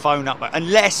lean your phone up,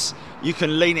 unless you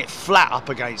can lean it flat up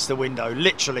against the window,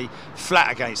 literally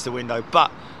flat against the window.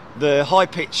 But the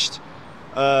high-pitched,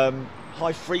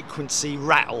 high-frequency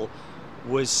rattle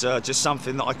was just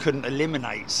something that I couldn't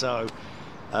eliminate. So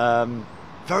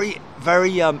very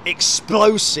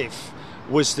explosive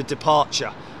was the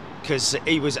departure, because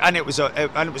he was, and it was a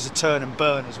turn and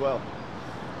burn as well.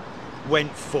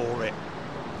 Went for it.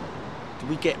 Did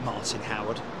we get Martin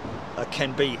Howard?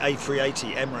 Can be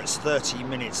A380 Emirates, 30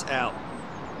 minutes out.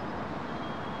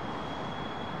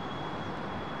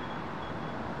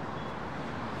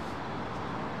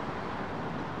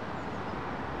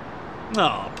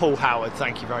 Oh, Paul Howard,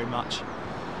 thank you very much.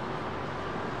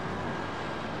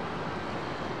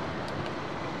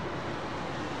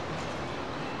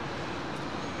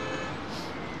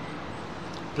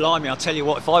 Blimey, I'll tell you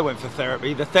what, if I went for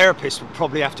therapy, the therapist would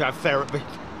probably have to have therapy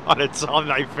by the time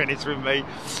they finish with me.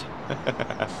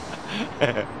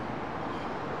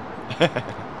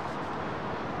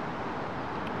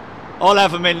 I'll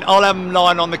have them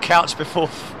lying on the couch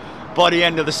by the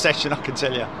end of the session, I can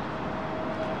tell you.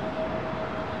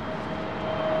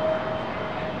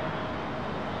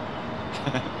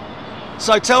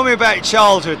 So tell me about your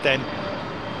childhood then.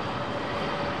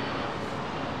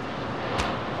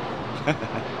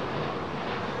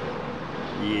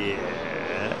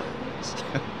 Yes.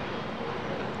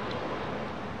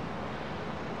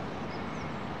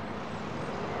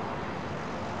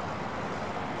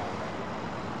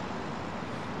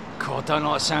 God, I don't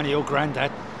like the sound of your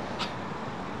granddad.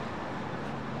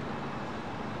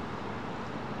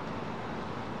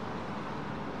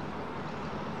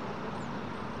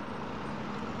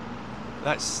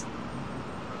 That's...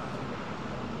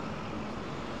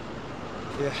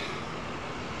 yeah.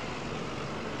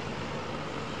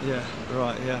 Yeah,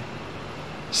 right, yeah.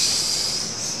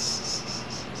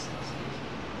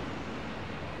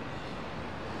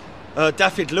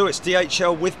 Daffyd Lewis,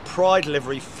 DHL with Pride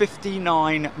delivery,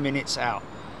 59 minutes out.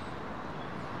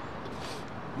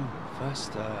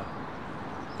 First,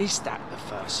 is that the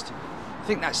first? I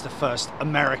think that's the first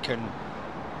American,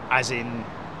 as in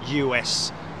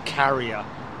US, carrier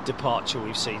departure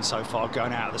we've seen so far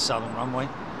going out of the southern runway.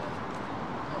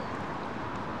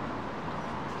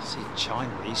 See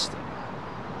China Eastern.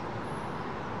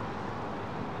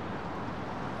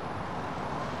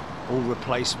 All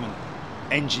replacement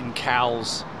engine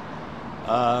cowls,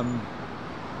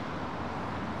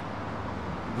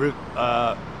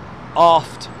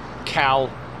 aft cowl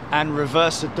and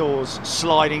reverser doors,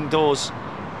 sliding doors,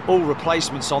 all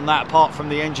replacements on that, apart from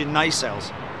the engine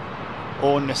nacelles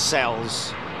or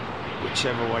nacelles,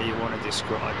 whichever way you want to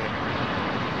describe it.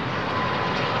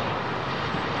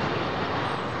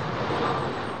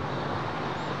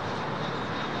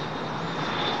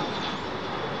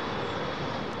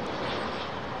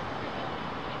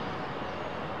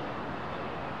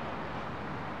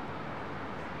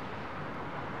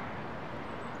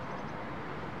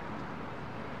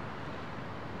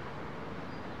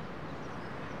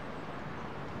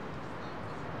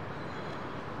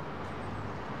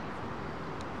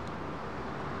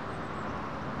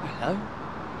 know,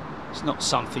 it's not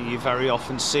something you very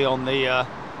often see on the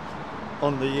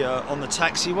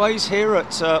taxiways here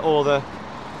at or the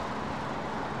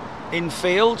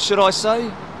infield, should I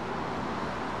say.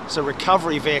 It's a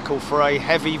recovery vehicle for a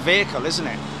heavy vehicle, isn't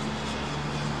it?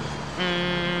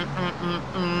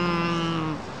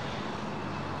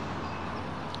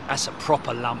 That's a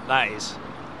proper lump, that is.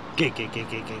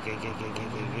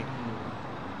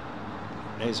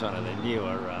 There's one of the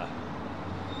newer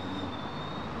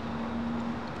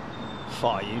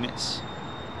fire units.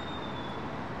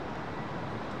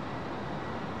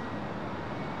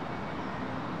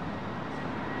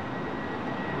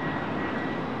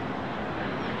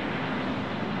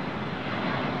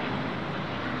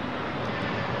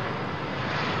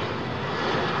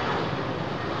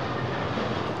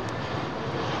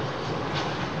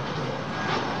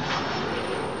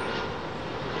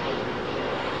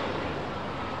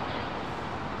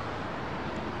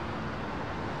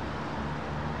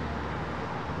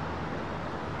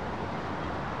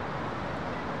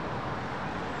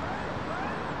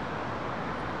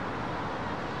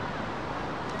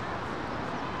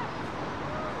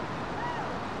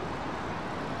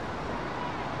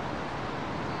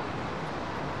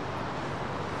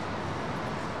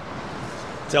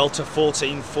 Delta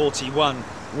 1441.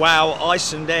 Wow,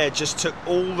 Icelandair just took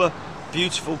all the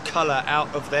beautiful colour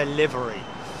out of their livery.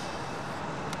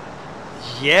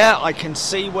 Yeah, I can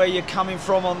see where you're coming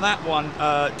from on that one,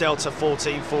 Delta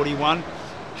 1441.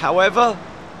 However,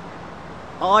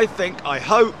 I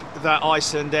hope that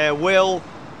Icelandair will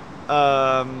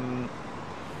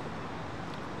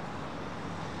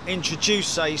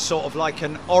introduce a sort of like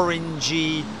an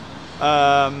orangey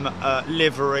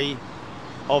livery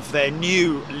of their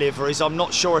new liveries. I'm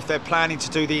not sure if they're planning to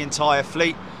do the entire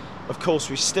fleet. Of course,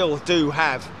 we still do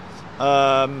have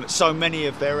so many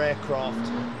of their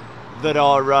aircraft that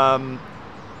are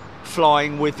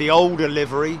flying with the older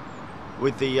livery,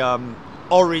 with the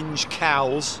orange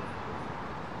cowls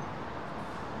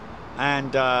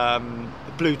and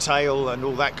blue tail and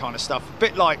all that kind of stuff. It's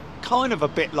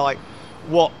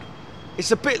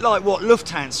a bit like what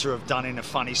Lufthansa have done in a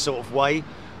funny sort of way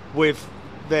with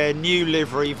their new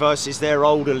livery versus their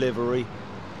older livery.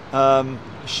 You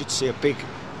should see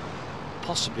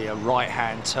possibly a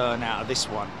right-hand turn out of this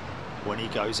one when he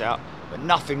goes out, but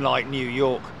nothing like New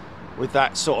York with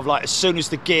that sort of like, as soon as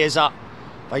the gear's up,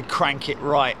 they crank it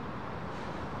right.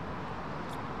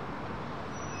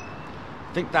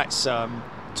 I think that's to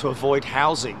avoid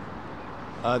housing.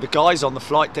 The guys on the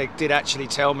flight deck did actually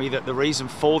tell me that the reason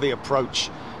for the approach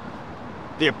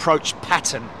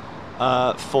pattern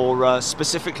for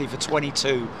specifically for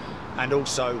 22 and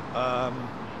also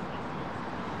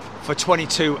for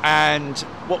 22 and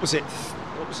what were the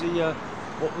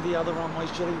other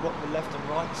runways, Julie? What were left and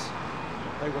rights?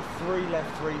 They were 3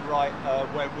 left, 3 right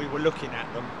when we were looking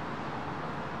at them.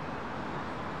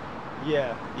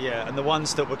 Yeah, and the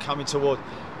ones that were coming toward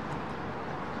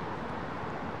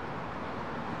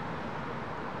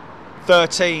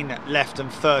 13 left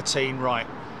and 13 right.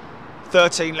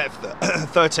 13 left,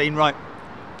 13 right.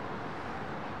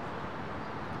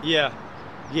 Yeah,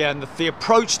 and the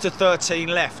approach to 13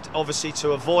 left, obviously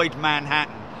to avoid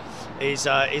Manhattan, is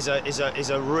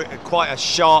quite a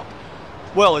sharp.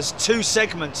 Well, there's 2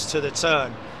 segments to the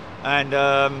turn, and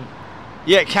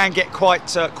yeah, it can get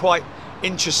quite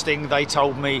interesting. They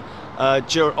told me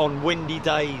on windy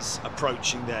days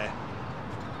approaching there.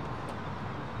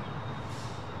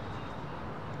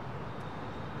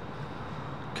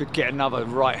 Could get another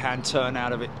right-hand turn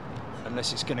out of it,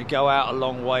 unless it's going to go out a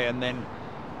long way and then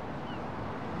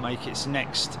make its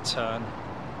next turn.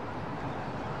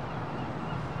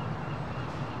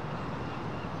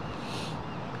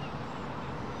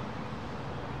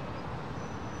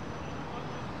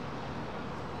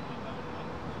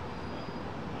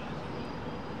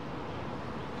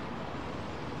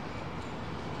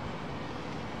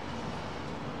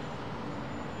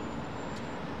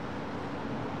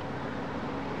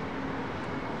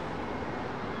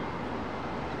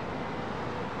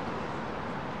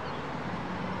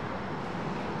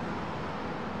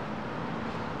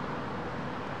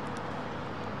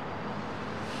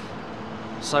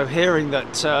 So hearing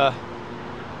that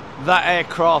that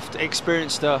aircraft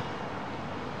experienced a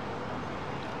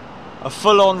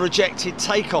full-on rejected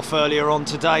takeoff earlier on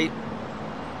today.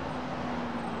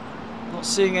 Not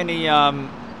seeing any tell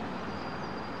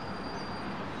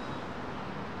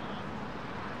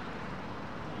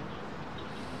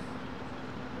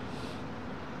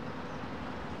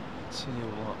you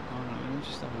what, let me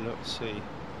just have a look and see.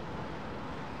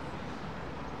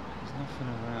 There's nothing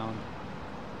around.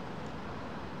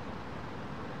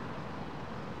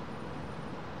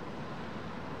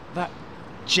 that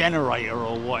generator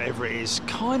or whatever it is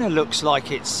kind of looks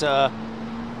like it's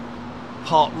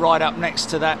parked right up next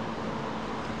to that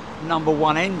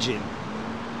 #1 engine,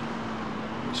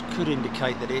 which could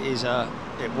indicate that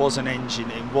it was an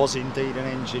engine. It was indeed an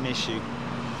engine issue.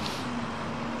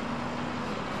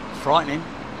 Frightening,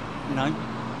 you know,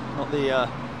 not the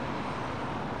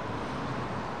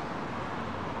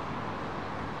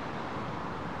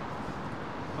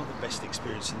best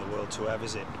experience in the world to have,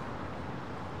 is it?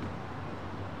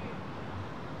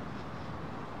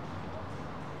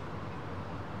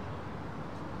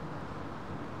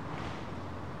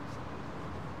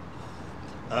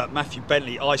 Matthew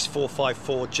Bentley, ICE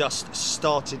 454 just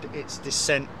started its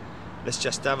descent. Let's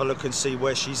just have a look and see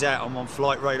where she's at. I'm on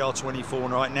flight radar 24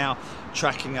 right now,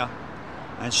 tracking her,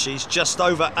 and she's just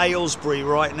over Aylesbury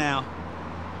right now.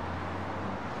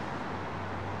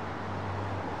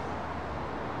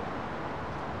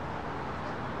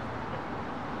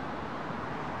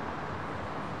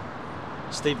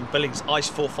 Stephen Billings, ICE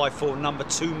 454,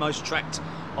 #2 most tracked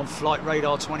on flight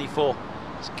radar 24.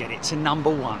 Let's get it to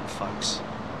 #1, folks.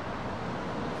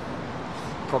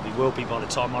 Probably will be by the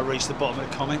time I reach the bottom of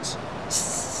the comments.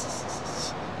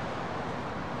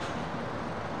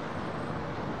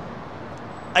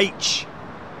 H,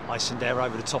 Icelandair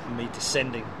over the top of me,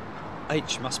 descending.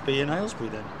 H must be in Aylesbury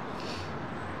then.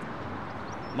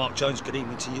 Mark Jones, good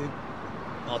evening to you.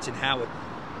 Martin Howard.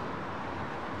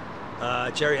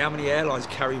 Jerry, how many airlines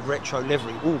carry retro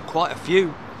livery? Oh, quite a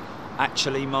few,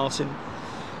 actually, Martin.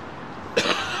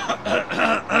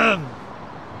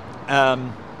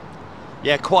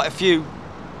 Yeah, quite a few.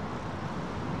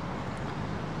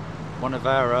 One of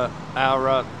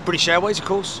our British Airways, of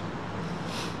course.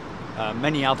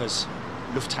 Many others.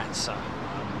 Lufthansa.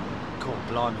 God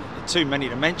blimey, too many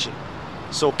to mention.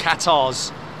 Saw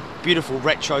Qatar's beautiful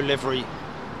retro livery.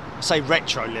 I say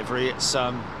retro livery.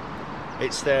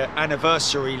 It's their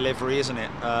anniversary livery, isn't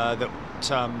it? That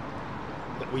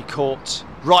we caught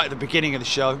right at the beginning of the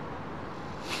show.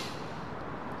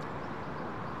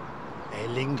 Aer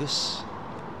Lingus,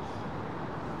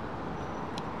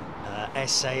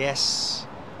 SAS.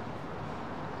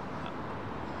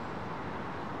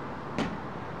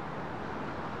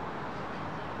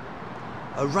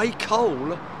 Ray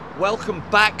Cole, welcome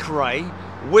back, Ray,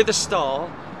 with a star,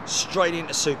 straight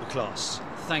into Superclass.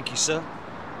 Thank you, sir.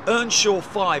 Earnshaw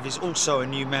 5 is also a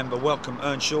new member. Welcome,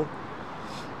 Earnshaw.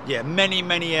 Yeah,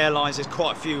 many airlines. There's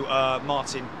quite a few,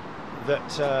 Martin,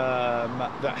 that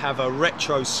have a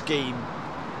retro scheme.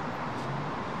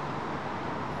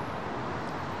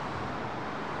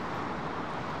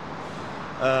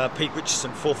 Pete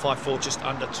Richardson, 454, just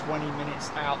under 20 minutes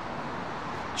out.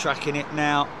 Tracking it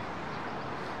now.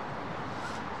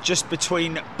 Just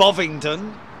between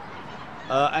Bovingdon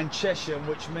and Cheshire,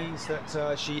 which means that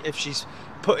if she's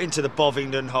put into the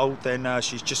Bovingdon hold, then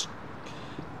she's just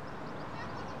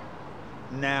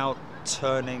now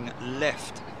turning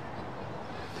left.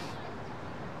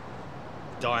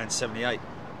 Diane 78.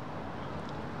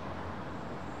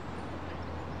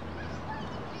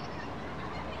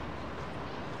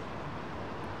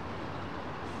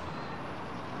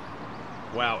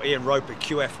 Wow, Ian Roper,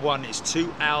 QF1 is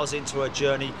 2 hours into her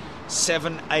journey.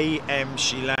 7 AM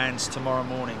she lands tomorrow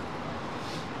morning.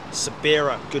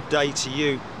 Sabira, good day to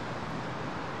you.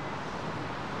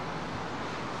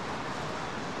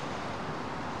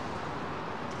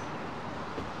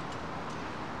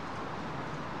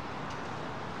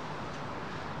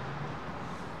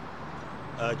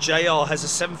 JR, has a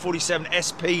 747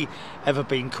 SP ever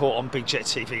been caught on Big Jet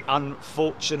TV?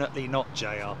 Unfortunately not,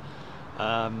 JR.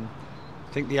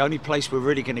 I think the only place we're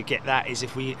really going to get that is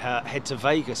if we head to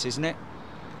Vegas, isn't it?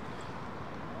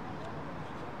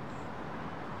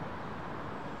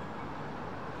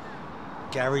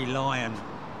 Gary Lyon.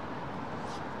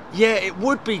 Yeah, it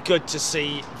would be good to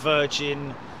see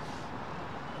Virgin.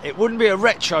 It wouldn't be a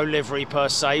retro livery per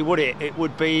se, would it? It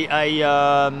would be a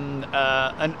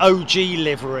an OG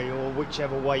livery, or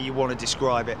whichever way you want to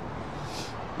describe it.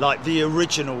 Like the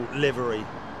original livery.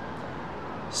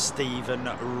 Stephen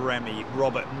Remy,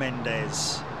 Robert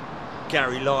Mendez,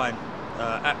 Gary Lyon.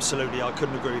 Absolutely, I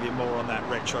couldn't agree with you more on that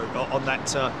retro, on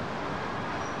that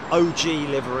OG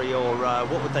livery, or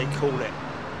what would they call it?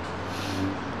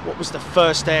 What was the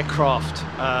first aircraft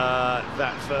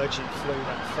that Virgin flew,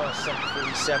 that first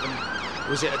 747?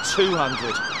 Was it a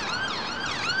 200?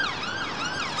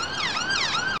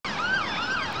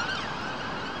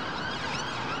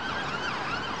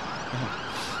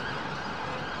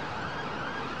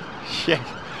 Yeah.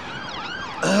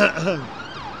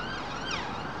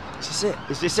 Is this it?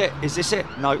 Is this it? Is this it?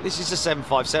 No, this is a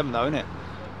 757 though, isn't it?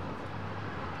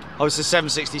 Oh, it's a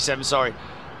 767, sorry.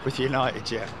 with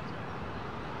United, yeah.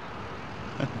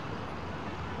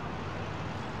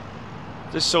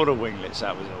 Just sort of winglets,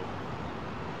 that was all.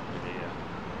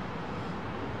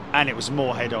 And it was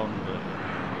more head on, but...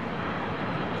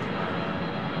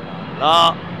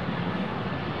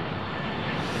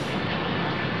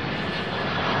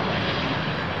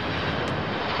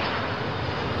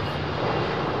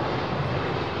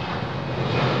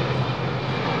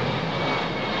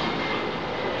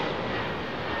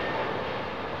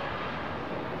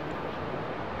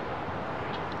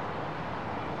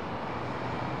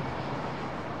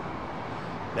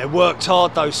 They worked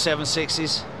hard, those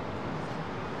 7.6s.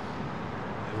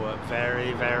 They worked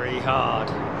very, very hard.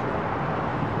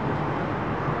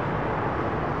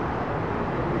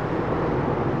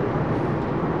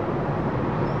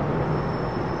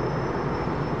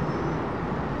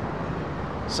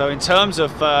 So in terms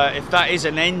of if that is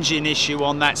an engine issue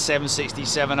on that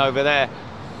 767 over there,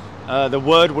 the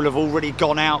word will have already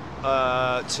gone out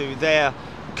to their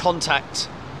contact,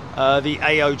 the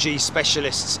AOG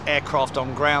specialists, aircraft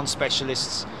on ground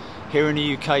specialists here in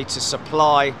the UK, to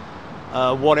supply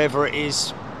whatever it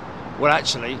is. Well,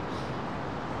 actually,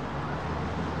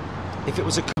 if it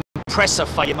was a compressor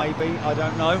failure, maybe, I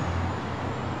don't know.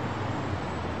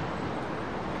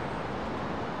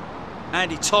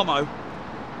 Andy Tomo,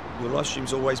 your live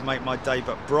streams always make my day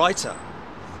but brighter.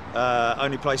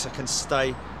 Only place I can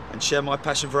stay and share my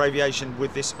passion for aviation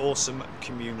with this awesome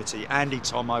community. Andy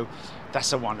Tomo,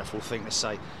 that's a wonderful thing to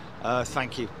say.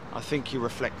 Thank you. I think you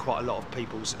reflect quite a lot of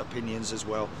people's opinions as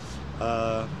well.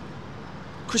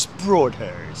 Chris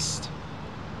Broadhurst.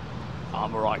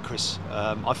 I'm alright, Chris.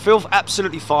 I feel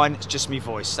absolutely fine. It's just me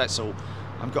voice, that's all.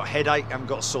 I haven't got a headache, I haven't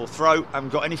got a sore throat, I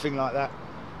haven't got anything like that.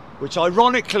 Which,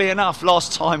 ironically enough,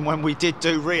 last time when we did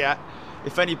do Riyadh,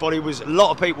 if anybody was, a lot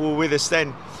of people were with us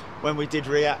then when we did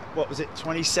Riyadh. What was it,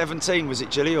 2017 was it,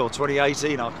 Gilly, or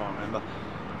 2018? I can't remember.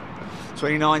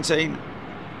 2019.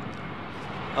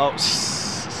 Oh.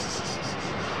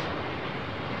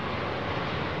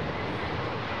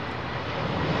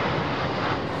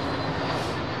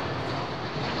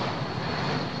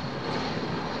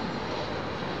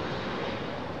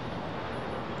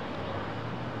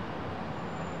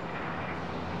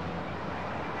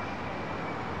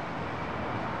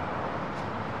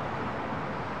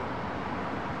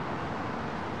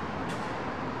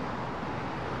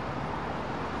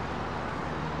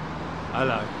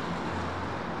 Hello.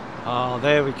 Oh,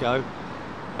 there we go.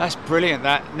 That's brilliant.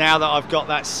 That now that I've got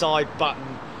that side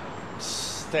button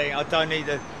thing, I don't need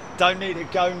to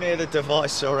go near the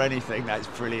device or anything. That's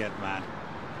brilliant, man.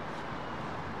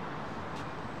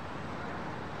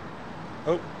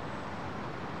 Oh.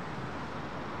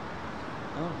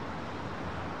 Oh.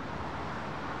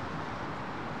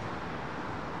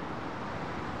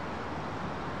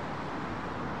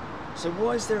 So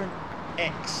why is there an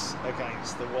X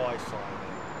against the Wi-Fi then?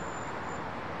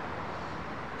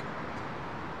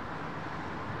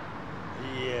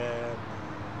 Yeah.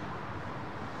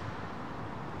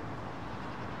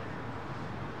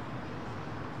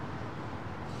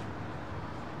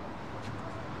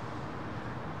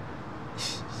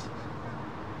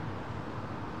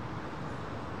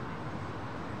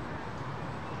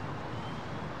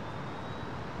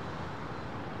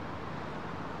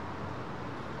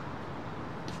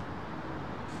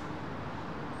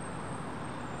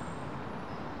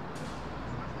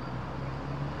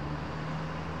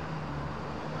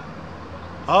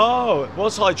 Oh, it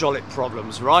was hydraulic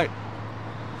problems, right?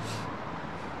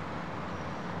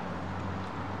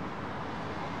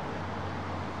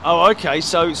 Oh, okay.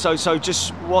 So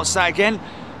just what's that again?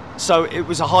 So it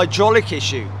was a hydraulic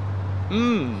issue.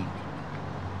 Hmm.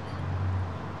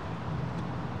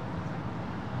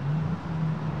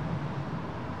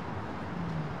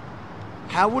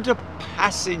 How would a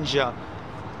passenger?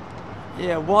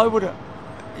 Yeah. Why would a?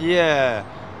 Yeah.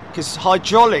 Because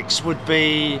hydraulics would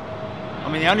be. I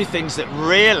mean, the only things that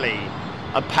really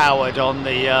are powered on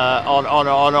the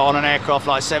on an aircraft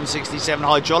like 767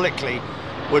 hydraulically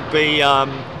would be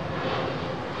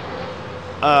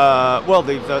well,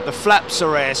 the flaps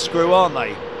are air screw, aren't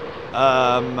they?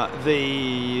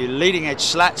 The leading edge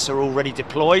slats are already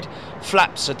deployed.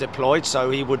 Flaps are deployed,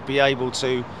 so he would be able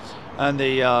to, and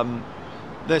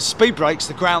the speed brakes,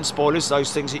 the ground spoilers,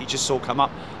 those things that you just saw come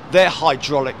up, they're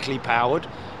hydraulically powered.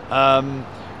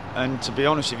 And to be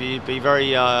honest with you, it'd be very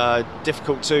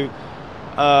difficult to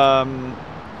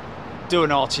do an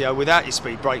RTO without your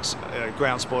speed brakes,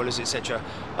 ground spoilers, etc.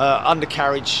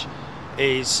 Undercarriage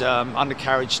is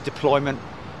undercarriage deployment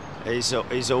is all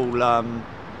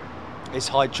is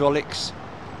hydraulics.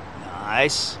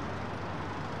 Nice.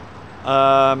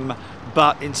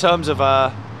 But in terms of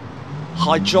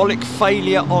Hydraulic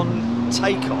failure on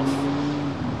takeoff.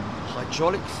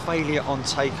 Hydraulic failure on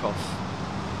takeoff.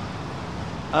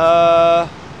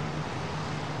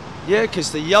 Yeah,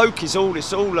 because the yoke is all,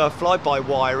 it's all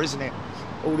fly-by-wire, isn't it?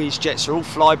 All these jets are all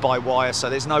fly-by-wire, so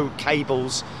there's no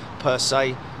cables per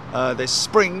se. There's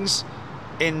springs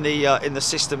in the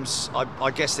systems.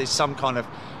 I guess there's some kind of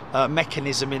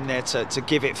mechanism in there to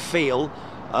give it feel,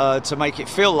 to make it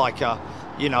feel like a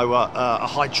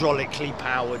hydraulically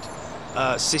powered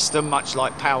system, much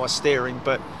like power steering,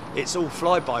 but it's all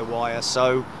fly-by-wire.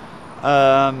 So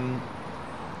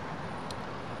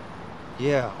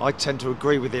yeah, I tend to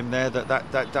agree with him there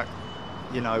that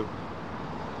you know,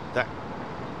 that,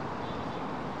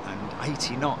 and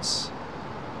 80 knots.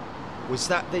 Was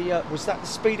that the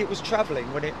speed it was travelling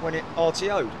when it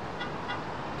RTO'd?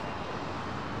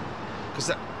 Because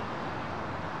that,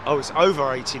 oh, it's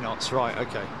over 80 knots, right?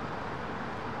 Okay.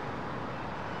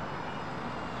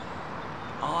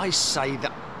 I say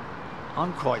that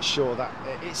I'm quite sure that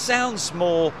it sounds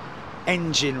more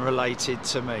engine related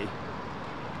to me.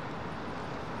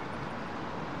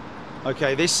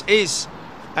 Okay, this is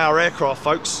our aircraft,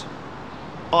 folks.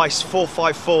 ICE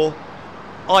 454,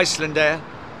 Iceland Air.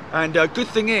 And good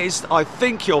thing is, I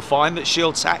think you'll find that she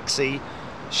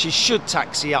should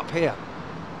taxi up here.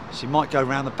 She might go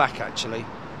round the back actually,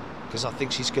 because I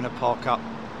think she's going to park up.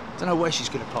 I don't know where she's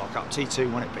going to park up.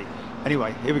 T2, won't it be?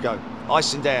 Anyway, here we go.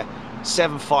 Iceland Air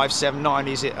 7579.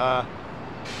 Is it a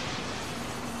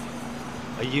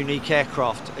unique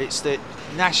aircraft? It's the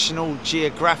National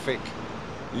Geographic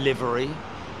livery,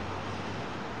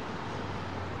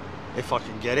 if I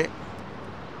can get it.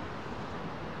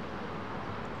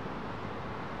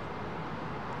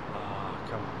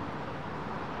 Come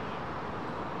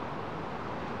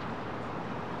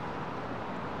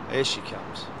on. Here she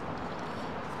comes.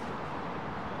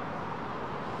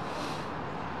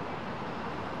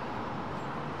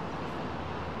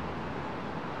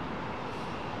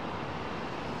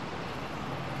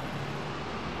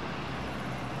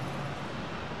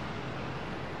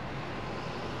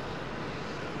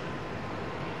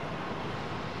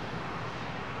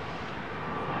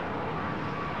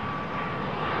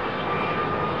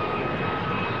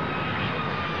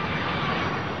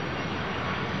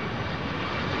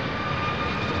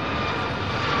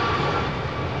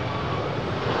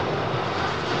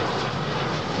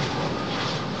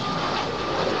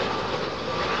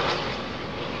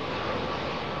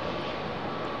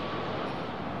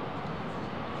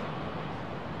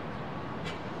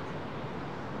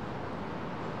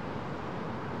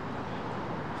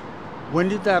 When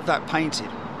did they have that painted?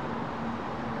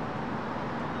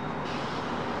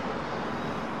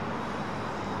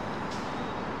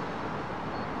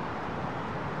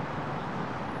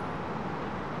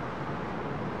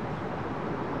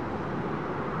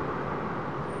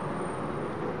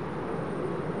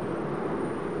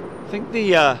 I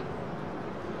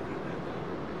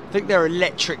think they're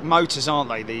electric motors, aren't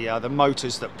they? The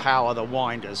motors that power the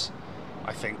winders,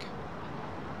 I think.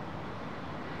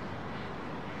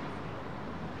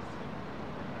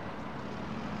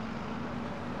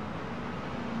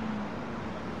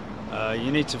 You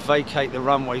need to vacate the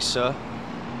runway, sir.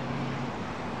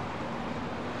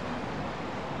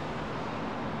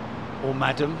 Or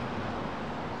madam.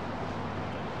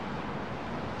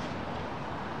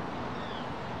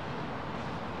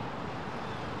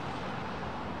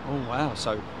 Oh wow,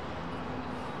 so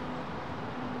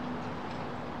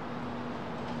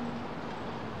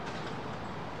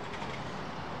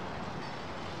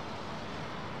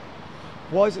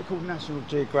why is it called National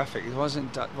Geographic?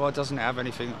 Why doesn't it have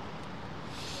anything?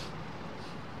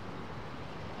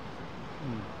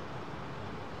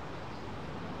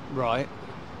 Right.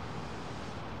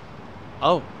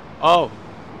 Oh. Oh.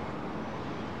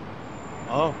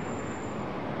 Oh.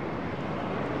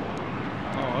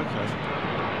 Oh, okay.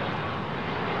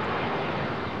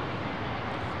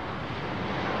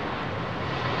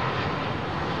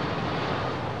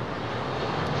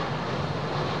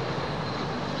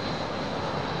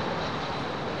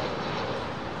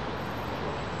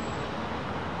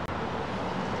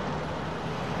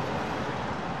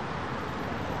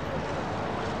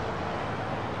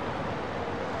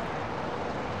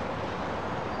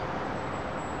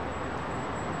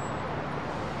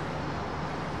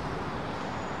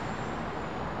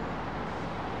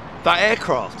 That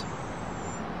aircraft.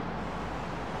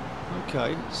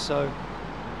 Okay, so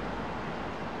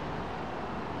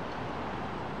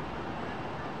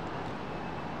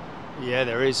yeah,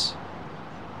 there is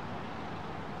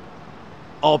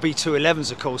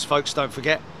RB211s, of course, folks. Don't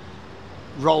forget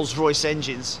Rolls-Royce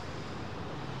engines.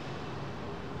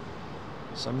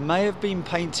 So may have been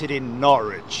painted in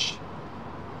Norwich.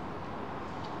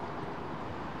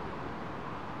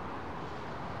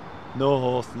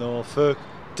 North Norfolk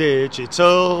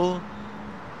Digital.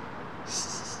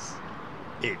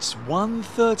 It's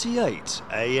 1:38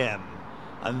 AM,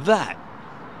 and that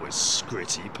was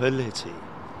Scritty Politti.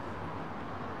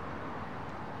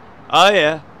 Oh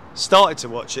yeah, started to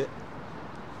watch it.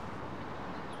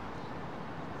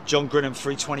 John Grinham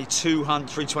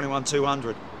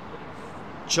 321-200.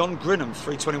 John Grinham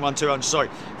 321-200. Sorry,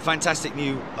 fantastic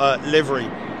new livery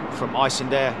from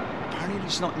Icelandair. Apparently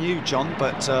it's not new, John,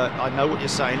 but I know what you're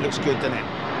saying. Looks good, doesn't it?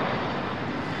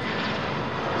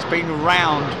 It's been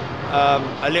around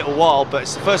a little while, but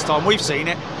it's the first time we've seen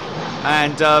it,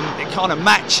 and it kind of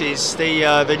matches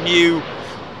the new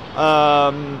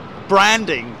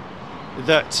branding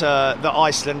that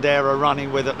Icelandair are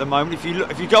running with at the moment.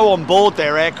 If you go on board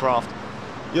their aircraft,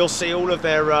 you'll see all of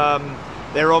their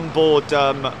onboard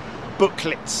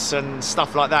booklets and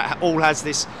stuff like that. All has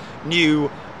this new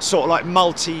sort of like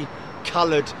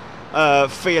multi-coloured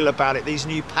feel about it. These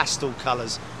new pastel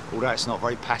colours. Although it's not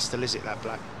very pastel, is it, that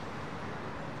black?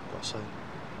 Gotta say.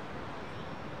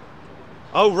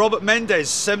 Oh, Robert Mendes,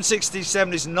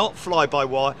 767 is not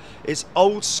fly-by-wire. It's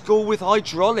old school with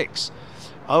hydraulics.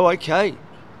 Oh, okay.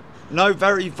 No,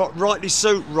 very rightly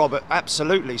so, Robert.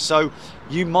 Absolutely. So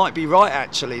you might be right,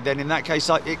 actually. Then in that case,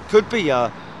 it could be,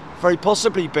 very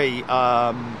possibly be,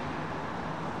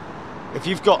 if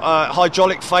you've got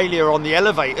hydraulic failure on the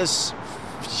elevators,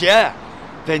 yeah,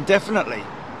 then definitely.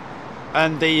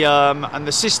 And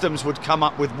the systems would come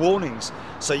up with warnings.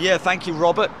 So yeah, thank you,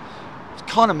 Robert. It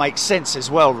kind of makes sense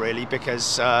as well, really,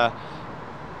 because I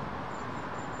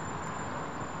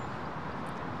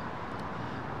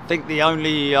think the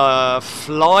only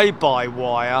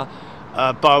fly-by-wire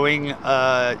Boeing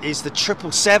is the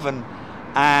 777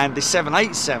 and the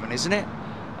 787, isn't it?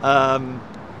 Oh,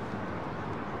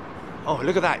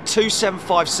 look at that, 2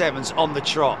 757s on the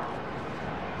trot.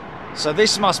 So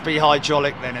this must be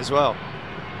hydraulic then as well.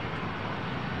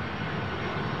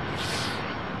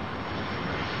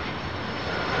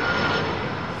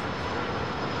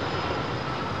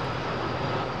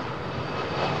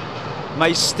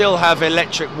 May still have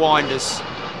electric winders.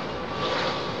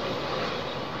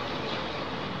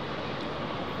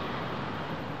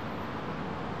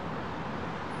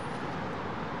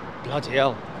 Bloody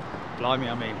hell. Blimey,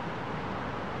 I mean.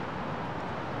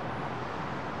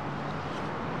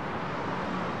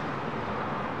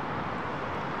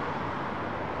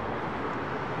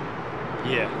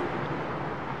 Yeah.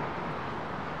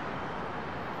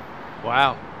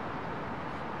 Wow.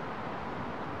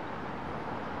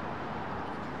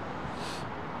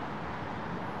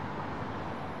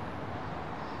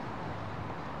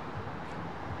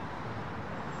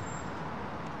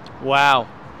 Wow.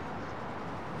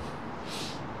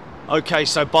 Okay,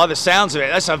 so by the sounds of it,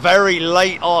 that's a very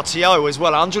late RTO as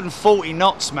well. 140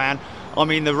 knots, man. I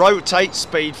mean, the rotate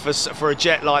speed for a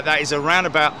jet like that is around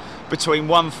about between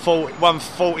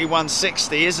 140,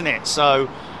 160, isn't it? So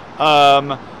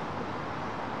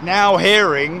now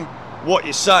hearing what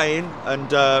you're saying,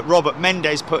 and Robert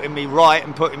Mendes putting me right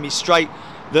and putting me straight,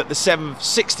 that the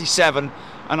 767,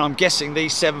 and I'm guessing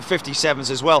these 757s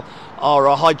as well, are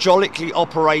a hydraulically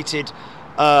operated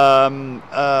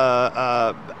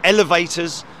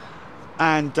elevators,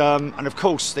 and of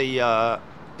course the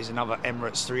is another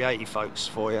Emirates 380, folks,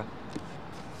 for you,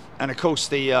 and of course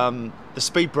the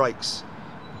speed brakes.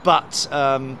 But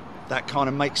that kind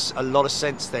of makes a lot of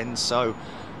sense then. So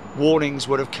warnings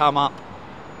would have come up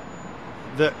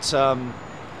that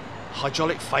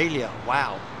hydraulic failure.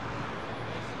 Wow.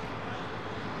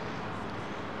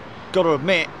 Got to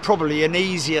admit, probably an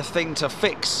easier thing to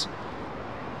fix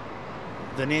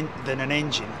than an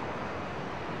engine.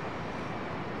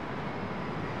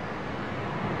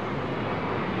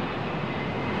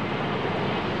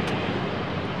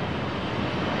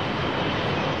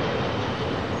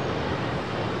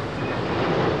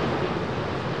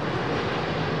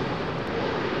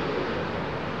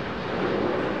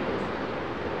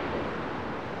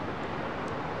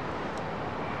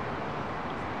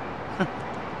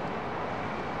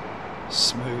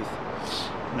 Smooth.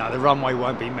 No, the runway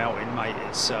won't be melting, mate.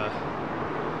 It's the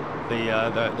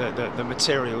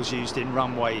materials used in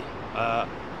runway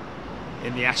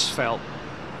in the asphalt.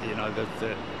 You know,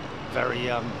 the very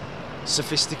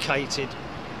sophisticated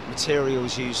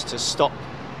materials used to stop.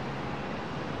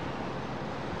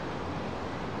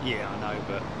 Yeah, I know,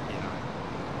 but you know.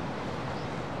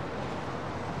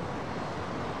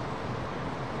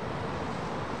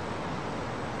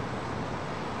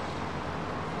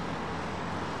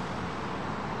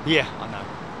 Yeah, I know.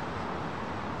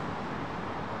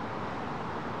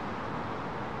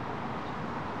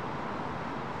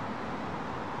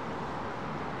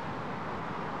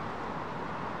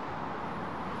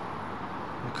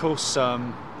 Of course, I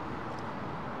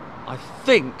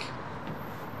think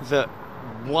that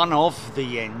one of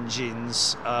the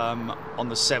engines on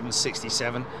the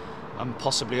 767 and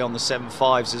possibly on the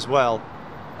 75s as well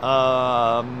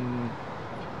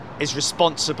is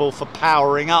responsible for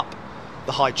powering up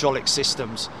the hydraulic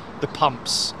systems, the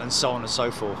pumps and so on and so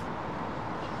forth.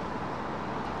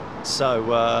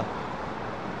 So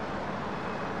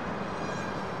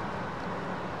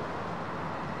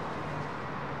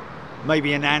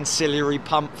maybe an ancillary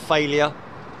pump failure,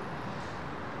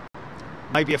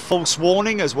 maybe a false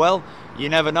warning as well. You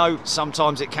never know,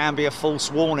 sometimes it can be a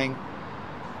false warning.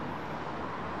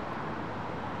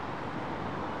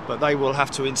 But they will have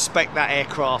to inspect that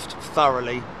aircraft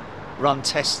thoroughly, run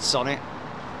tests on it.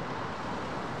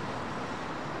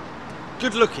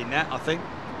 Good looking that, I think.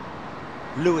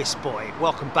 Lewis boy,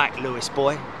 welcome back Lewis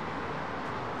boy.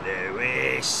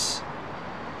 Lewis.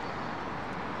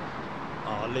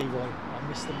 Oh, Leroy, I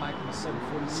missed the Magma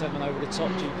 747 over the top,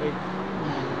 GP.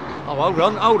 Oh,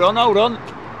 hold on.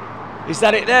 Is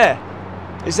that it there?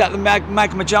 Is that the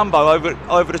Magma Jumbo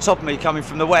over the top of me coming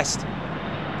from the west?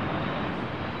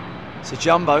 It's a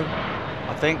Jumbo,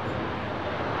 I think.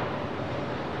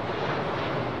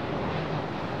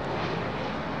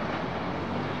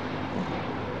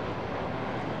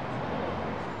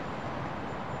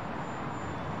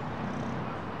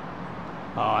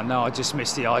 Oh no, I just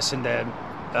missed the Iceland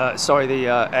sorry, the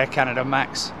Air Canada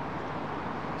Max.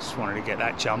 Just wanted to get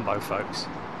that Jumbo, folks.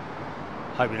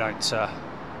 Hope you don't. Hope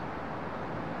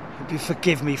you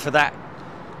forgive me for that.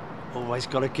 Always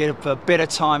got to give a bit of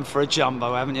time for a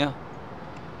Jumbo, haven't you?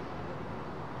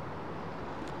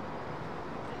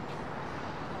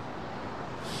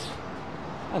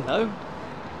 Hello.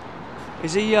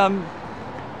 Is he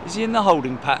in the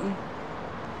holding pattern?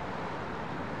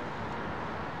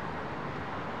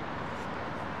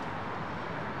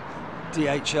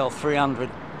 DHL 300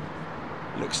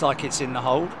 looks like it's in the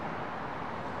hold,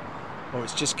 or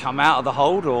it's just come out of the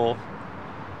hold, or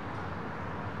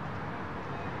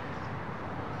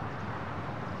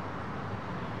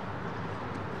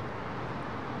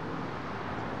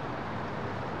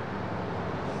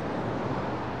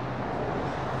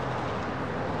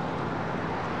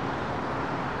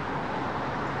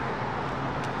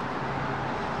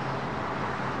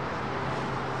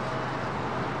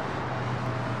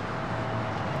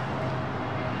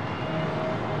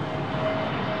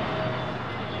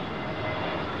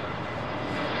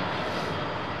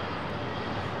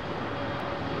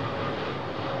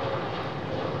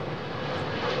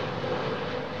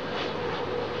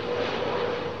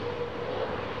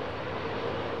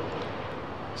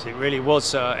it really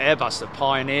was Airbus that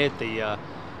pioneered the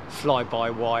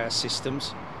fly-by-wire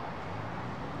systems,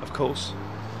 of course.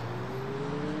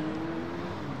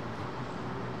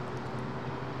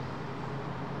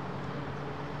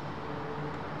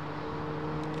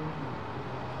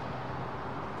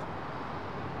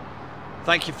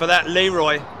 Thank you for that,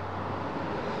 Leroy.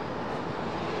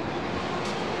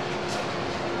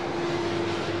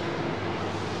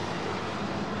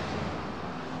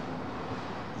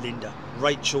 Linda,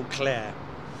 Rachel, Claire.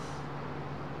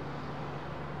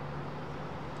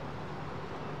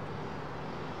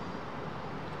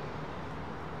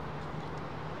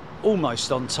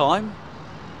 Almost on time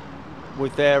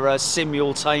with their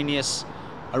simultaneous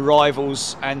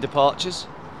arrivals and departures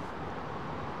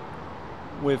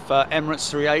with Emirates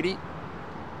 380.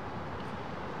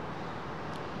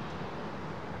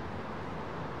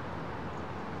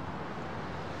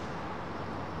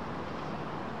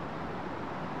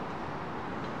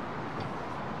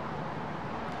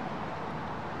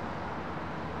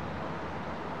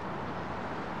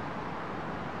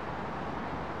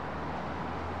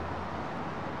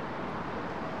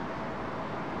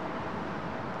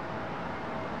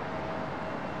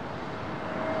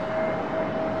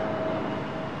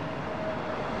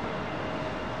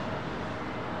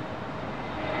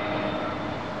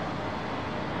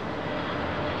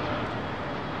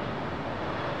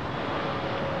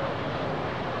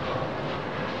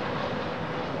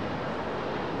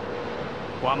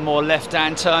 One more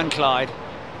left-hand turn, Clyde.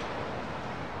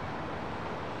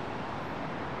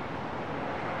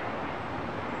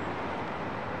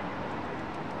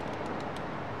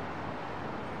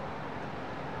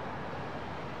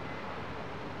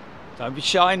 Don't be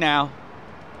shy now.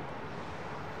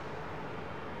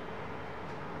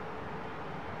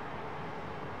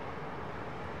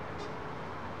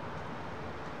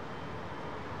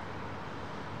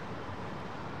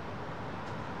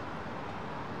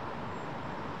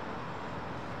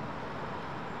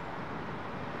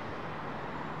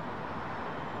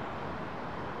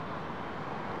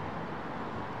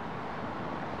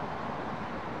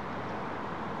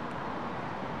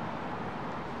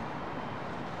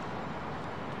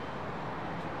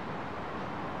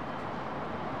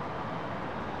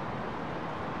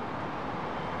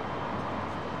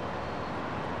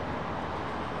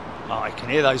 Oh, I can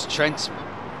hear those Trents.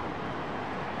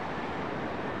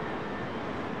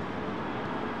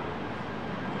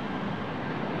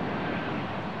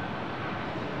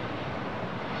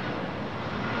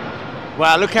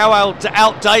 Wow, look how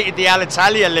outdated the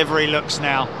Alitalia livery looks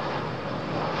now.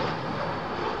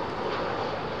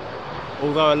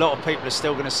 Although a lot of people are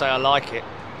still going to say I like it.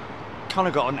 Kind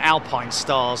of got an Alpine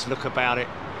Stars look about it,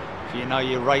 if you know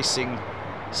your racing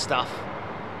stuff.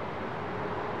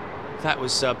 If that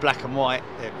was black and white,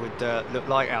 it would look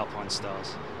like Alpine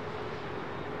Stars.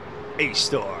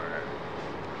 Easter.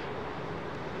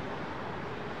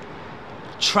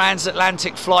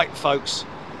 Transatlantic flight, folks.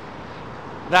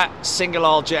 That single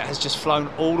aisle jet has just flown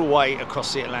all the way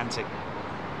across the Atlantic.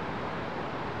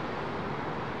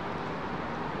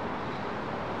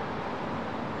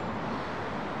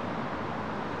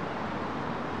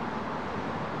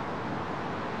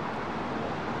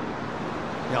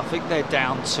 Yeah, I think they're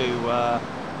down to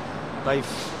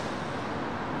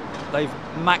they've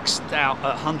maxed out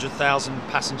at 100,000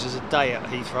 passengers a day at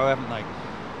Heathrow, haven't they?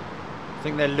 I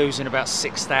think they're losing about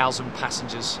 6,000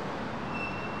 passengers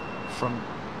from.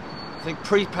 I think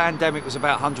pre-pandemic was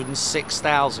about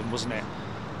 106,000, wasn't it?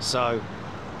 So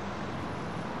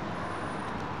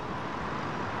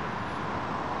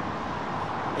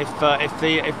if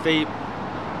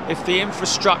the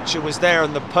infrastructure was there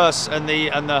and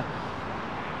the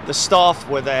staff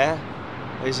were there,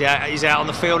 he's out on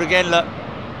the field again. Look,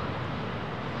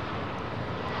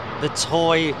 the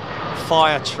toy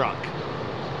fire truck.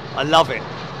 I love it.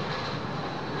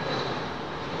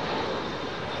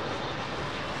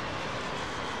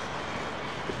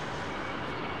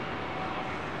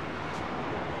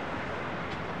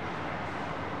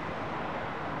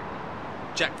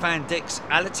 Jack Van Dyck's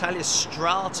Alitalia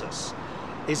Stratus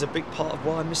is a big part of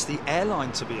why I miss the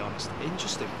airline, to be honest.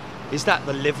 Interesting. Is that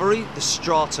the livery, the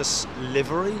Stratus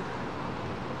livery?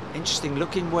 Interesting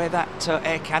looking where that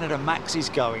Air Canada Max is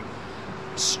going.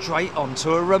 Straight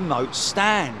onto a remote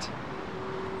stand.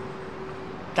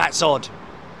 That's odd,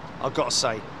 I've got to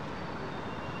say.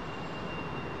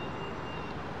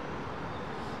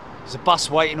 There's a bus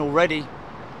waiting already.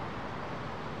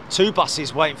 2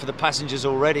 buses waiting for the passengers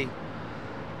already.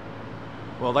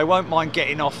 Well, they won't mind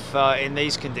getting off in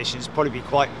these conditions. Probably be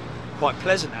quite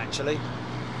pleasant, actually.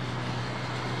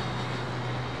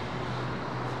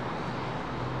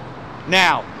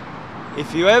 Now,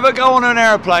 if you ever go on an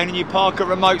aeroplane and you park at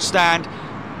remote stand,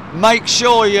 make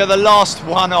sure you're the last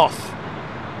one off,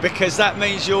 because that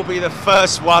means you'll be the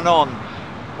first one on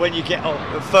when you get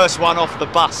on, the first one off the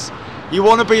bus. You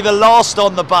want to be the last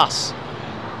on the bus.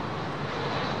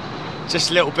 Just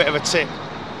a little bit of a tip.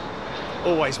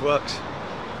 Always works.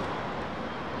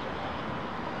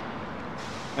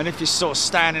 And if you're sort of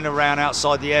standing around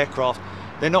outside the aircraft,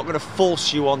 they're not going to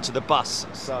force you onto the bus.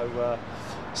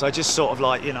 So just sort of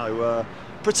like, you know,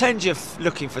 pretend you're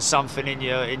looking for something in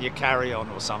your carry-on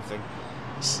or something.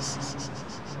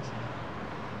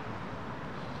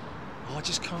 Oh, I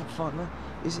just can't find it.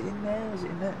 Is it in there? Is it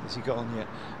in there? Has he got on yet?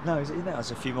 No, is it in there?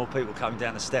 There's a few more people coming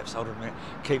down the steps. Hold on a minute.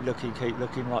 Keep looking, keep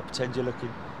looking. Right, pretend you're looking.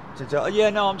 Oh, yeah,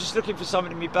 no, I'm just looking for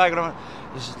something in my bag.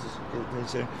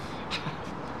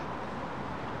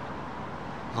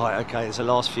 Right, okay, there's the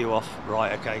last few off.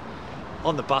 Right, okay.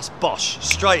 On the bus, bosh,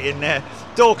 straight in there.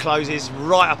 Door closes,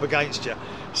 right up against you.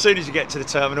 As soon as you get to the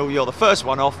terminal, you're the first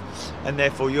one off, and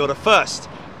therefore you're the first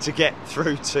to get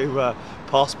through to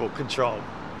passport control.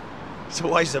 It's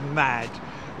always a mad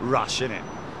rush, isn't it?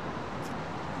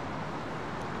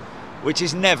 Which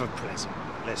is never pleasant,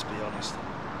 let's be honest.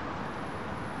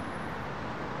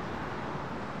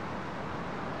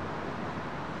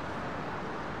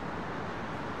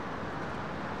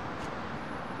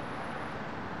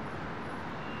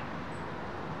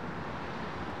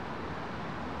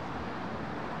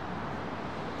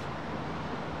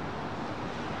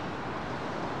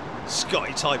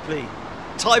 Scotty Typley.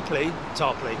 Tarpley.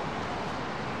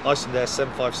 Icelandair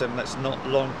 757, that's not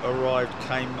long arrived,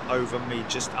 came over me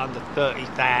just under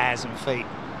 30,000 feet.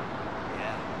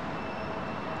 Yeah.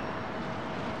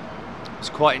 It's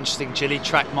quite interesting. Jilly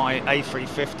tracked my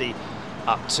A350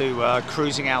 up to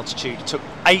cruising altitude. It took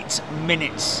 8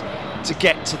 minutes to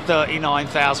get to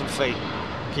 39,000 feet.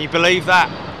 Can you believe that?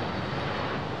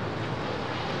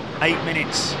 8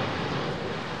 minutes.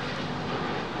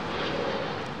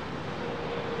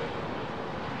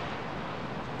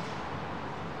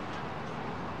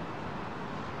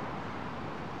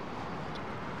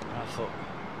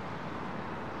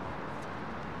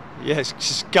 Yes,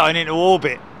 just going into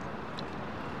orbit.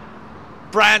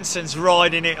 Branson's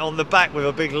riding it on the back with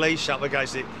a big leash up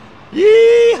against it.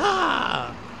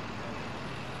 Yeehaw!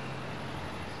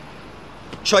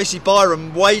 Tracy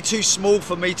Byram, way too small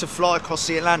for me to fly across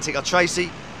the Atlantic. Tracy,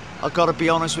 I've got to be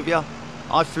honest with you.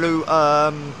 I flew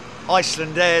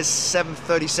Iceland Air's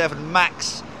 737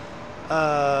 MAX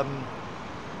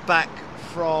back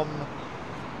from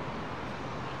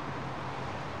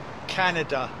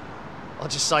Canada. I'll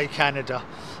just say Canada.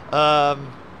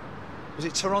 Was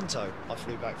it Toronto I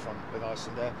flew back from with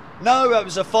Iceland Air? No, that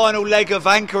was the final leg of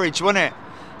Anchorage, wasn't it?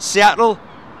 Seattle?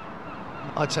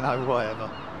 I don't know, whatever.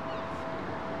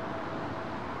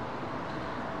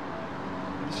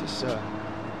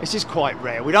 This is quite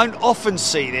rare. We don't often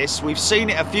see this. We've seen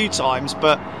it a few times,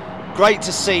 but great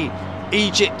to see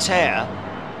Egypt Air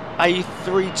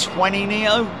A320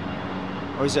 Neo,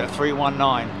 or is it a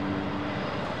 319?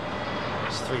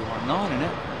 It's 319, isn't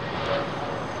it?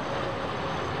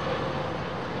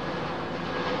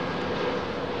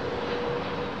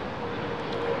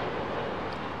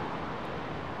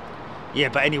 Yeah,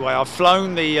 but anyway, I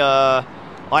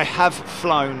have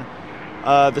flown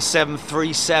the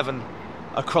 737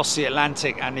 across the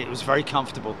Atlantic, and it was very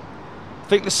comfortable. I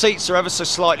think the seats are ever so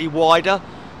slightly wider,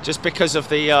 just because of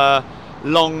the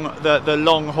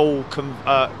long haul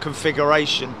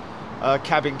configuration,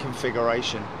 cabin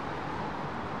configuration.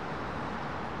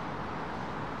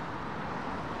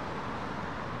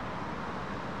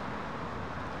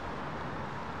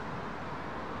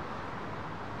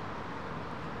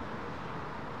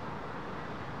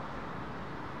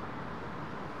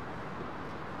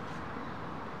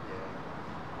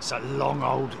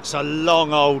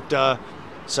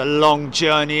 It's a long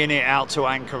journey in it out to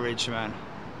Anchorage, man.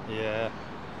 Yeah,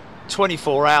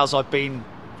 24 hours I've been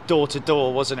door to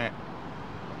door, wasn't it?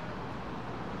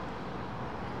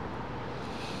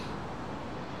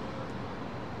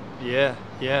 Yeah,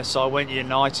 so I went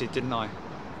United, didn't I?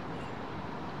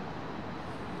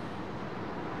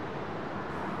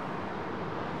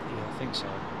 Yeah, I think so.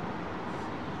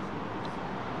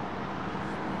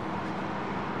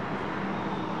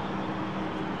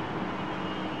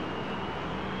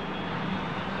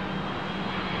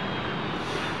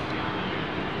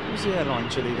 The airline,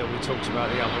 Chile, that we talked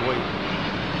about the other week.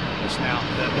 It's now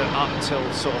up until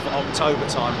sort of October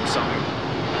time or something.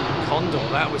 Condor,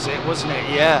 that was it, wasn't it?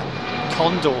 Yeah,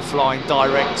 Condor flying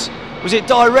direct. Was it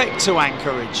direct to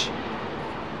Anchorage?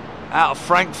 Out of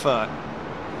Frankfurt?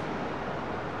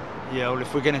 Yeah, well,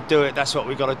 if we're going to do it, that's what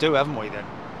we've got to do, haven't we, then?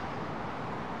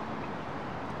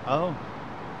 Oh.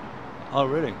 Oh,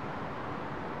 really?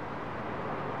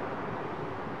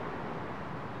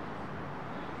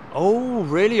 Oh,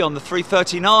 really? On the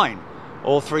 339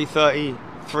 or 330,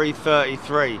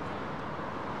 333? Well,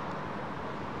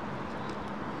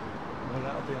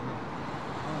 that'll be on the...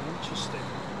 Oh, interesting.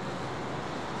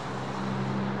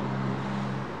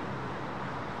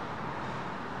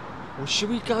 Well,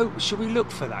 should we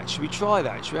look for that? Should we try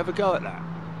that? Should we have a go at that?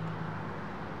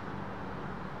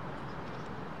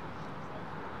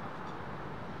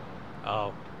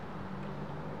 Oh.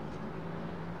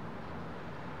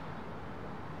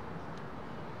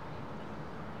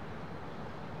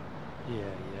 Yeah.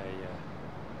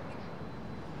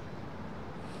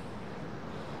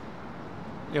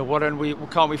 Yeah,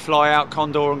 can't we fly out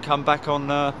Condor and come back on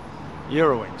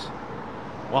Eurowings?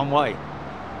 One way.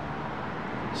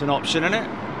 It's an option, isn't it?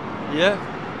 Yeah.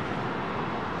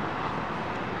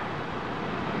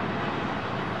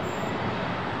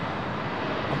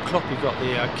 Oh, Kloppy got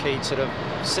the key to the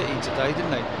city today,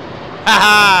 didn't he? Ha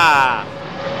ha!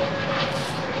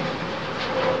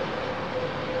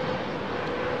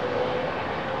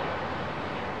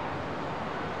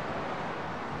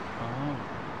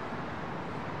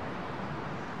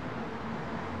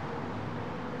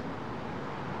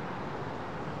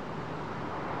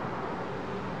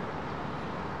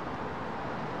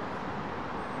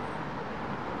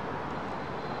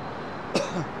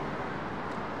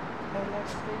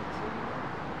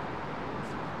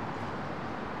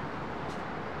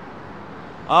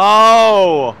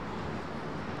 Oh!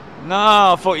 No,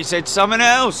 I thought you said something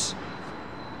else.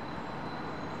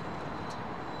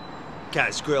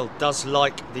 Cat's Grill does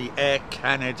like the Air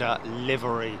Canada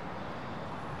livery.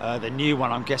 The new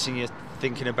one, I'm guessing you're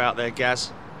thinking about there,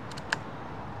 Gaz.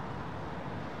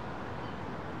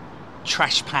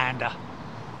 Trash Panda.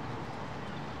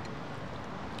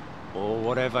 Or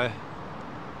whatever.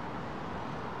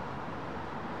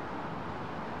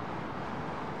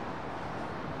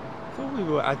 I thought we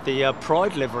were at the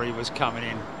Pride livery was coming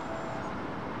in.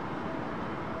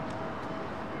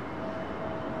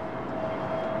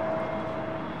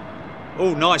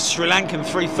 Oh, nice Sri Lankan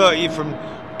 330 from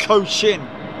Cochin.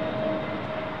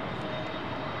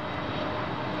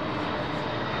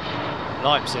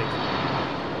 Leipzig.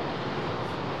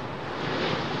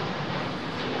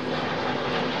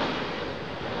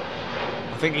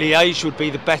 think Liège would be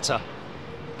the better.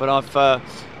 But I've,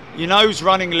 you know who's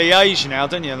running Liège now,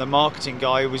 don't you? The marketing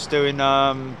guy who was doing,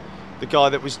 the guy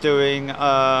that was doing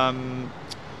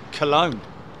Cologne.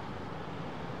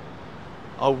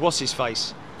 Oh, what's his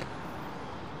face?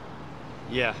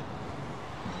 Yeah.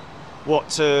 What,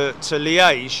 to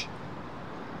Liège?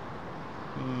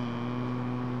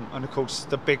 And of course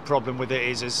the big problem with it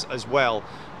is as well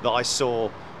that I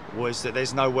saw was that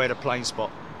there's nowhere to plane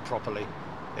spot properly.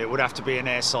 It would have to be an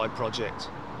airside project.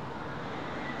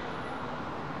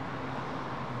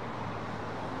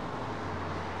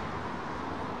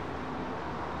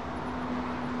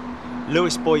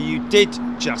 Lewis boy, you did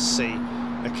just see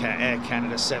a Air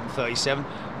Canada 737,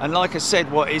 and like I said,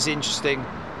 what is interesting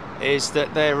is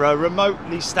that they're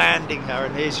remotely standing her,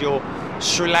 and here's your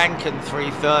Sri Lankan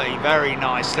 330. Very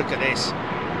nice. Look at this.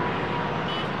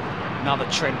 Another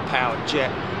Trent powered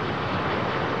jet.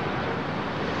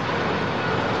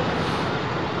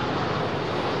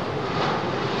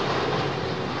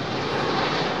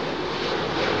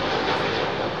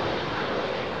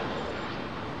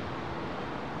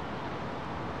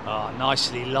 Oh,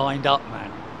 nicely lined up,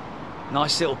 man.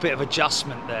 Nice little bit of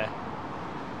adjustment there.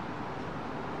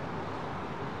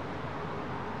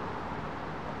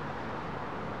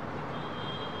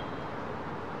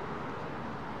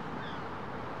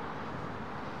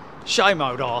 Shame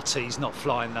old RT's not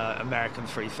flying the American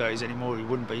 330s anymore. He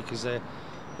wouldn't be, because they're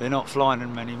not flying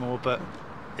them anymore, but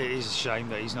it is a shame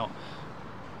that he's not.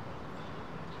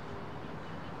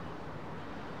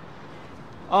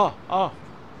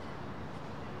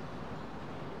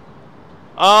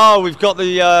 Oh, we've got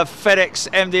the FedEx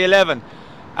MD-11.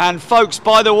 And folks,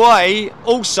 by the way,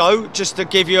 also, just to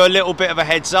give you a little bit of a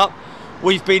heads up,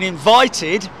 we've been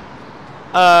invited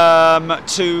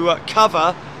to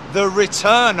cover the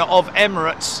return of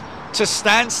Emirates to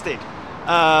Stansted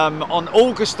on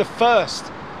August the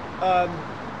 1st.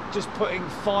 Just putting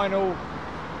final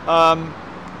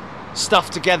stuff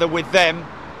together with them.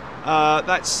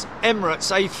 That's Emirates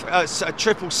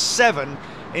 777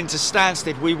 into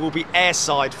Stansted. We will be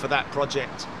airside for that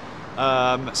project.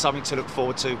 Something to look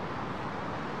forward to.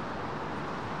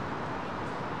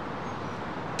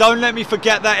 Don't let me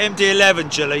forget that MD-11,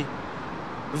 Gilly.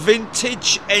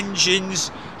 Vintage engines,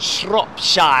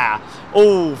 Shropshire.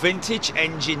 Oh, vintage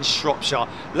engines, Shropshire.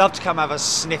 Love to come have a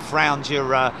sniff round your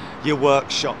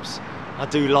workshops. I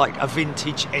do like a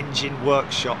vintage engine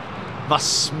workshop.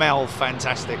 Must smell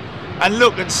fantastic, and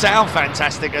look and sound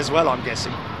fantastic as well, I'm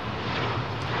guessing.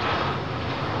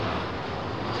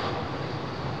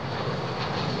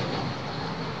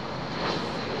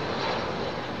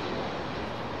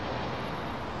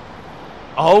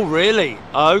 Oh, really?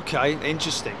 Okay,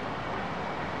 interesting.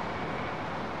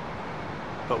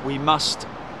 But we must...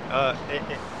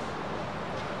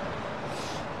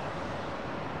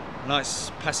 nice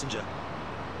passenger.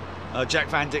 Jack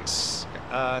Van Dyck's,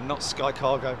 not Sky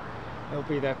Cargo. It'll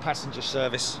be their passenger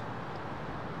service.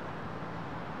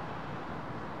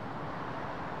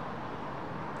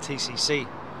 TCC.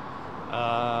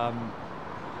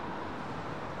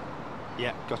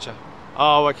 Yeah, gotcha.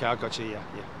 Oh, okay, I gotcha, yeah.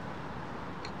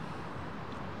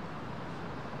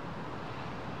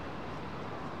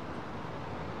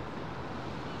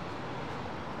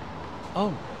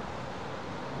 Oh,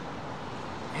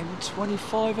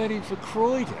 M25 heading for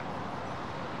Croydon.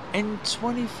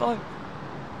 N25.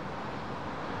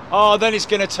 Oh, then it's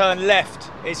going to turn left.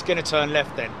 It's going to turn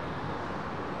left then.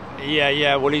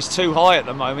 Yeah. Well, he's too high at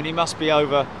the moment. He must be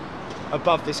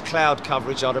above this cloud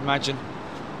coverage, I'd imagine.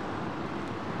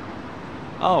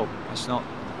 Oh, that's not.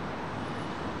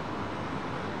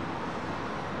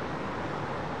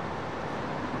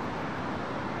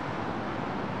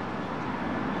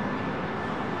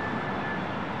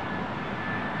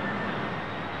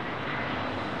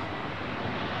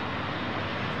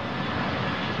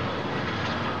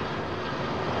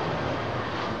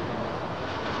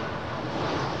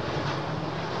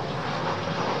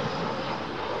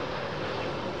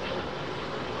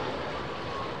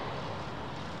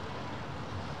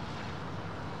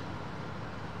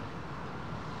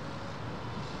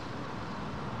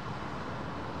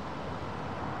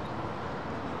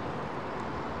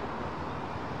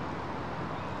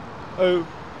 Oh.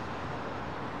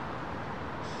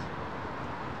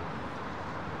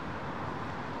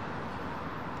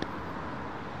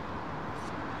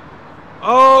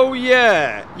 Oh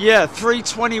yeah,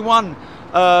 321.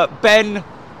 Ben,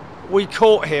 we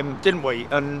caught him, didn't we?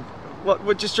 And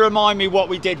what? Just to remind me what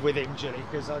we did with him, Julie,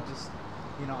 because I just,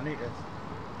 I need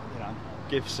to,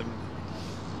 give some.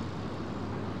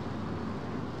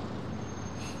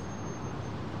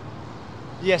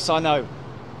 Yes, I know.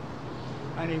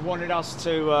 and he wanted us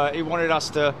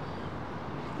to.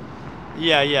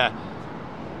 Yeah.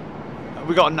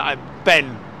 We got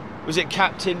Ben. Was it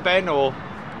Captain Ben, or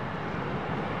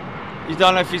you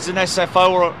don't know if he's an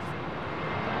SFO or?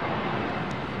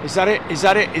 Is that it? Is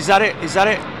that it? Is that it? Is that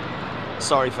it?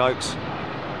 Sorry, folks.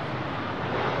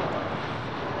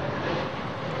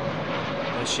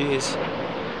 There she is.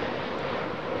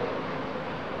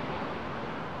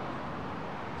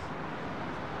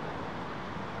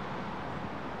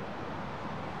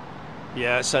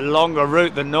 Yeah, it's a longer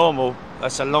route than normal.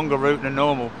 That's a longer route than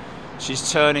normal.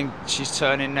 She's turning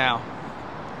now.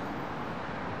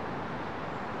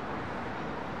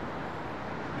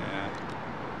 Yeah.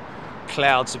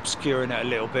 Clouds obscuring it a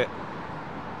little bit.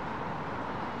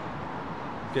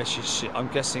 I'm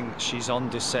guessing she's on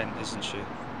descent, isn't she?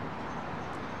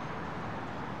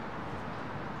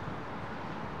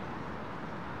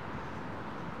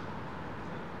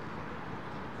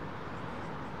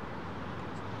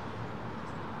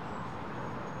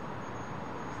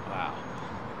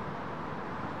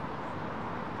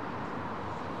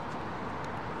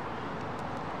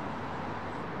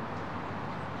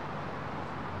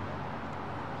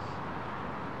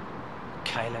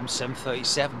 KLM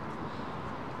 737.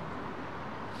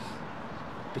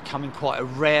 Becoming quite a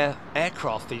rare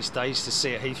aircraft these days to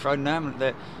see at Heathrow. Now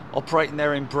they're operating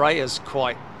their Embraers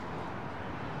quite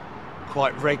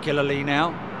regularly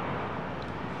now.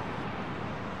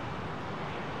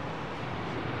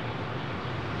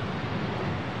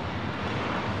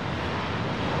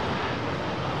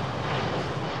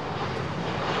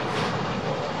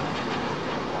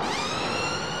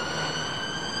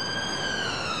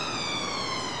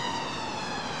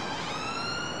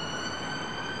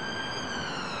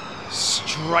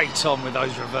 Straight on with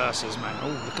those reversers, man. Oh,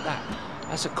 look at that.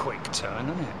 That's a quick turn,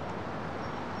 isn't it?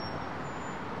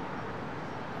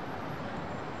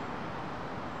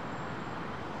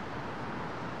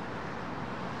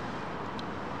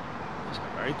 That's a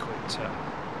very quick turn.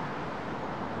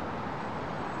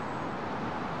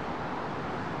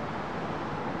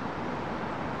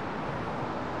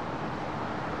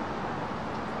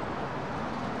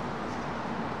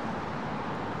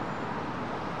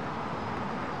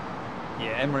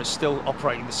 Yeah, Emirates still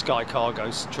operating the Sky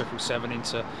Cargo's 777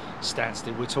 into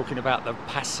Stansted. We're talking about the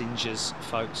passengers,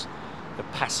 folks, the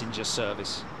passenger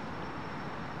service.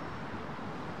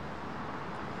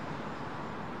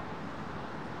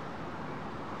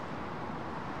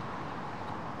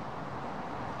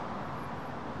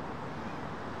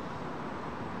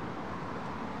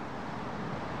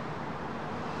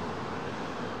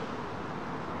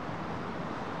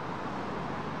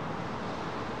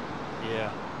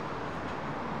 Yeah.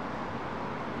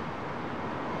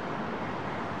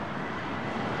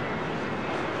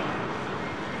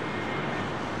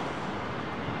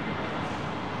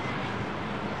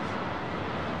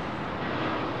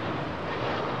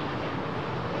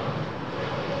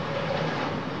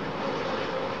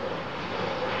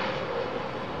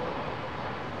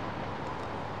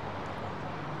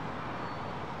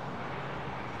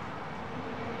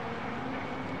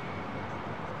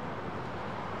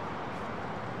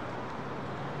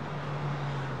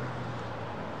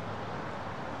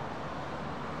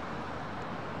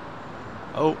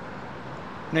 Oh,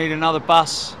 need another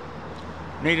bus.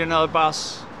 Need another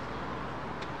bus.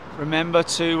 Remember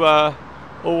to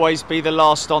always be the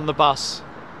last on the bus.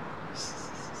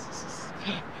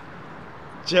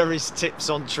 Jerry's tips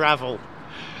on travel.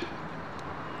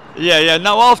 Yeah,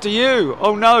 no, after you.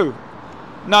 Oh no.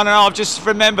 No, I've just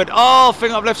remembered. Oh, I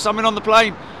think I've left something on the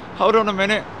plane. Hold on a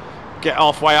minute. Get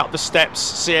halfway up the steps,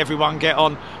 see everyone get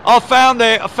on. I found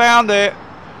it, I found it.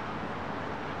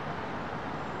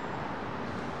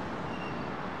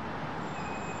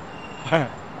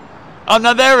 Oh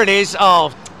no, there it is.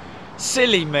 Oh,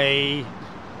 silly me.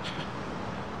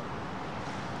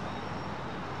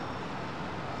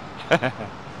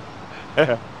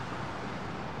 Oh.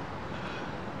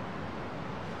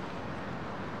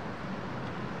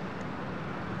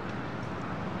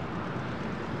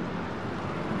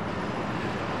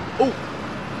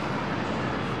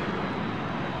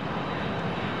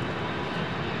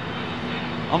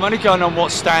 I'm only going on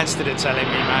what Stansted are telling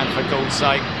me, man, for God's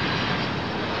sake.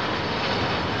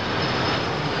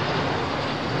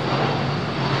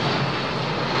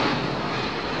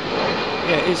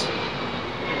 Yeah, it is.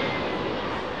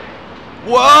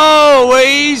 Whoa,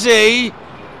 easy.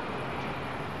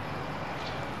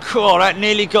 Cool, that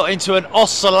nearly got into an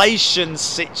oscillation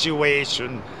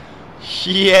situation.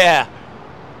 Yeah.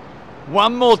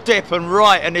 One more dip and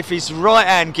right, and if his right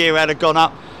hand gear had gone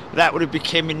up, that would have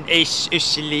become an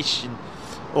oscillation.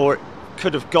 Or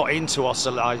could have got into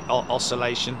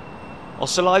oscillation.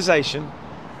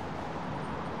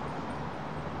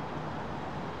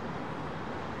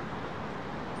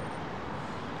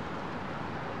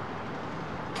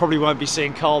 Probably won't be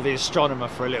seeing Carl the astronomer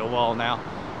for a little while now.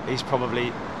 He's probably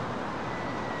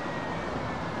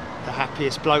the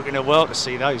happiest bloke in the world to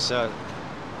see those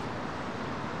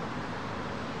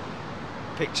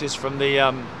pictures from the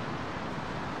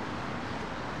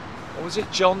what was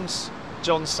it, John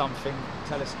something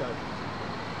telescope.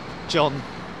 John.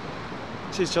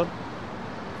 Cheers, John.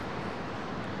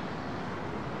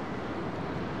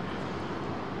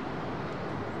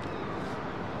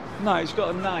 No, he's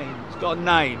got a name. He's got a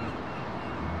name.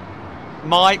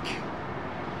 Mike.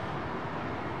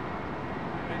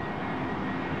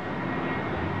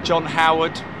 John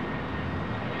Howard.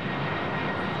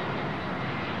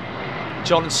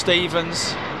 John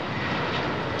Stevens.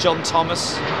 John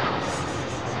Thomas.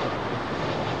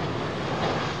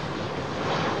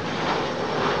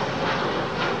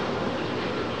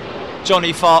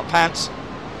 Johnny Fart Pants.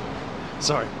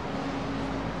 Sorry.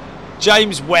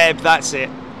 James Webb, that's it.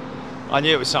 I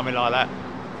knew it was something like that.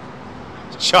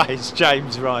 It's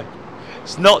James, right.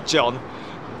 It's not John.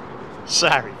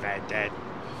 Sorry, bad dad.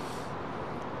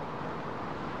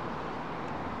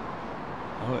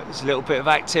 Oh, there's a little bit of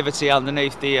activity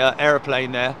underneath the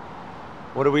aeroplane there.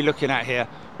 What are we looking at here?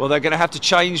 Well, they're going to have to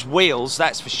change wheels,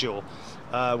 that's for sure.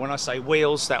 When I say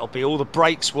wheels, that'll be all the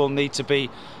brakes will need to be...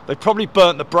 They probably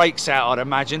burnt the brakes out, I'd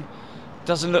imagine.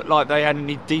 Doesn't look like they had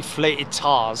any deflated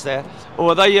tires there.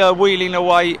 Or are they wheeling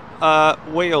away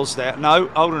wheels there? No,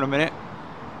 hold on a minute.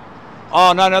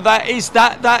 Oh no, that is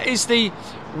the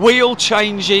wheel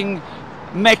changing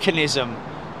mechanism.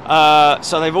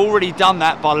 So they've already done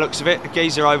that by the looks of it. The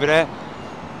geezer over there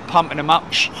pumping them up.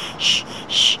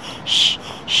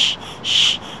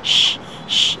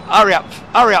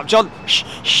 Hurry up, John.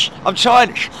 I'm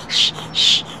trying.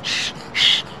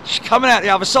 Coming out the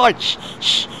other side.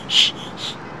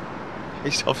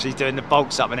 He's obviously doing the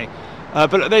bolts up, isn't he?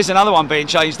 But look, there's another one being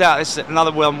changed out. There's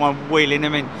another one wheeling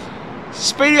him in.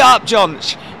 Speed it up, John.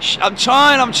 I'm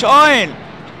trying.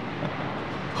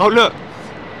 Oh, look.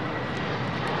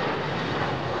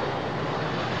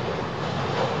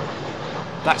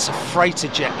 That's a freighter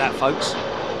jet, that, folks.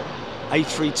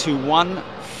 A321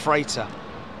 freighter.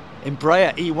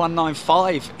 Embraer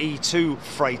E195 E2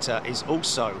 freighter is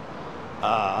also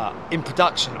in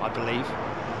production, I believe.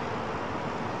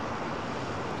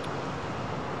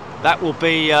 That will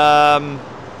be a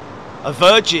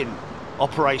Virgin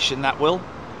operation, that will.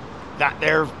 That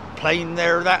there plane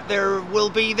there, that there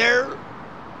will be there.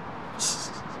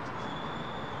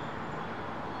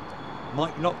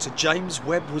 Mike Noctor, James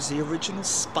Webb was the original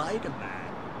Spider-Man.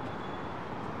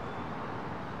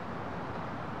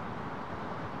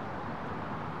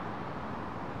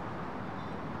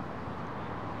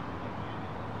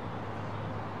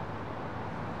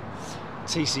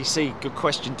 TCC, good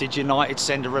question. Did United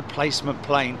send a replacement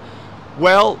plane?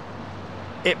 Well,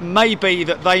 it may be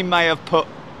that they may have put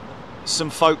some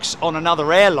folks on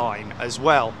another airline as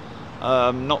well.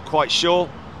 Not quite sure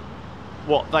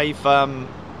what they've done.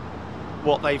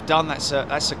 That's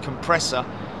a compressor.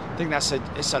 I think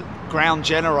it's a ground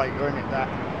generator, isn't it? That.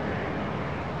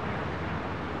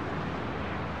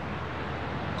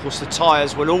 Of course, the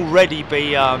tyres will already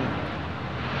be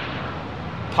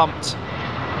pumped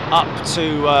up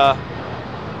to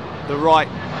the right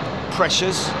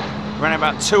pressures, around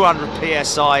about 200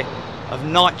 psi of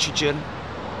nitrogen.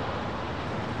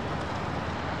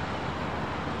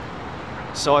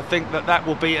 So I think that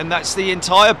will be, and that's the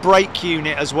entire brake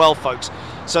unit as well, folks.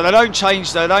 So they don't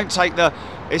change, they don't take the,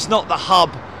 it's not the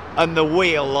hub and the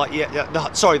wheel like you,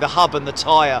 the hub and the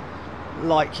tyre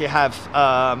like you have,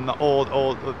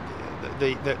 or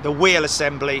the wheel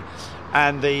assembly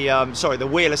and the the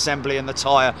wheel assembly and the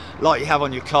tyre like you have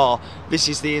on your car. This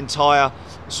is the entire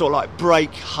sort of like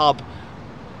brake, hub,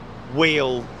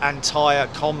 wheel and tyre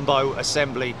combo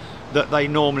assembly that they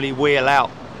normally wheel out,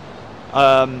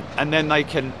 and then they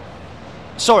can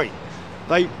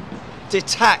they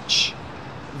detach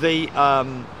the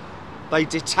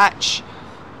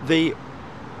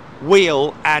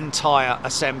wheel and tyre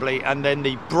assembly, and then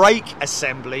the brake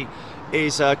assembly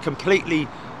is a completely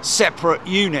separate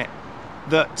unit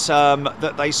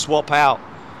that they swap out.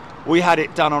 We had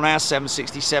it done on our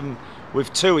 767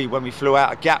 with TUI when we flew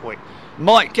out of Gatwick.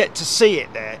 Might get to see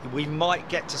it there. We might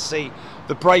get to see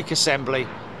the brake assembly,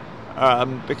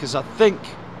 because I think,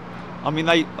 I mean,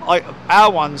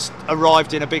 our ones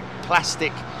arrived in a big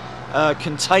plastic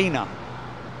container,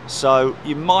 so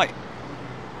you might.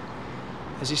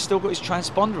 Has he still got his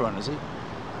transponder on? Has he?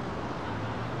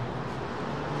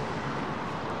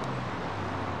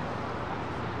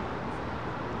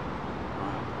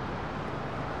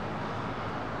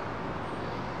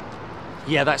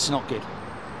 Yeah, that's not good.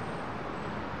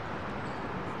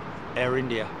 Air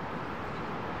India.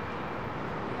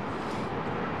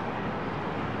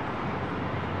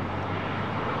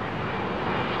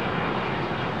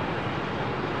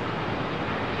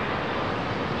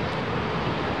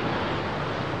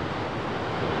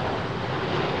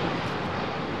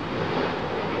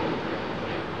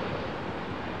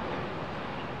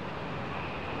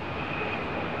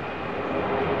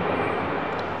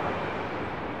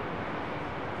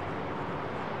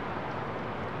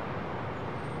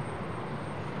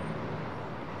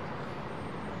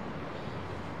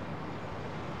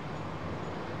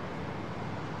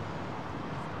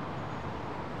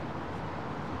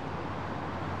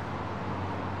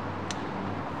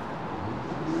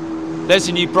 There's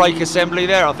a new brake assembly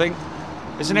there, I think,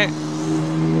 isn't it?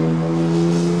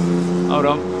 Hold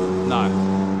on. No.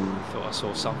 Thought I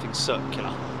saw something circular.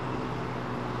 I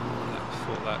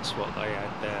thought that's what they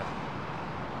had there.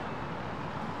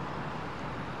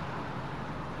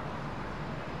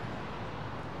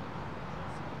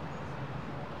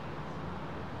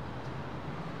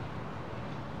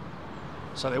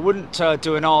 So they wouldn't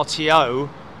do an RTO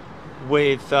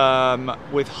with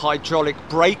hydraulic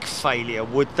brake failure,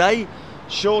 would they?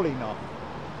 Surely not.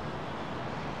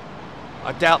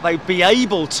 I doubt they'd be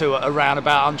able to at around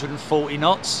about 140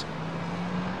 knots.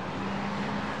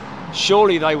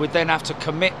 Surely they would then have to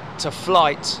commit to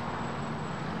flight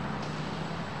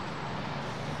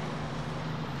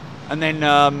and then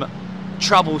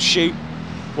troubleshoot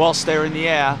whilst they're in the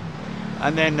air,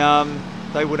 and then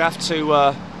they would have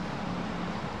to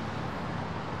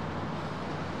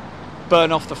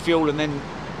burn off the fuel and then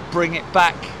bring it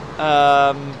back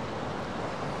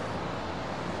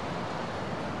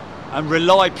and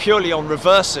rely purely on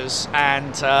reversers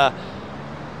and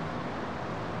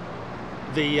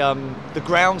the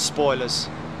ground spoilers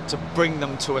to bring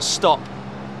them to a stop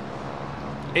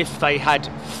if they had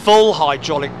full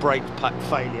hydraulic brake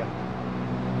failure.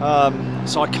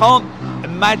 So I can't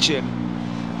imagine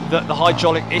that the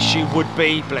hydraulic issue would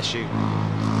be, bless you,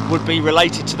 would be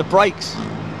related to the brakes.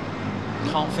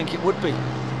 Can't think it would be.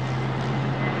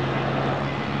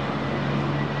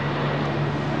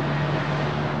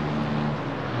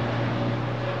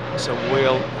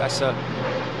 That's a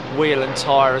wheel and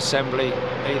tyre assembly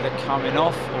either coming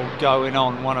off or going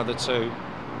on, one of the two.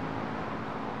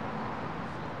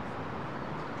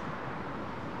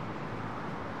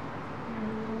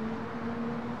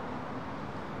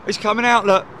 He's coming out,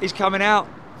 look, he's coming out.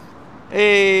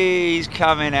 He's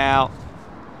coming out.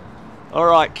 All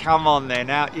right, come on then,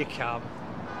 out you come.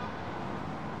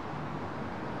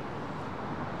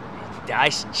 It's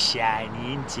nice and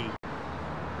shiny, isn't he?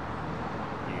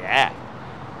 Yeah.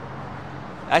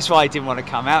 That's why he didn't want to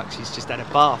come out, because he's just had a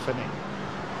bath, hasn't he?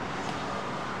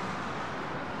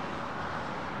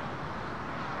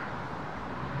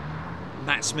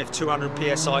 Matt Smith,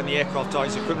 200 PSI in the aircraft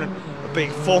is equivalent of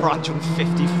being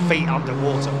 450 feet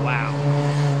underwater. Wow,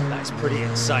 that's pretty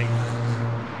insane.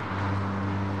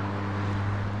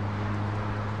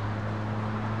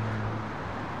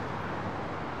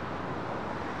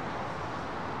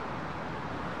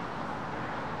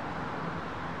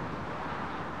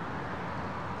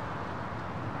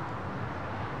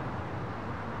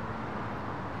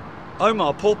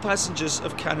 Omar, poor passengers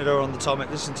of Canada are on the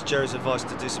tarmac. Listen to Jerry's advice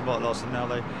to disembark last, and now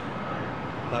they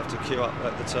have to queue up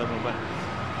at the terminal.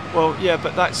 Well, yeah,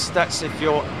 but that's if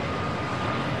you're.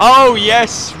 Oh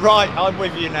yes, right. I'm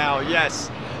with you now. Yes,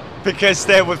 because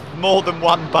there were more than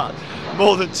one bus,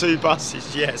 more than two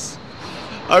buses. Yes,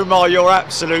 Omar, you're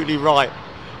absolutely right.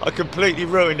 I completely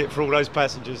ruined it for all those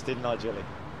passengers, didn't I, Jilly?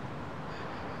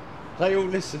 They all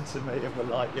listened to me and were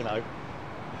like, you know,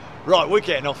 right, we're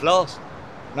getting off last.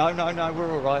 No,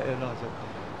 we're all right.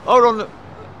 Hold on.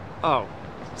 Oh.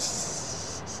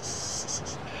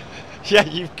 Yeah,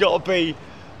 you've got to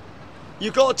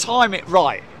time it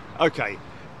right. Okay,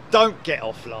 don't get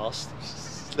off last.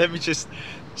 Let me just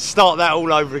start that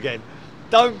all over again.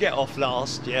 Don't get off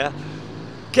last, yeah?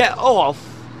 Get off,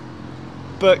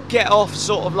 but get off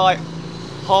sort of like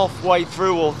halfway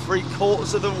through or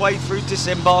 3/4 of the way through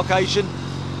disembarkation,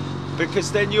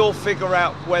 because then you'll figure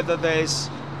out whether there's,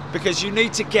 because you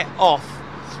need to get off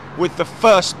with the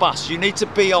first bus. You need to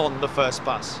be on the first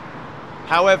bus.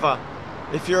 However,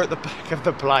 if you're at the back of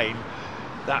the plane,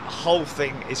 that whole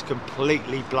thing is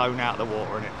completely blown out of the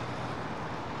water, innit?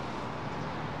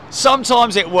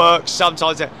 Sometimes it works,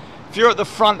 sometimes it... If you're at the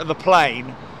front of the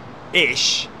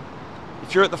plane-ish,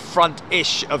 if you're at the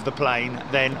front-ish of the plane,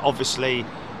 then obviously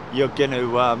you're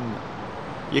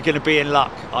gonna be in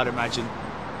luck, I'd imagine.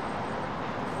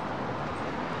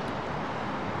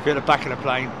 If you're at the back of the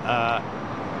plane,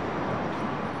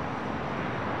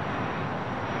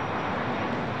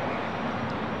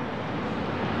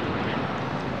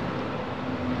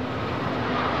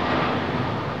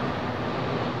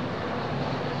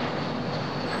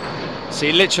 So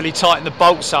he literally tightened the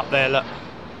bolts up there, look.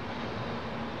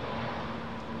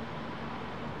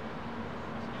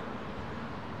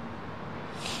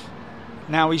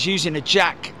 Now he's using a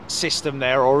jack system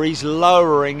there, or he's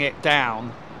lowering it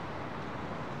down.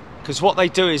 Because what they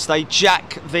do is they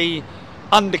jack the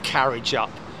undercarriage up,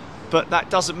 but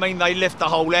that doesn't mean they lift the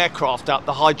whole aircraft up.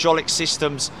 The hydraulic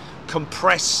systems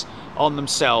compress on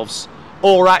themselves.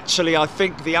 Or actually, I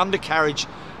think the undercarriage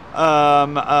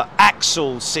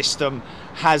axle system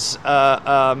has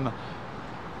an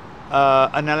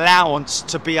allowance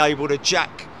to be able to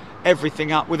jack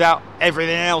everything up without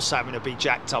everything else having to be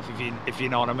jacked up, if you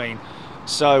know what I mean.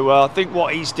 So I think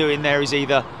what he's doing there is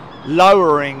either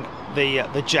lowering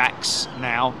the jacks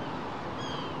now,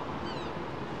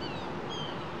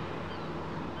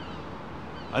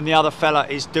 and the other fella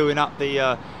is doing up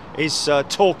the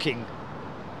torquing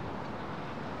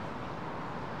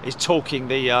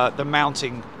the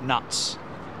mounting nuts.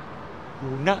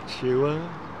 Nuts, you are.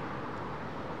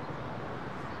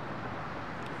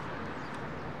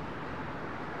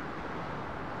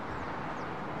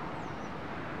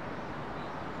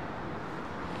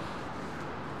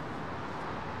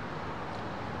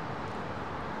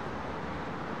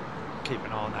 Keep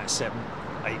an eye on that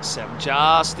 787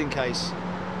 just in case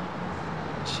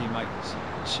she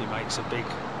makes a big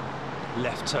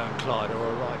left turn, Clyde, or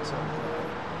a right turn,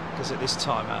 because at this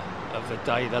time of the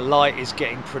day the light is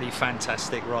getting pretty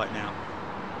fantastic right now.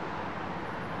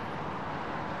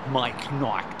 Mike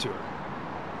Noactor,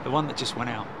 the one that just went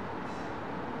out.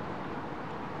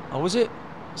 Oh, was it?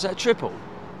 Is that a triple?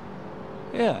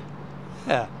 Yeah.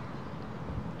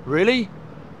 Really?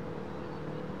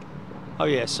 Oh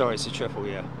yeah, sorry, it's a triple,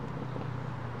 yeah.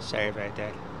 Sorry about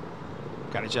that.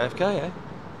 Got a JFK, yeah?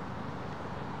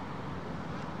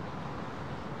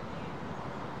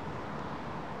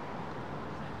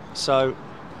 So,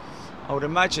 I would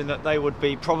imagine that they would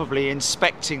be probably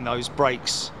inspecting those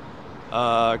brakes,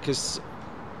 because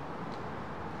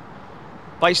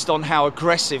based on how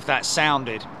aggressive that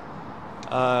sounded,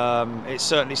 it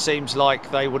certainly seems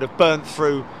like they would have burnt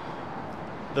through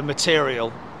the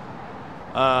material.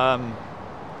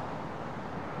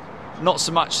 Not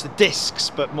so much the discs,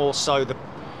 but more so the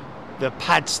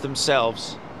pads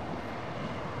themselves.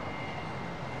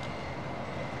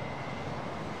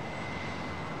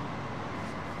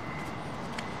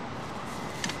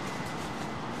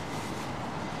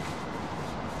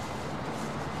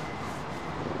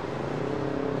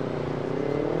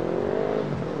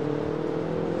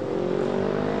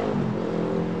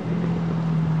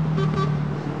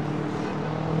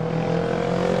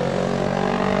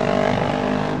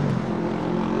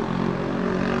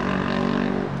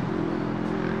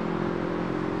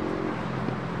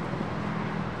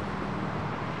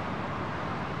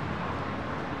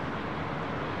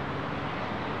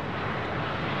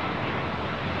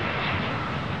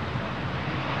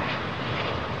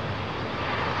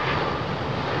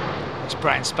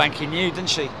 Brand spanking new, didn't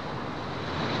she?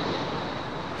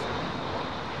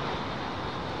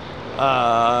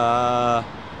 No,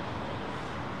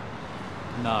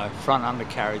 front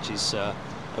undercarriage is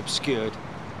obscured.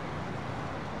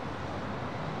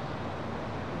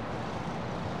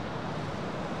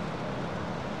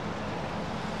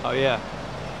 Oh yeah.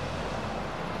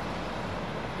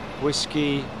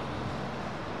 Whiskey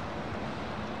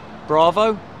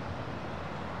Bravo?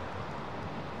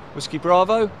 Whiskey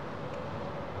Bravo?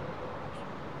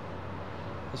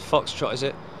 Foxtrot, is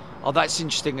it? Oh, that's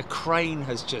interesting. A crane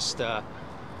has just a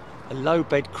low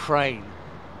bed crane.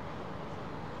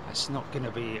 That's not going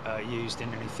to be used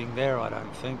in anything there, I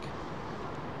don't think.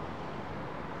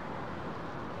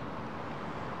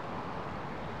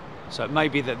 So it may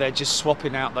be that they're just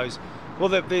swapping out those. Well,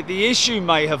 the issue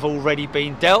may have already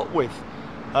been dealt with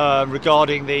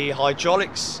regarding the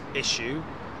hydraulics issue.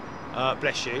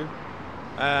 Bless you.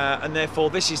 And therefore,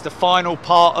 this is the final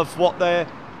part of what they're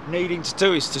needing to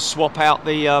do, is to swap out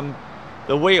the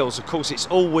wheels. Of course, it's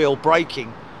all-wheel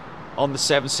braking on the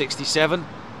 767.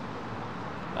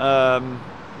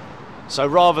 So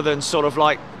rather than sort of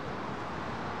like,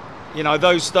 you know,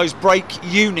 those brake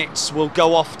units will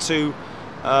go off to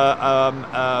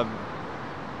a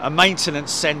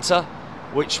maintenance centre,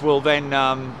 which will then,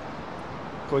 of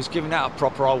course, he's giving that a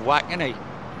proper old whack, isn't he?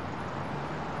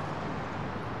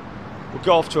 We'll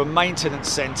go off to a maintenance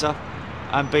centre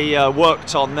and be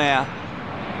worked on there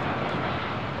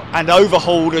and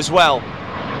overhauled as well.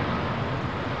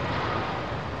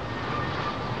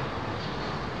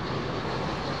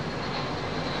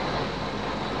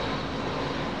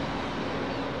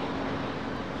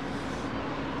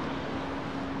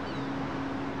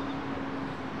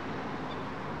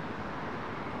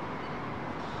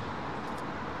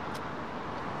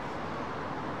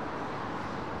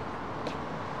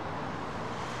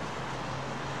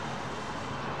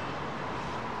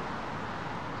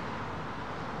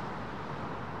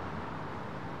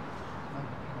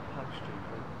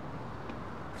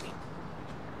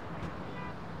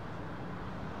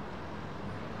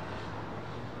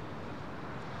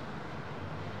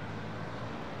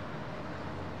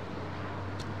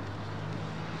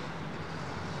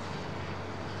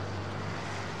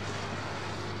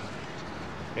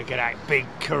 Look at that big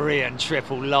Korean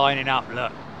triple lining up,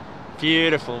 look.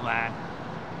 Beautiful, man.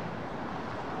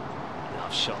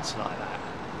 Love shots like that.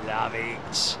 Love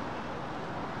it.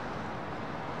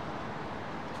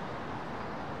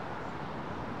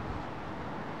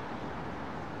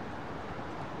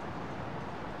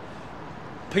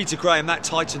 Peter Graham, that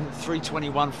Titan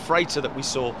 321 freighter that we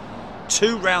saw,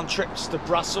 2 round trips to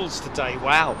Brussels today.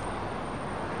 Wow.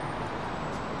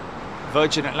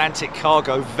 Virgin Atlantic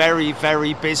Cargo, very,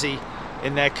 very busy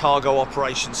in their cargo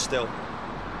operations still.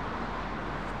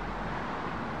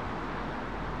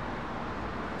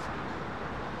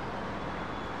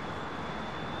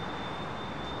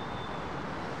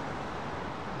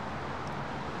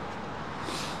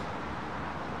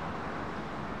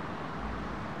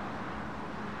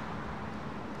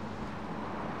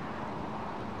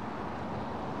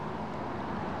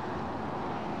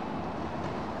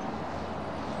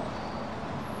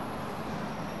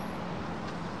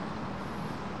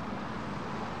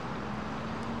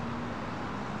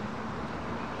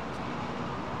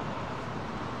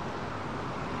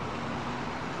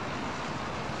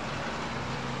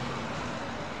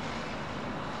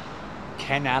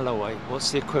 Ken Alloway,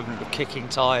 what's the equivalent of kicking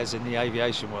tyres in the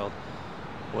aviation world?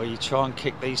 Well, you try and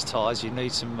kick these tyres, you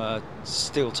need some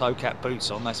steel toe cap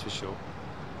boots on, that's for sure.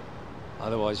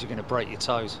 Otherwise you're going to break your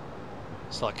toes.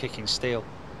 It's like kicking steel.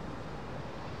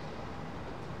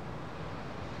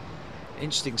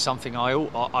 Interesting, something I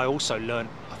also learned,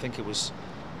 I think it was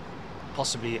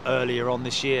possibly earlier on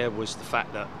this year, was the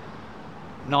fact that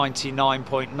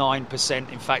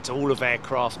 99.9%, in fact all of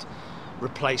aircraft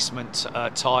replacement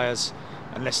tyres,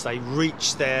 unless they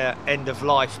reach their end of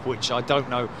life, which I don't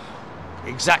know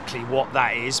exactly what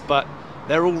that is, but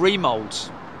they're all remolds.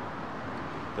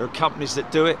 There are companies that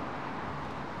do it.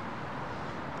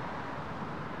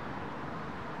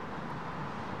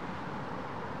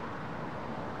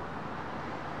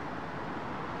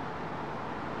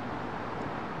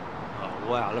 Oh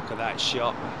wow, look at that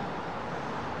shot.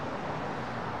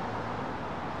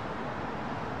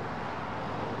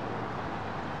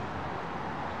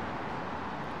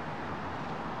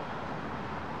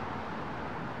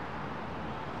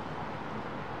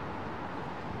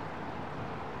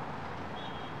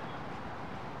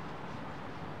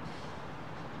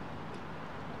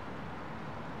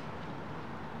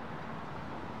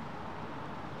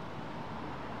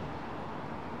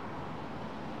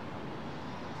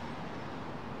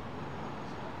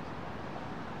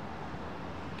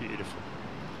 Beautiful.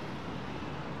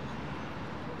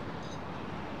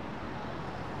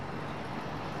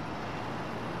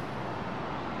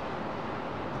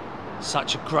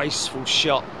 Such a graceful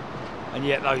shot, and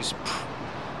yet those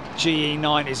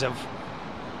GE90s are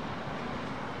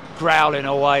growling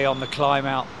away on the climb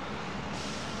out.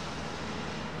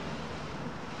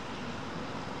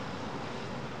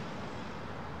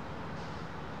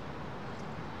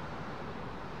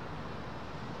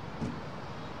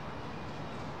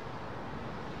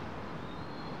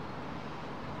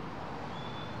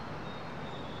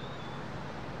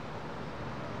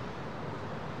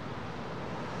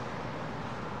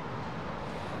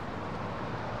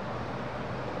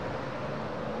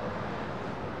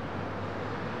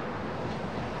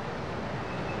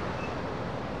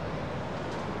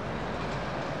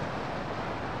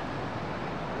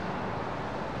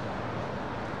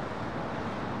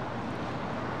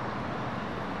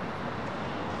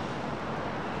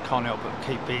 Can't help but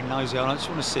keep being nosy on. I just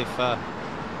want to see if I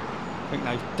think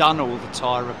they've done all the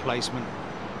tyre replacement,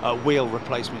 wheel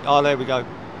replacement. Oh, there we go.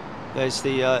 There's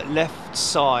the left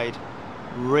side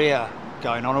rear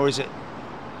going on, or is it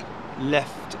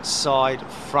left side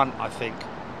front, I think,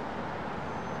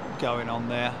 going on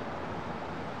there.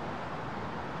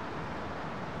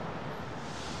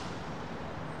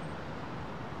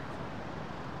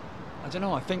 I don't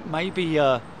know, I think maybe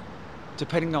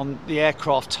depending on the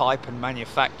aircraft type and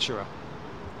manufacturer,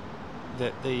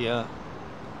 that I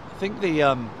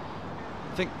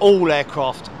think all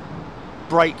aircraft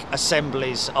brake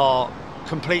assemblies are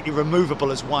completely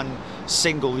removable as one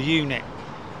single unit.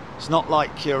 It's not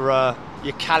like your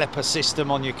caliper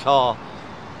system on your car.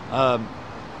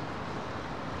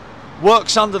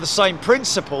 Works under the same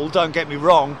principle, don't get me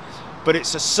wrong, but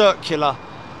it's a circular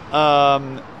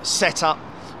setup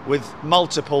with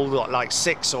multiple, like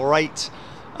 6 or 8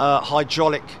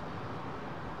 hydraulic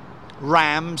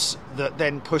rams that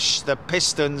then push the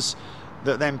pistons,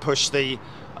 that then push the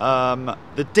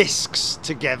discs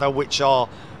together, which are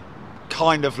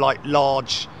kind of like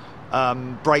large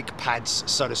brake pads,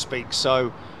 so to speak.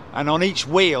 So, and on each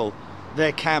wheel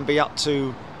there can be up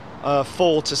to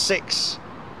 4 to 6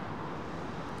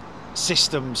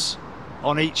 systems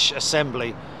on each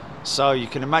assembly. So you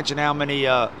can imagine how many,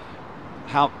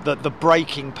 how the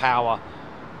braking power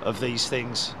of these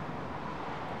things.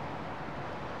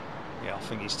 Yeah, I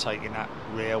think he's taking that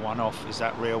rear one off. Is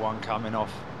that rear one coming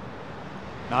off?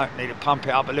 No, need to pump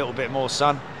it up a little bit more,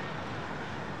 son.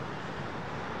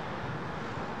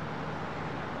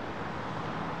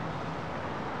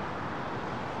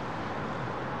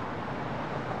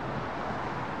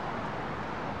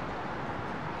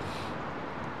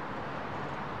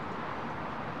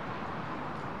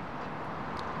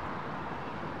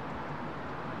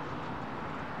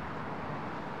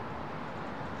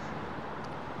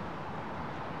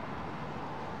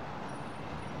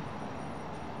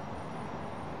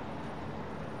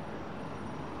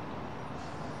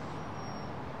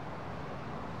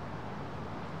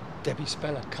 Debbie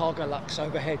Speller, Cargo Lux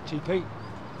overhead, GP.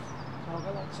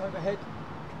 Cargo Lux overhead.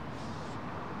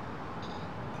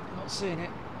 Not seeing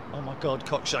it. Oh my God,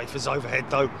 cockchafer's overhead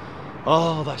though.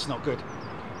 Oh, that's not good.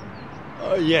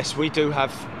 Yes, we do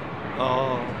have.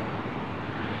 Oh.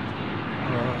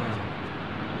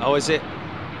 Oh, is it?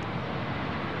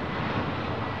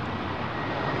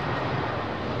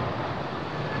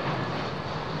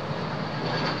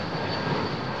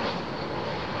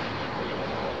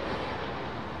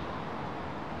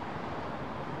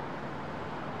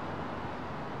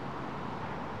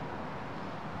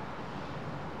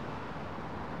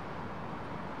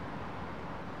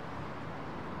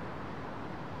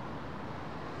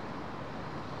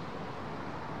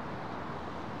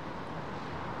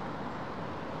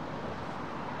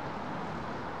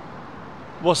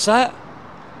 What's that?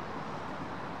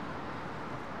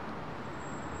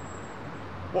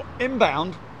 What,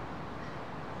 inbound?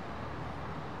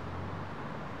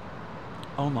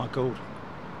 Oh my God.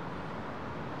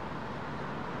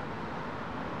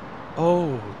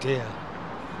 Oh dear.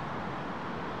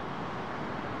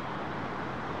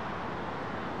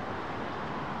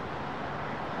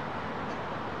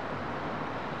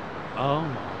 Oh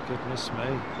my goodness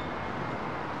me.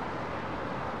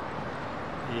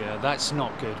 Yeah, that's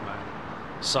not good, man.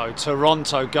 So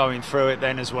Toronto going through it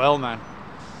then as well, man.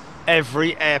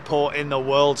 Every airport in the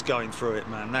world's going through it,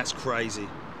 man. That's crazy.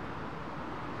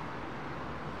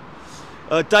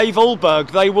 Dave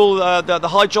Allberg, they will. The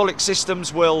hydraulic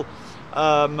systems will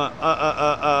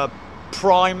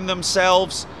prime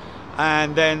themselves,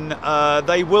 and then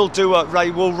they will do a. They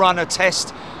will run a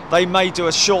test. They may do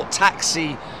a short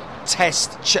taxi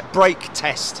test, brake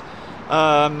test.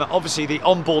 Obviously, the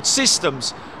onboard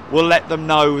systems will let them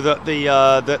know that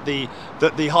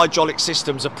the hydraulic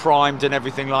systems are primed and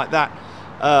everything like that.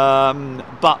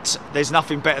 But there's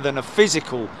nothing better than a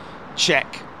physical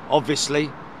check, obviously,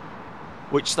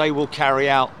 which they will carry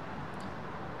out.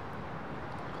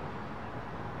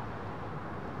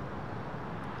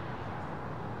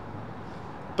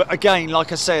 But again,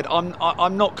 like I said,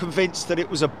 I'm not convinced that it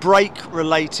was a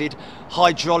brake-related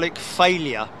hydraulic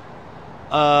failure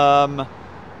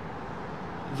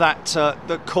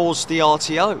that caused the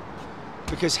RTO,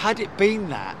 because had it been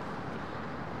that,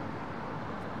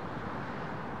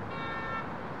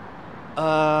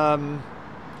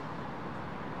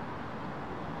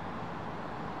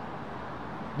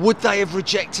 would they have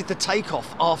rejected the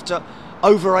takeoff after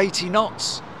over 80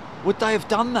 knots? Would they have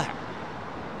done that?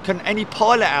 Can any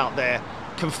pilot out there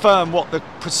confirm what the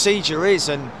procedure is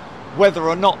and whether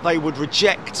or not they would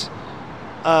reject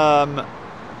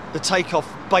the takeoff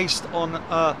based on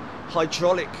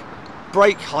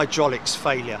brake hydraulics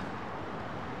failure?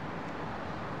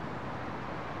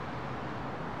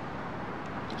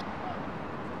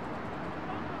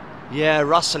 Yeah,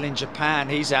 Russell in Japan,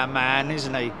 he's our man,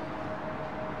 isn't he?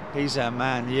 He's our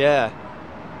man, yeah.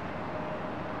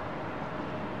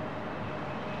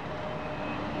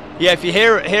 Yeah, if you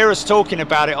hear us talking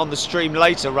about it on the stream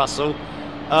later, Russell,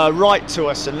 write to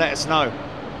us and let us know.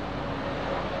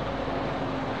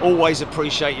 Always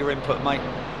appreciate your input, mate.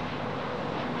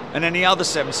 And any other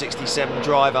 767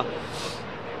 driver.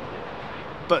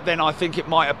 But then I think it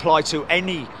might apply to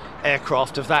any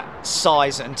aircraft of that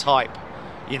size and type.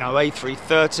 You know,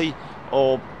 A330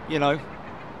 or, you know,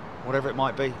 whatever it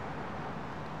might be.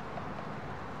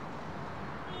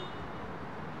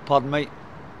 Pardon me.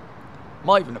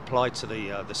 Might even apply to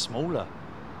the smaller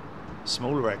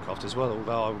aircraft as well,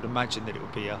 although I would imagine that it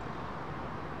would be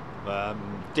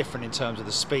different in terms of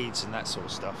the speeds and that sort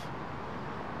of stuff.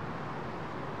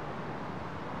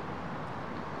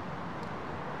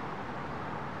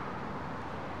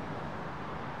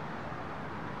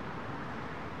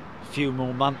 A few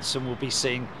more months and we'll be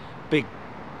seeing big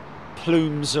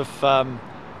plumes of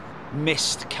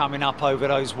mist coming up over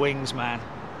those wings, man.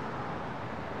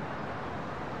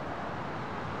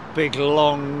 Big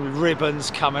long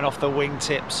ribbons coming off the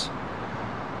wingtips,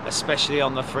 especially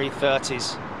on the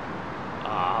 330s.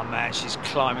 Ah, man, she's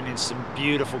climbing in some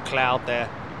beautiful cloud there.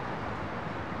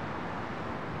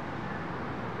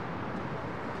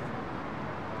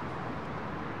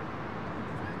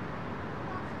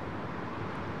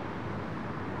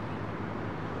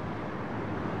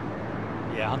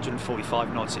 Yeah,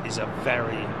 145 knots is a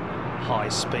very high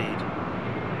speed.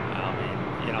 I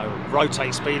mean, you know,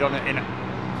 rotate speed on it in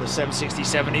the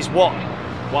 767 is what?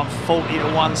 140 to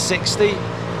 160?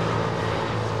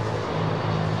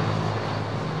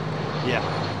 Yeah.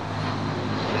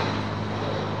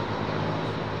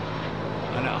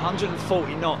 And at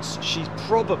 140 knots, she's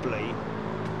probably,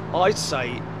 I'd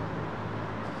say,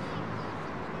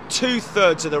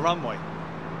 2/3 of the runway.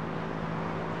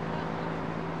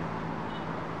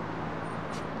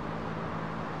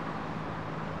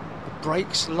 The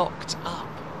brakes locked up.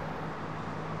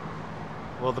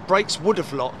 Well, the brakes would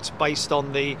have locked based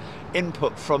on the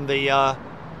input from the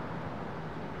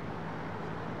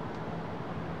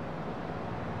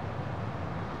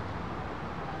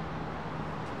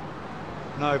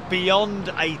no,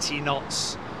 beyond 80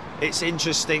 knots. It's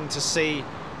interesting to see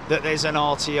that there's an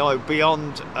RTO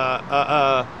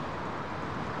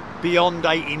beyond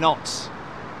 80 knots.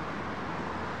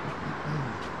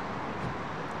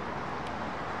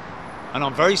 And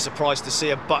I'm very surprised to see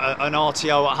an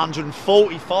RTO at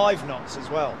 145 knots as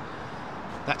well.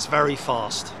 That's very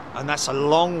fast. And that's a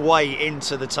long way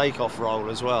into the takeoff roll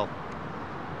as well.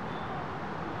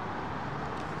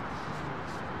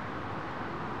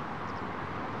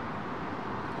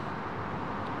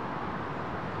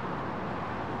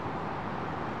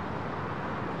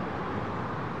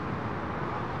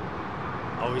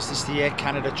 Oh, is this the Air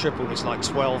Canada triple that's like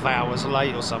 12 hours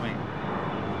late or something?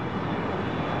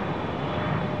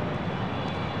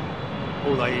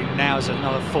 Although now is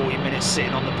another 40 minutes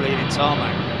sitting on the bleeding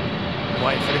tarmac,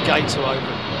 waiting for the gate to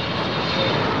open.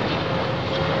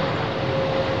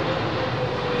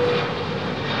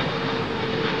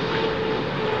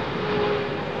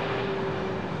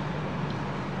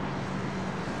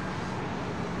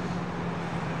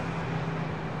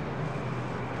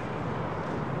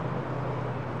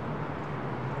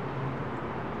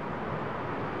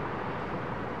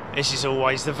 This is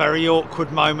always the very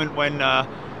awkward moment when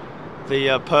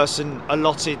the person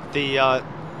allotted the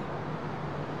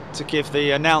to give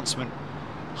the announcement.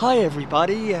 Hi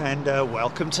everybody, and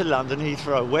welcome to London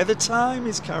Heathrow, where the time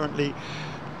is currently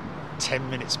 10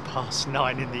 minutes past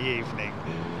 9 in the evening.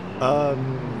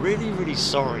 Really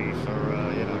sorry for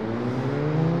you know,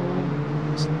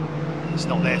 it's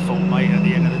not their fault, mate. At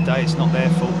the end of the day, it's not their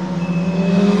fault.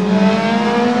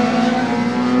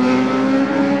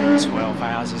 12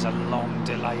 hours is a long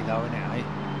delay though, isn't it, eh?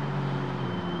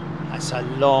 That's a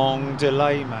long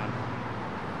delay, man.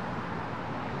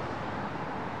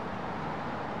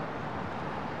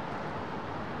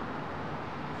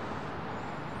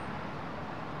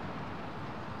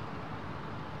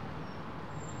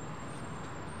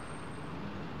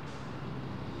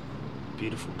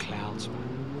 Beautiful clouds,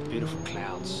 man. Beautiful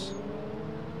clouds.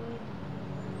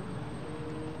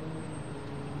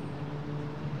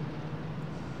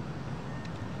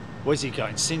 Where's he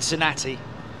going? Cincinnati?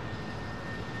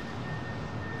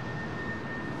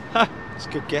 Ha! That's a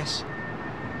good guess.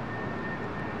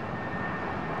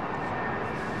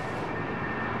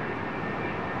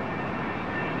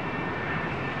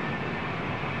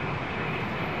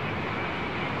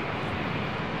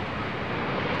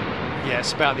 Yeah,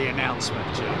 it's about the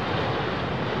announcement, Jim.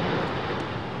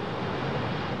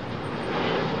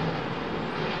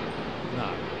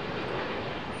 No.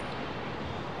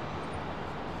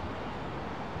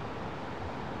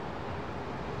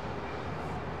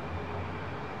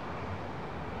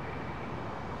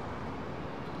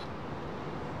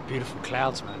 Beautiful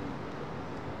clouds, man.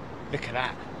 Look at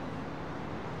that.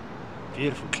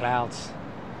 Beautiful clouds.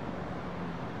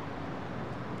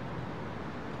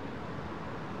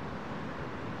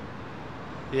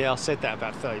 Yeah, I said that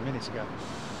about 30 minutes ago.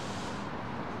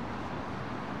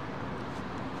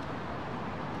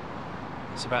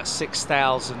 It's about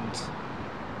 6,000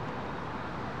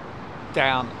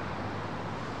 down.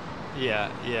 Yeah,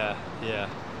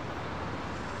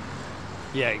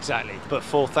 exactly. But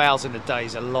 4,000 a day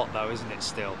is a lot though, isn't it,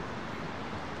 still?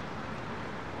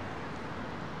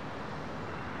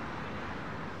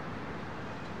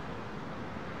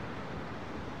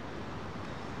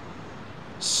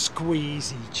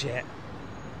 Squeezy jet.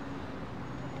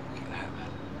 Look at that,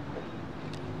 man.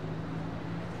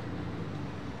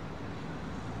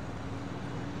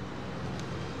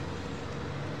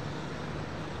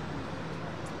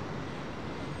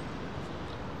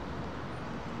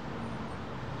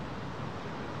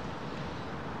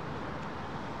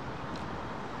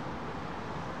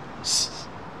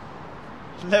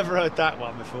 Never heard that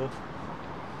one before.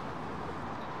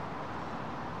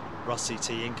 Russ CT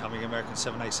incoming, American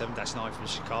 787-9 from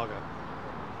Chicago.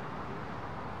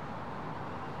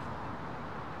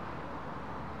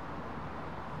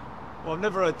 Well, I've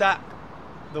never heard that,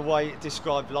 the way it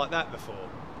described like that before.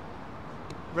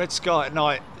 Red sky at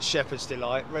night, shepherd's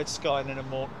delight. Red sky in the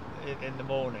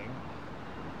morning.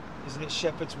 Isn't it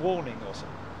shepherd's warning or something?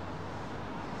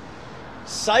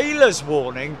 Sailor's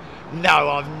warning? No,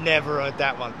 I've never heard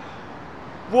that one.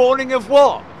 Warning of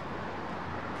what?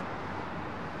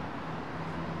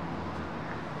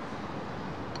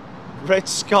 Red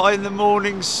sky in the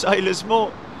morning, sailor's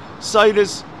warning.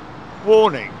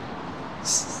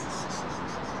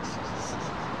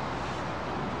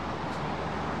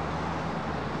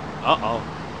 Uh-oh.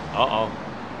 Uh-oh.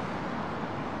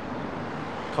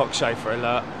 Cockchafer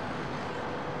alert.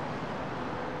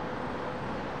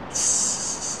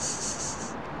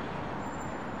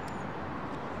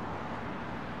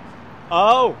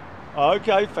 Oh,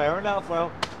 okay, fair enough.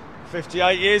 Well,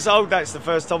 58 years old, that's the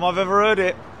first time I've ever heard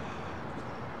it.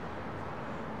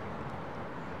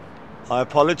 I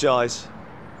apologise.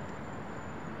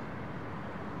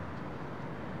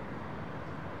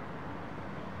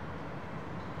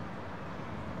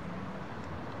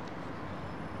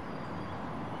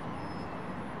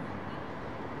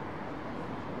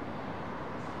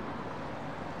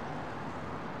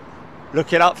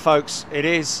 Look it up, folks. It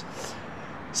is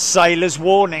sailor's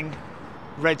warning.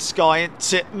 Red sky at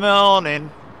tip morning.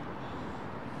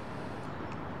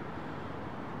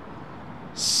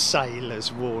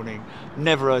 Sailor's warning.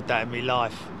 Never heard that in my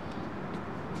life.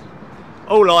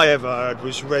 All I ever heard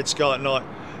was red sky at night,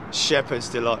 shepherd's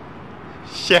delight.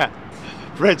 Yeah,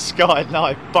 red sky at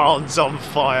night, barns on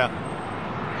fire.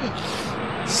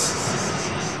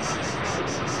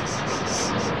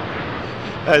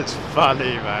 That's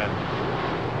funny, man.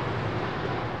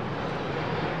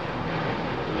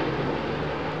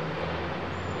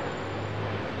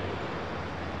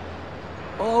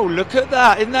 Oh, look at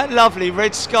that. Isn't that lovely?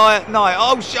 Red sky at night.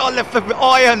 Oh, I left the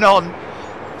iron on.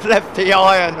 Left the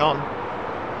iron on.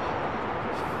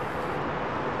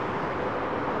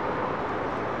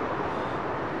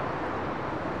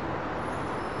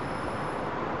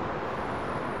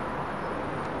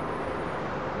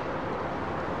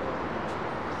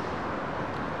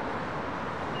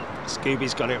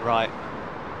 Scooby's got it right.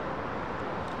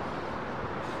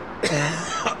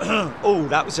 Oh,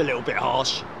 that was a little bit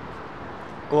harsh.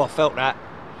 Oh, I felt that.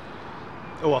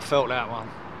 Oh, I felt that one.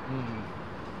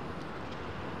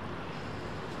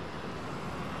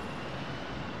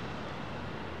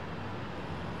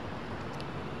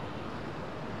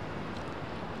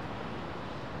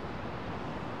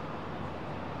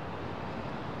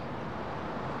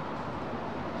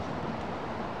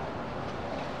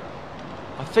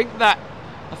 I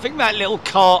think that little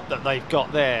cart that they've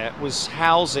got there was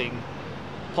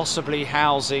possibly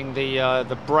housing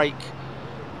the brake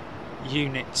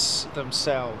units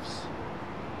themselves.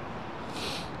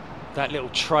 That little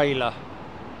trailer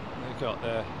they've got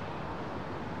there.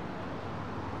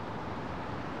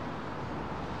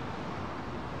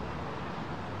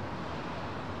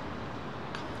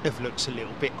 It looks a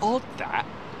little bit odd,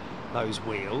 those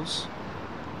wheels.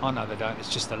 Oh no, they don't,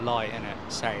 it's just the light, isn't it?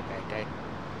 Sorry about that.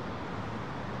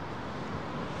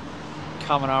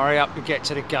 Come on, hurry up and get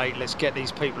to the gate. Let's get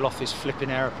these people off this flipping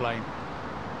aeroplane.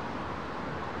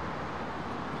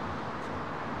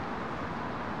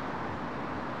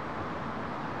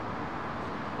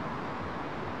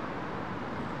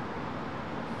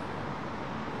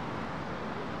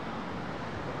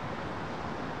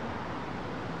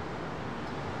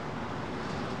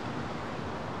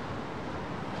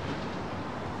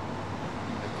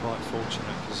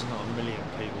 Fortunate because there's not a million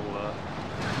people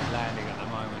landing at the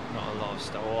moment, not a lot of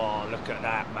stuff. Oh, look at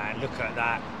that, man, look at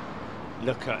that,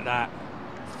 look at that.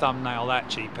 Thumbnail that,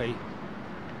 GP.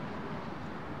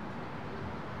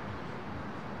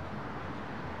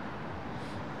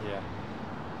 Yeah.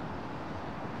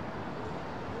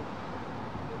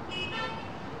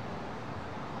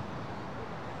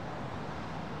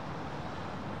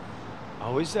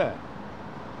 Oh, is there?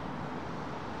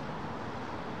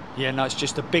 Yeah, no, it's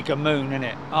just a bigger moon, isn't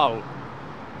it? Oh,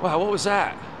 wow, what was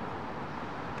that?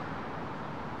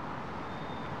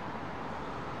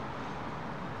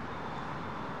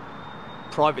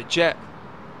 Private jet.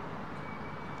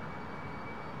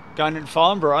 Going in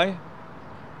Farnborough, eh?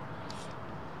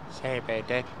 Sorry about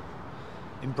that.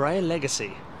 Embraer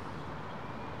Legacy.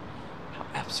 How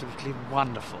absolutely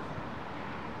wonderful.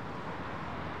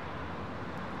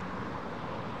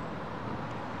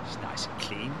 It's nice and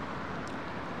clean.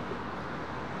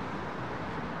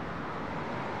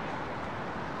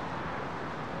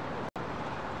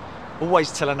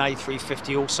 always tell an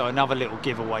A350 also, another little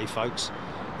giveaway, folks,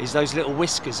 is those little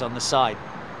whiskers on the side.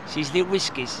 See these little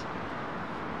whiskers?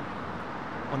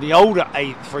 On the older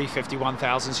A350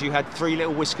 1000s, you had 3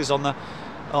 little whiskers on the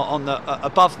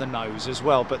above the nose as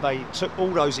well, but they took all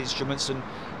those instruments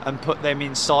and put them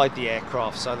inside the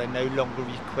aircraft, so they no longer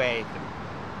required them.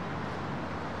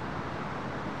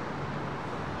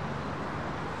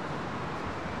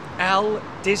 Al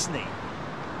Disney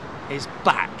is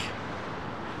back.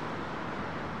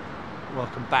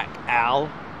 Welcome back, Al.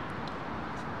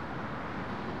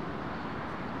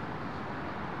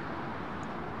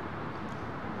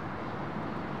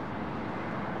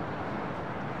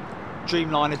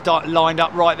 Dreamliner lined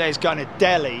up right there, is going to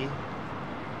Delhi.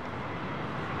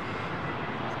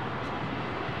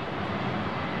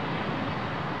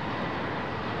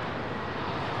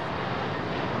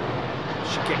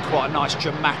 Should get quite a nice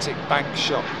dramatic bank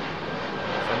shot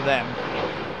from them.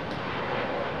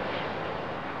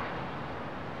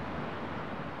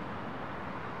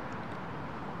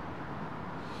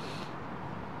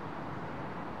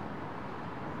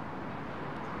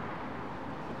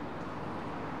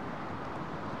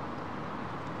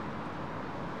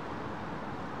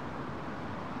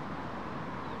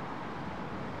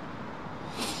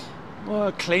 Well,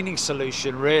 a cleaning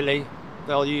solution, really.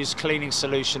 They'll use cleaning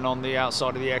solution on the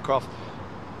outside of the aircraft,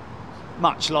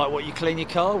 much like what you clean your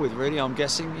car with, really, I'm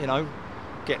guessing. You know,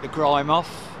 get the grime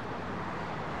off,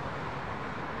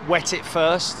 wet it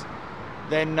first,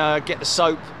 then get the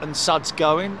soap and suds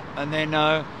going, and then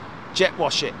jet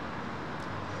wash it.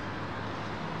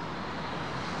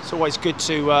 It's always good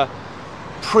to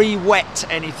pre-wet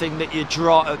anything that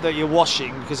you're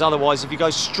washing, because otherwise, if you go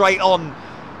straight on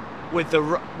with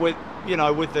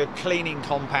the cleaning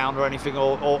compound or anything,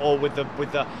 or with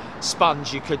the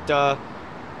sponge, you could the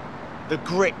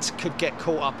grit could get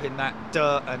caught up in that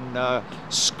dirt and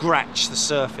scratch the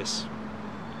surface.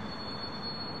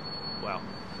 Well,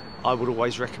 I would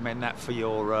always recommend that for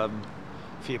your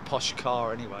posh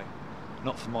car anyway,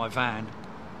 not for my van.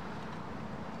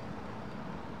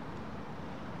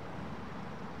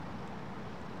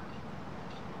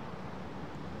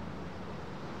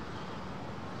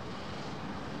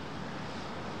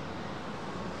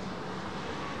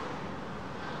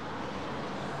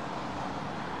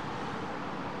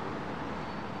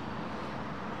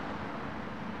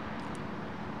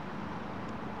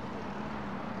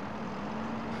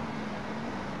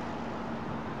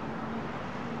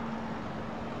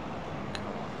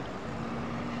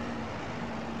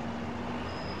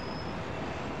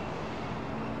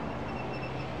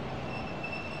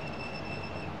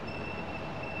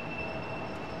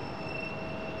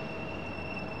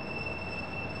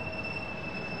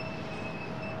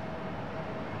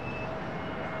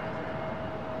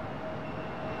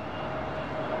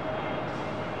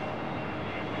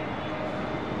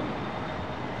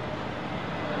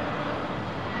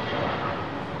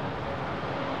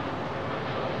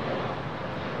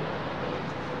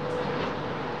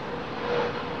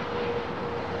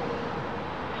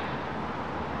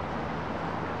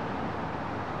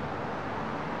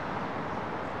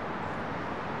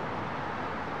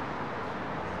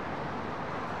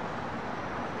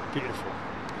 Beautiful.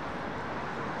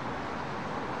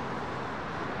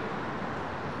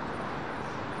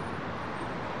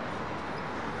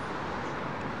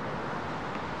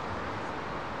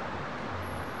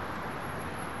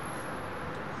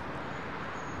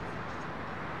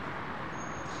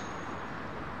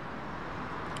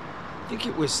 I think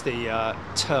it was the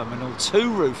Terminal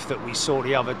 2 roof that we saw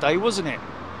the other day, wasn't it?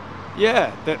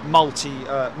 Yeah, that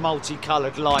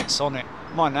multi-coloured lights on it.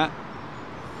 Mind that.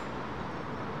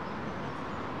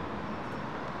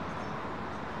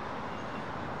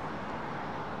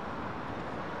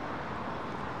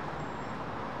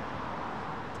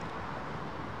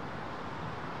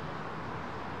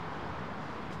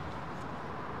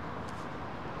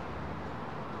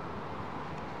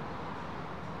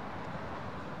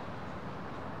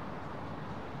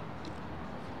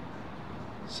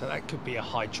 So that could be a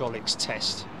hydraulics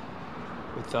test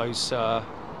with those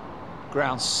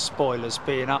ground spoilers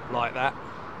being up like that.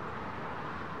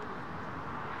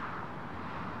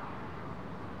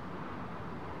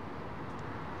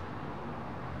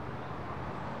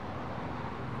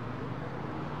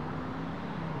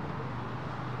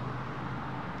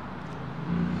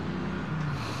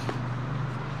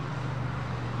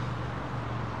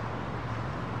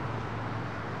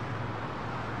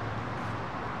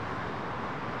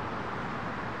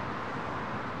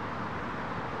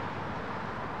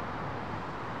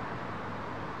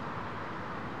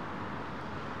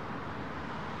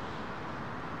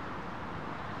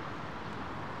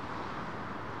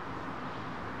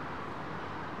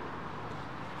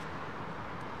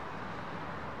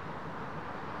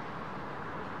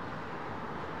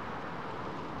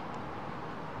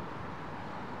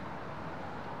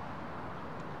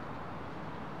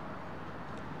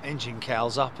 Engine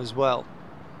cow's up as well.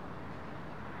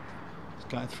 It's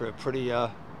going through a pretty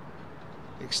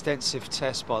extensive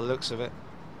test by the looks of it.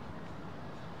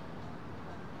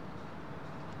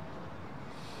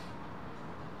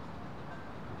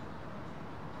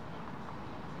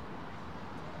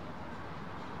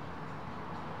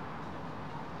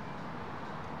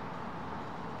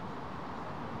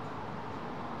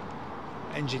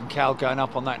 Engine cowl going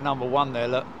up on that number one there,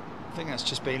 look. I think that's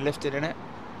just been lifted, in it.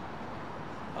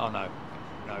 Oh no,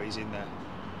 no, he's in there.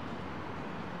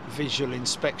 Visual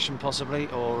inspection possibly,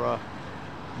 or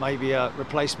maybe a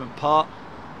replacement part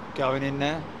going in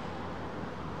there.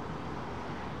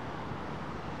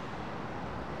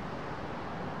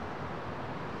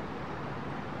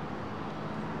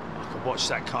 I could watch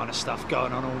that kind of stuff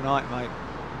going on all night, mate,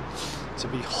 to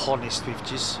be honest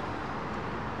with you.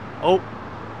 Oh,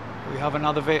 we have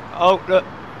another bit. Oh, look.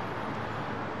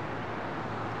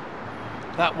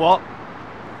 That what?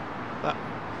 That.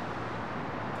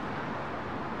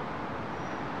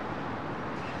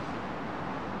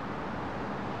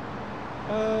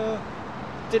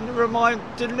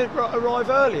 Didn't it arrive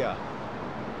earlier?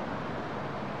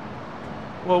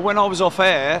 Well, when I was off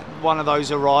air, one of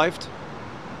those arrived.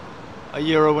 A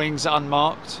Eurowings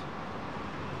unmarked.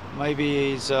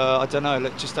 Maybe he's, I don't know,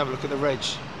 let's just have a look at the reg.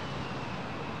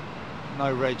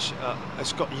 No reg,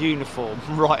 it's got uniform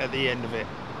right at the end of it.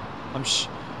 I'm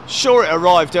sure it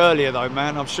arrived earlier though,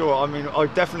 man, I'm sure. I mean, I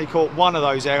definitely caught one of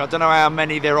those there. I don't know how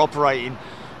many they're operating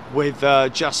with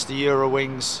just the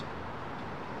Eurowings.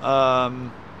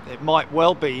 It might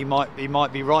well be, he might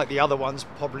be right. The other one's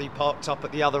probably parked up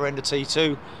at the other end of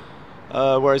T2,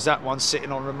 whereas that one's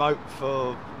sitting on remote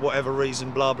for whatever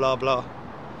reason, blah, blah, blah.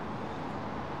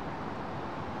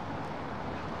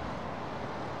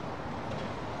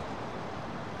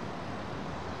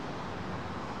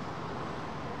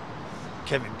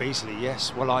 Kevin Beasley,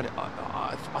 yes. Well, I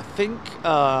think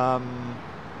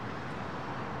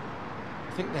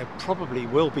there probably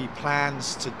will be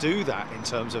plans to do that in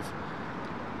terms of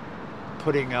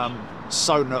putting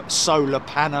solar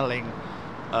paneling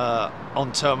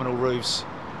on terminal roofs.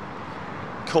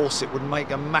 Of course, it would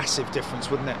make a massive difference,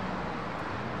 wouldn't it?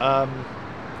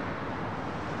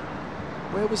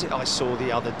 Where was it I saw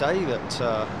the other day that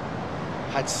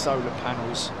had solar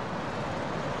panels?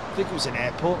 I think it was an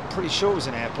airport. I'm pretty sure it was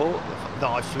an airport that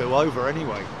I flew over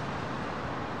anyway.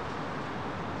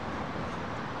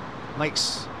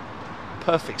 Makes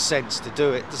perfect sense to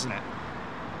do it, doesn't it?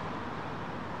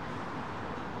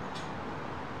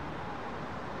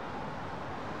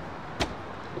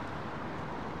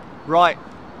 Right.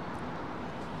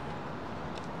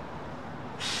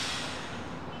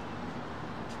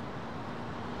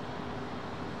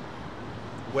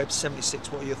 Web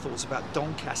 76, what are your thoughts about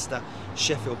Doncaster,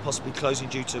 Sheffield possibly closing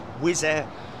due to Wizz Air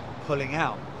pulling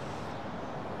out?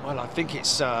 Well, I think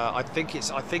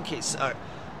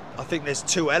there's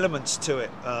two elements to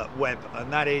it, Web,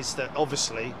 and that is that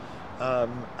obviously a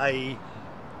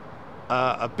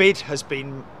bid has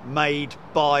been made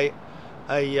by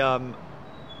a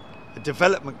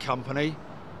development company,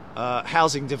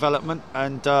 housing development,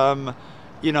 and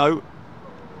you know,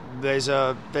 there's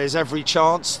every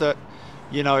chance that,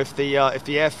 you know, if the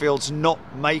airfield's not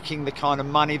making the kind of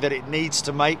money that it needs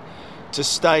to make to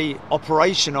stay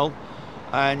operational,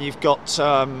 and you've got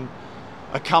a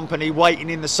company waiting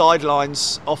in the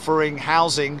sidelines offering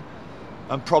housing,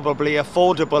 and probably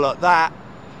affordable at that,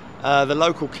 the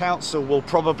local council will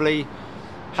probably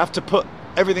have to put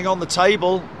everything on the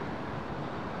table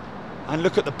and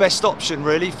look at the best option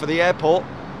really for the airport.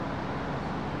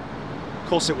 Of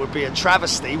course, it would be a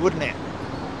travesty, wouldn't it?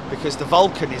 Because the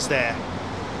Vulcan is there.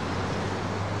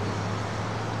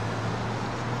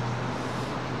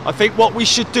 I think what we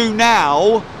should do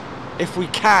now, if we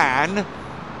can,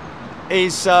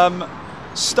 is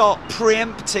start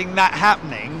preempting that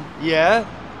happening, yeah,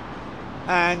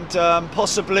 and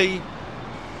possibly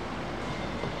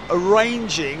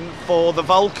arranging for the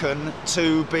Vulcan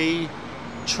to be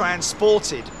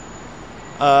transported.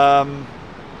 The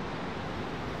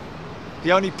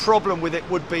only problem with it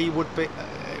would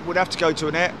have to go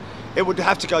to it would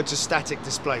have to go to static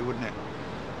display, wouldn't it?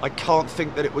 I can't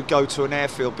think that it would go to an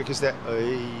airfield because they're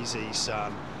easy,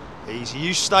 son. Easy.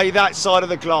 You stay that side of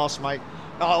the glass, mate.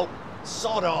 Oh,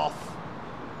 sod off.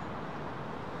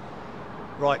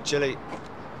 Right, Jilly.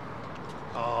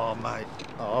 Oh, mate.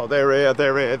 Oh, they're here.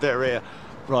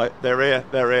 Right, they're here.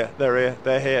 They're here.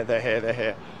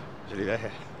 Jilly, they're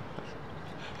here.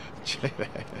 Jilly, they're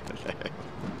here.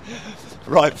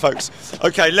 Right, folks.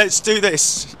 Okay, let's do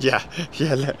this. Yeah,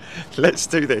 let's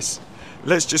do this.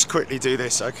 Let's just quickly do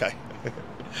this, okay.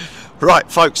 Right,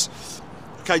 folks.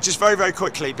 Okay. Okay, just very, very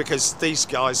quickly, because these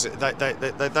guys,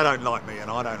 they don't like me and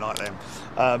I don't like them.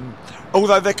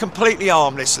 Although they're completely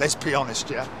harmless, let's be honest,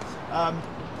 yeah.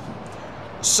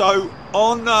 So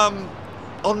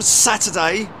on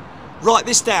Saturday, write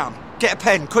this down. Get a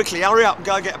pen, quickly, hurry up and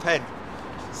go and get a pen.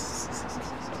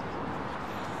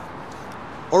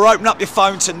 Or open up your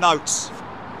phone to notes.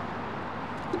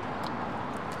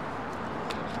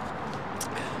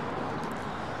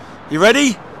 You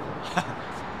ready?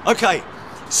 Okay,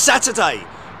 Saturday,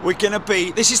 we're going to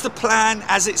be, this is the plan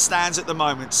as it stands at the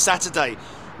moment. Saturday,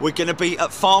 we're going to be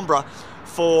at Farnborough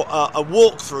for a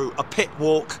walkthrough, a pit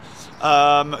walk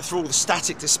through all the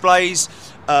static displays,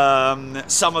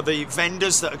 some of the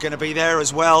vendors that are going to be there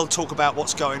as well, talk about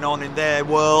what's going on in their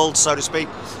world, so to speak.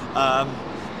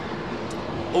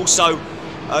 Also,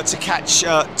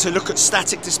 to look at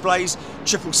static displays,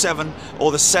 777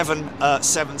 or the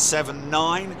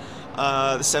 779.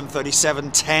 The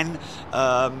 737-10,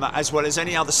 as well as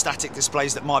any other static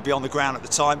displays that might be on the ground at the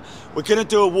time. We're going to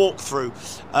do a walkthrough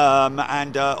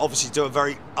and obviously do a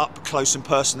very up close and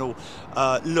personal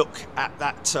look at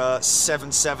that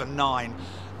 779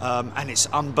 and its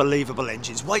unbelievable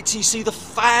engines. Wait till you see the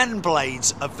fan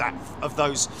blades of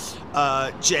those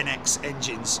Gen X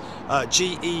engines.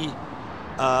 GE.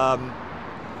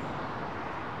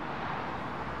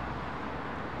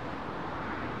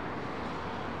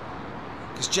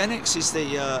 Because Gen X is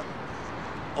the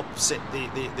opposite,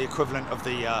 the equivalent of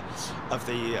the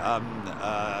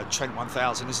Trent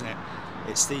 1000, isn't it?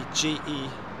 It's the GE.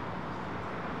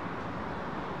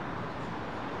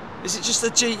 Is it just the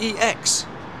GEX?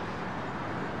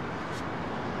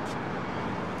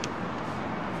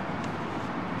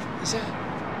 Is it?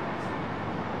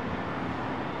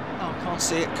 Oh, I can't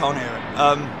see it, can't hear it.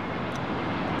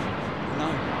 No.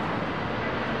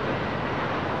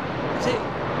 Is it?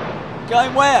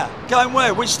 Going where? Going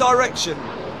where? Which direction?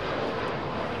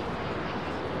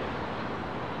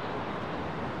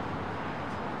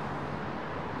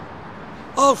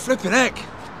 Oh, flipping heck.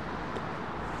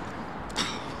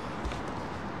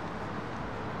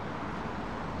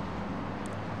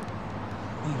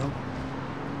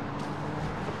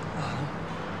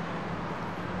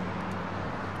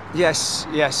 Yes,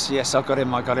 yes, yes, I got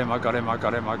him. Oh,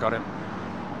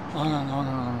 no.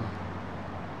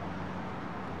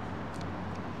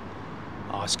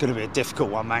 Oh, it's going to be a difficult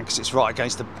one, man, because it's right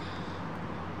against the...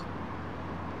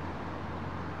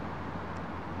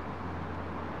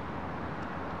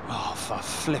 Oh, for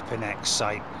flipping heck's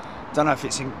sake. Don't know if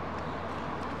it's in...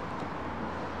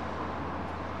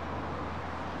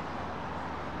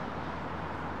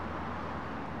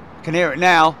 Can hear it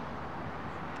now.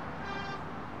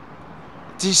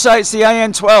 Did you say it's the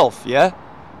AN12, yeah?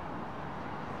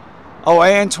 Oh,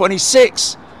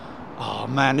 AN26. Oh,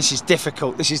 man, this is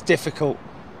difficult. This is difficult.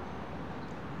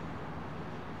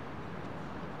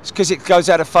 It's because it goes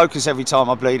out of focus every time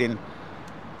I bleed in.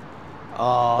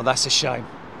 Oh, that's a shame.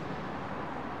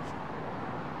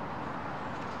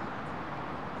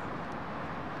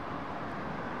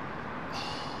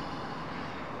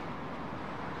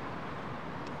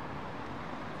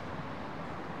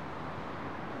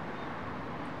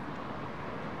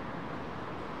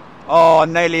 Oh, I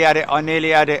nearly had it. I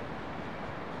nearly had it.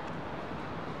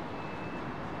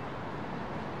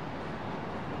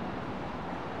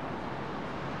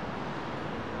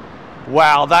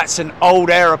 Wow, that's an old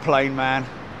aeroplane, man.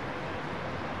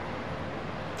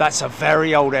 That's a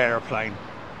very old aeroplane.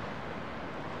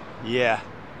 Yeah.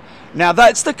 Now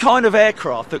that's the kind of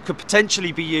aircraft that could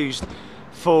potentially be used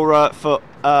for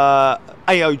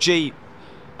AOG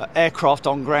aircraft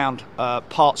on ground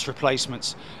parts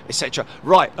replacements, etc.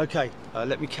 Right. Okay.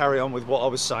 Let me carry on with what I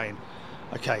was saying.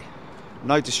 Okay.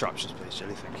 No disruptions, please,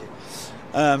 Jelly. Thank you.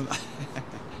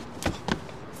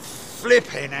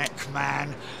 Flipping heck,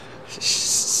 man.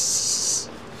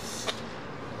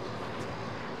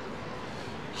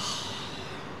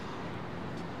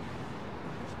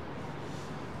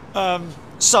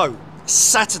 So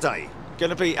Saturday going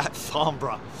to be at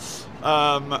Farnborough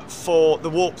for the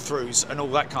walkthroughs and all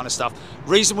that kind of stuff.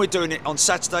 Reason we're doing it on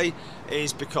Saturday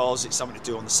is because it's something to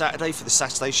do on the Saturday for the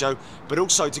Saturday show, but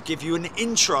also to give you an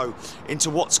intro into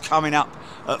what's coming up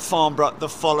at Farnborough the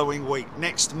following week.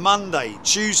 Next Monday,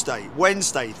 Tuesday,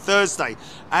 Wednesday, Thursday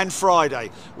and Friday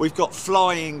we've got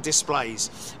flying displays,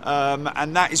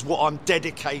 and that is what I'm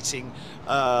dedicating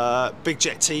Big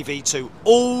Jet TV to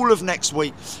all of next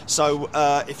week. So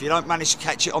if you don't manage to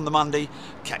catch it on the Monday,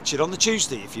 catch it on the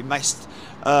Tuesday. If you missed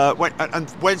and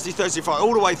Wednesday, Thursday, Friday,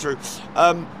 all the way through.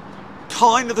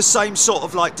 Kind of the same sort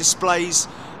of like displays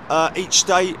each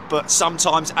day, but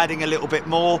sometimes adding a little bit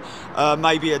more,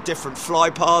 maybe a different fly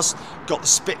past. Got the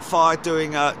Spitfire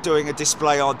doing a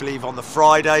display, I believe, on the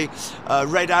Friday.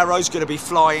 Red Arrow's going to be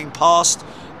flying past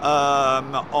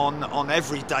on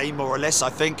every day, more or less, I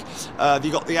think.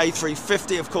 You got the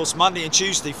A350, of course, Monday and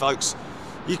Tuesday, folks.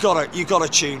 You gotta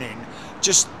tune in.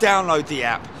 Just download the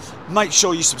app. Make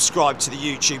sure you subscribe to the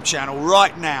YouTube channel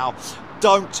right now.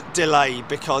 Don't delay,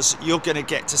 because you're going to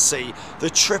get to see the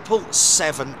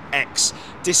 777X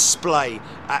display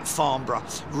at Farnborough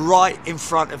right in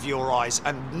front of your eyes.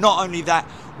 And not only that,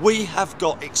 we have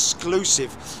got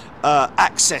exclusive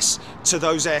access to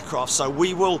those aircraft. So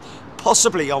we will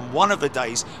possibly on one of the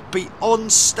days be on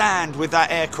stand with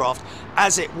that aircraft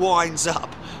as it winds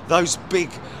up those big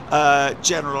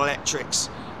General Electrics.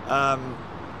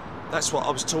 That's what I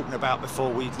was talking about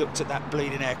before we looked at that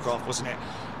bleeding aircraft, wasn't it?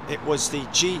 It was the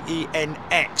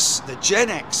GENX. The Gen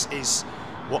X is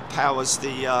what powers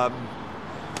the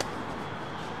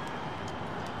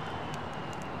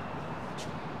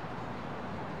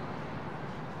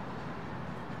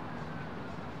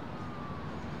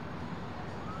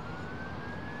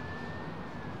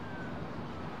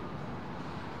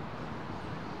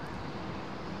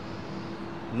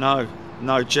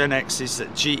No, Gen X is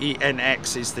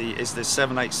GENX is the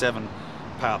 787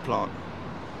 power plant.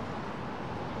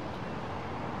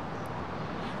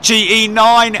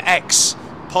 GE9X.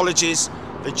 Apologies.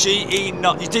 The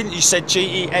GE9. You said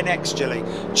GENX, Jilly.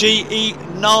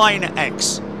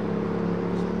 GE9X.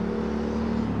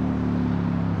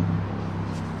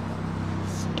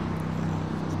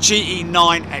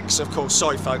 GE9X, of course.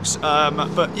 Sorry, folks.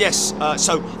 But yes.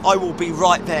 So I will be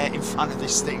right there in front of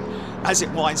this thing as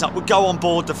it winds up. We'll go on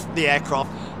board the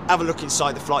aircraft, have a look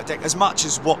inside the flight deck as much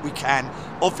as what we can,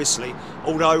 obviously,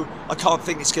 although I can't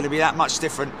think it's going to be that much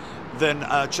different than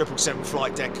a 777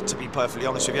 flight deck, to be perfectly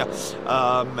honest with you.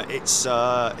 It's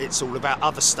all about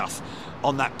other stuff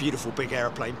on that beautiful big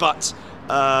aeroplane, but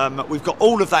we've got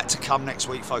all of that to come next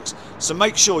week, folks, so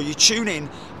make sure you tune in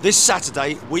this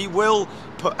Saturday. We will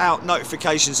put out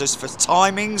notifications as for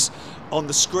timings on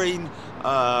the screen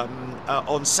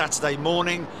on Saturday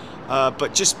morning.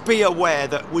 But just be aware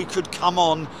that we could come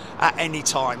on at any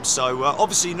time. So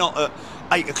obviously not at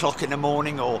 8 o'clock in the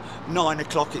morning or 9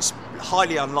 o'clock. It's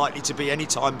highly unlikely to be any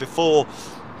time before,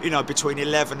 you know, between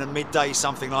 11 and midday,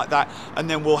 something like that. And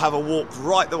then we'll have a walk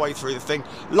right the way through the thing.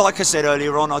 Like I said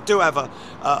earlier on, I do have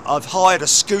I've hired a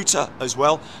scooter as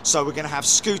well. So we're going to have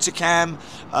scooter cam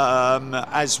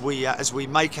as we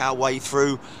make our way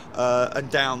through and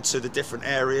down to the different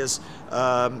areas.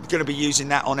 Going to be using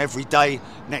that on every day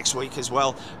next week as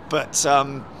well. But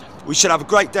we should have a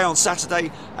great day on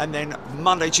Saturday, and then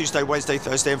Monday, Tuesday, Wednesday,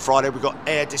 Thursday and Friday we've got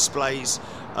air displays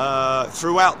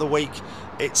throughout the week.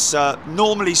 It's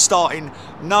normally starting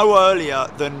no earlier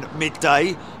than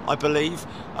midday, I believe,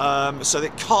 so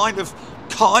that kind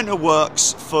of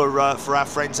works for our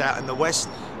friends out in the west.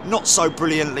 Not so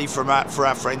brilliantly for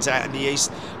our friends out in the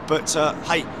east, but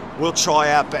hey, we'll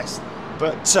try our best.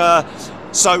 But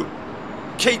so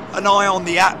keep an eye on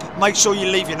the app. Make sure you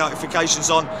leave your notifications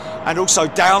on, and also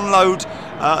download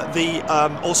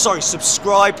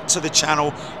subscribe to the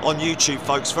channel on YouTube,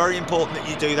 folks. Very important that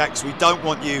you do that, because we don't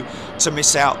want you to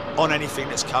miss out on anything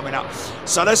that's coming up.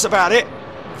 So that's about it.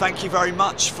 Thank you very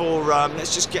much for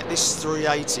let's just get this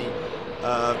 380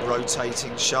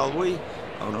 rotating, shall we?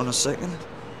 Hold on a second.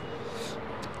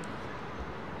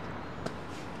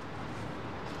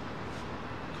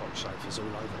 Cockchafers all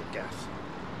over the gaff.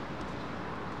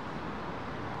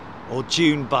 Or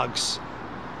June bugs.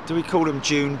 Do we call them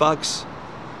June bugs?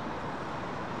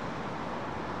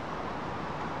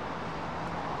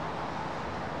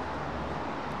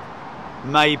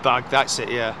 May bug, that's it,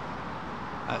 yeah.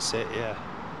 That's it, yeah.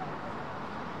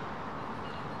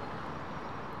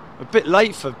 A bit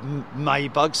late for May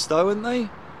bugs though, aren't they?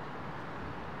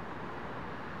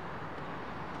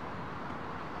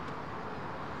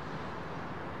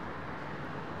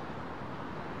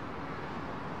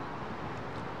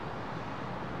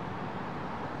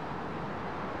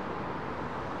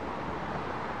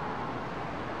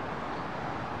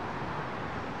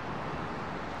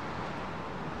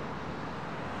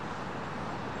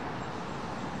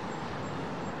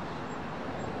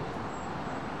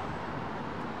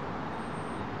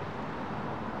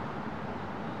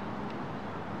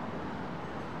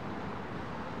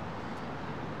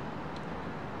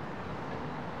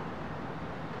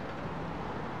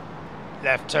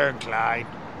 Left turn, Clyde.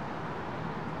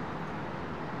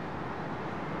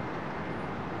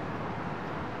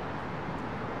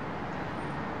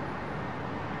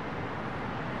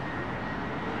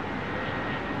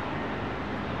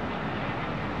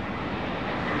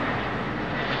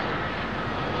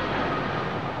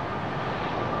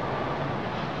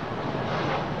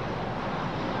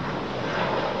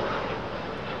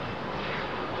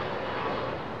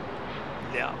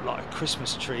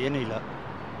 Christmas tree, isn't he, look?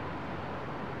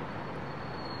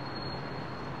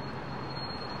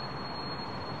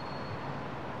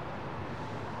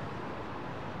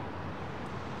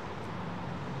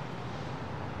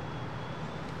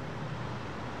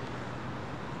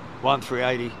 One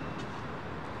 380,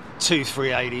 two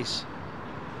 380s.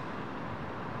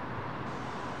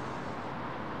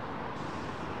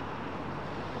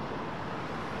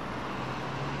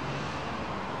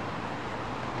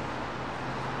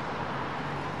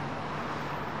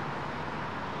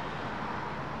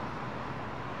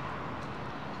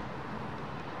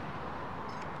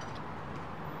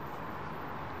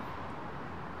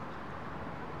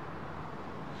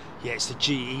 Yeah, it's the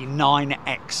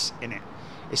GE9X in it.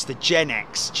 It's the Gen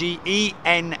X,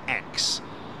 GENX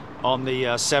on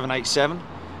the 787.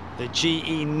 The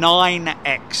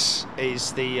GE9X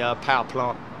is the power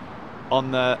plant on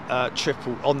the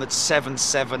on the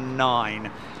 779.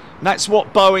 And that's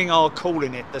what Boeing are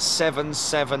calling it, the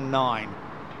 779.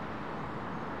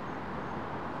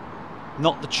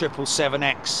 Not the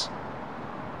 777X,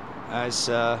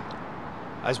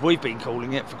 as we've been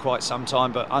calling it for quite some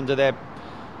time, but under their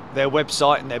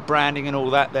website and their branding and all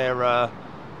that, they're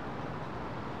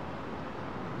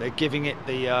giving it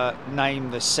the name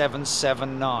the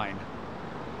 779,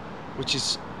 which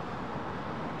is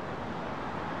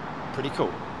pretty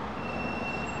cool.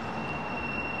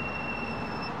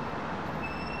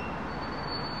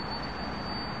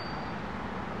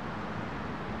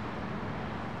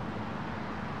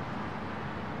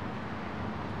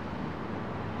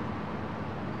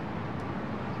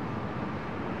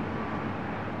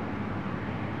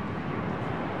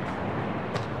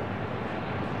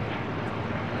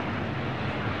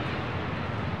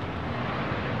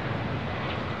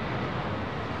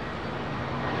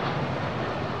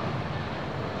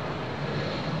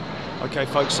 Okay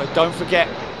folks, so don't forget,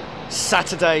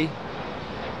 Saturday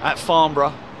at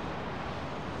Farnborough,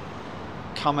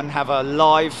 come and have a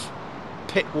live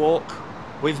pit walk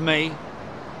with me,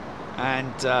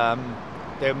 and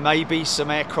there may be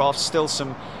some aircraft, still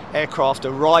some aircraft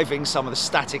arriving, some of the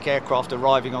static aircraft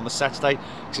arriving on the Saturday,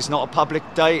 because it's not a public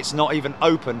day, it's not even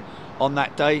open on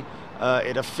that day.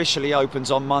 It officially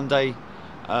opens on Monday,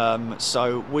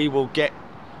 so we will get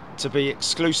to be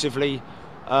exclusively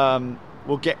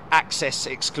we'll get access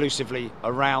exclusively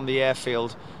around the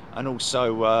airfield, and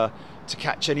also to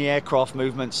catch any aircraft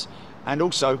movements, and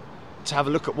also to have a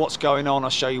look at what's going on.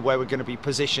 I'll show you where we're going to be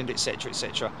positioned, etc,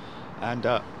 etc. And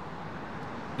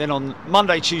then on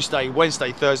Monday, Tuesday,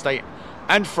 Wednesday, Thursday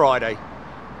and Friday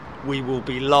we will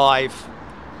be live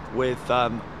with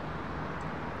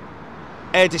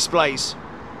air displays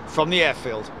from the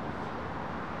airfield.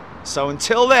 So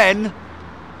until then,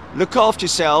 look after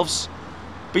yourselves.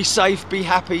 Be safe, be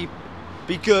happy,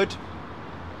 be good,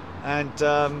 and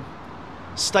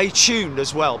stay tuned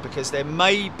as well, because there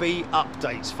may be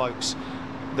updates, folks.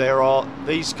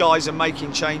 These guys are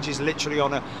making changes literally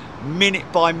on a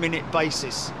minute by minute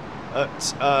basis.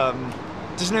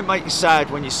 Doesn't it make you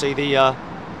sad when you see the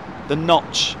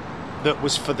notch that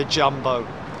was for the jumbo?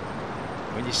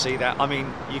 When you see that, I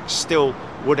mean, you still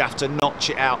would have to notch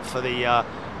it out for the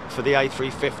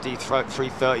A350,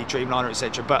 330, Dreamliner,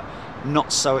 etc., but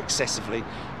not so excessively.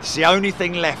 It's the only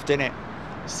thing left in it.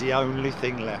 It's the only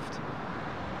thing left.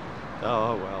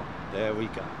 Oh well, there we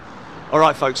go. All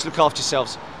right folks, look after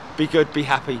yourselves, be good, be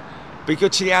happy, be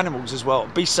good to the animals as well,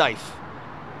 be safe,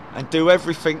 and do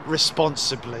everything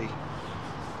responsibly.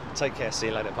 Take care, see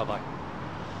you later, bye bye.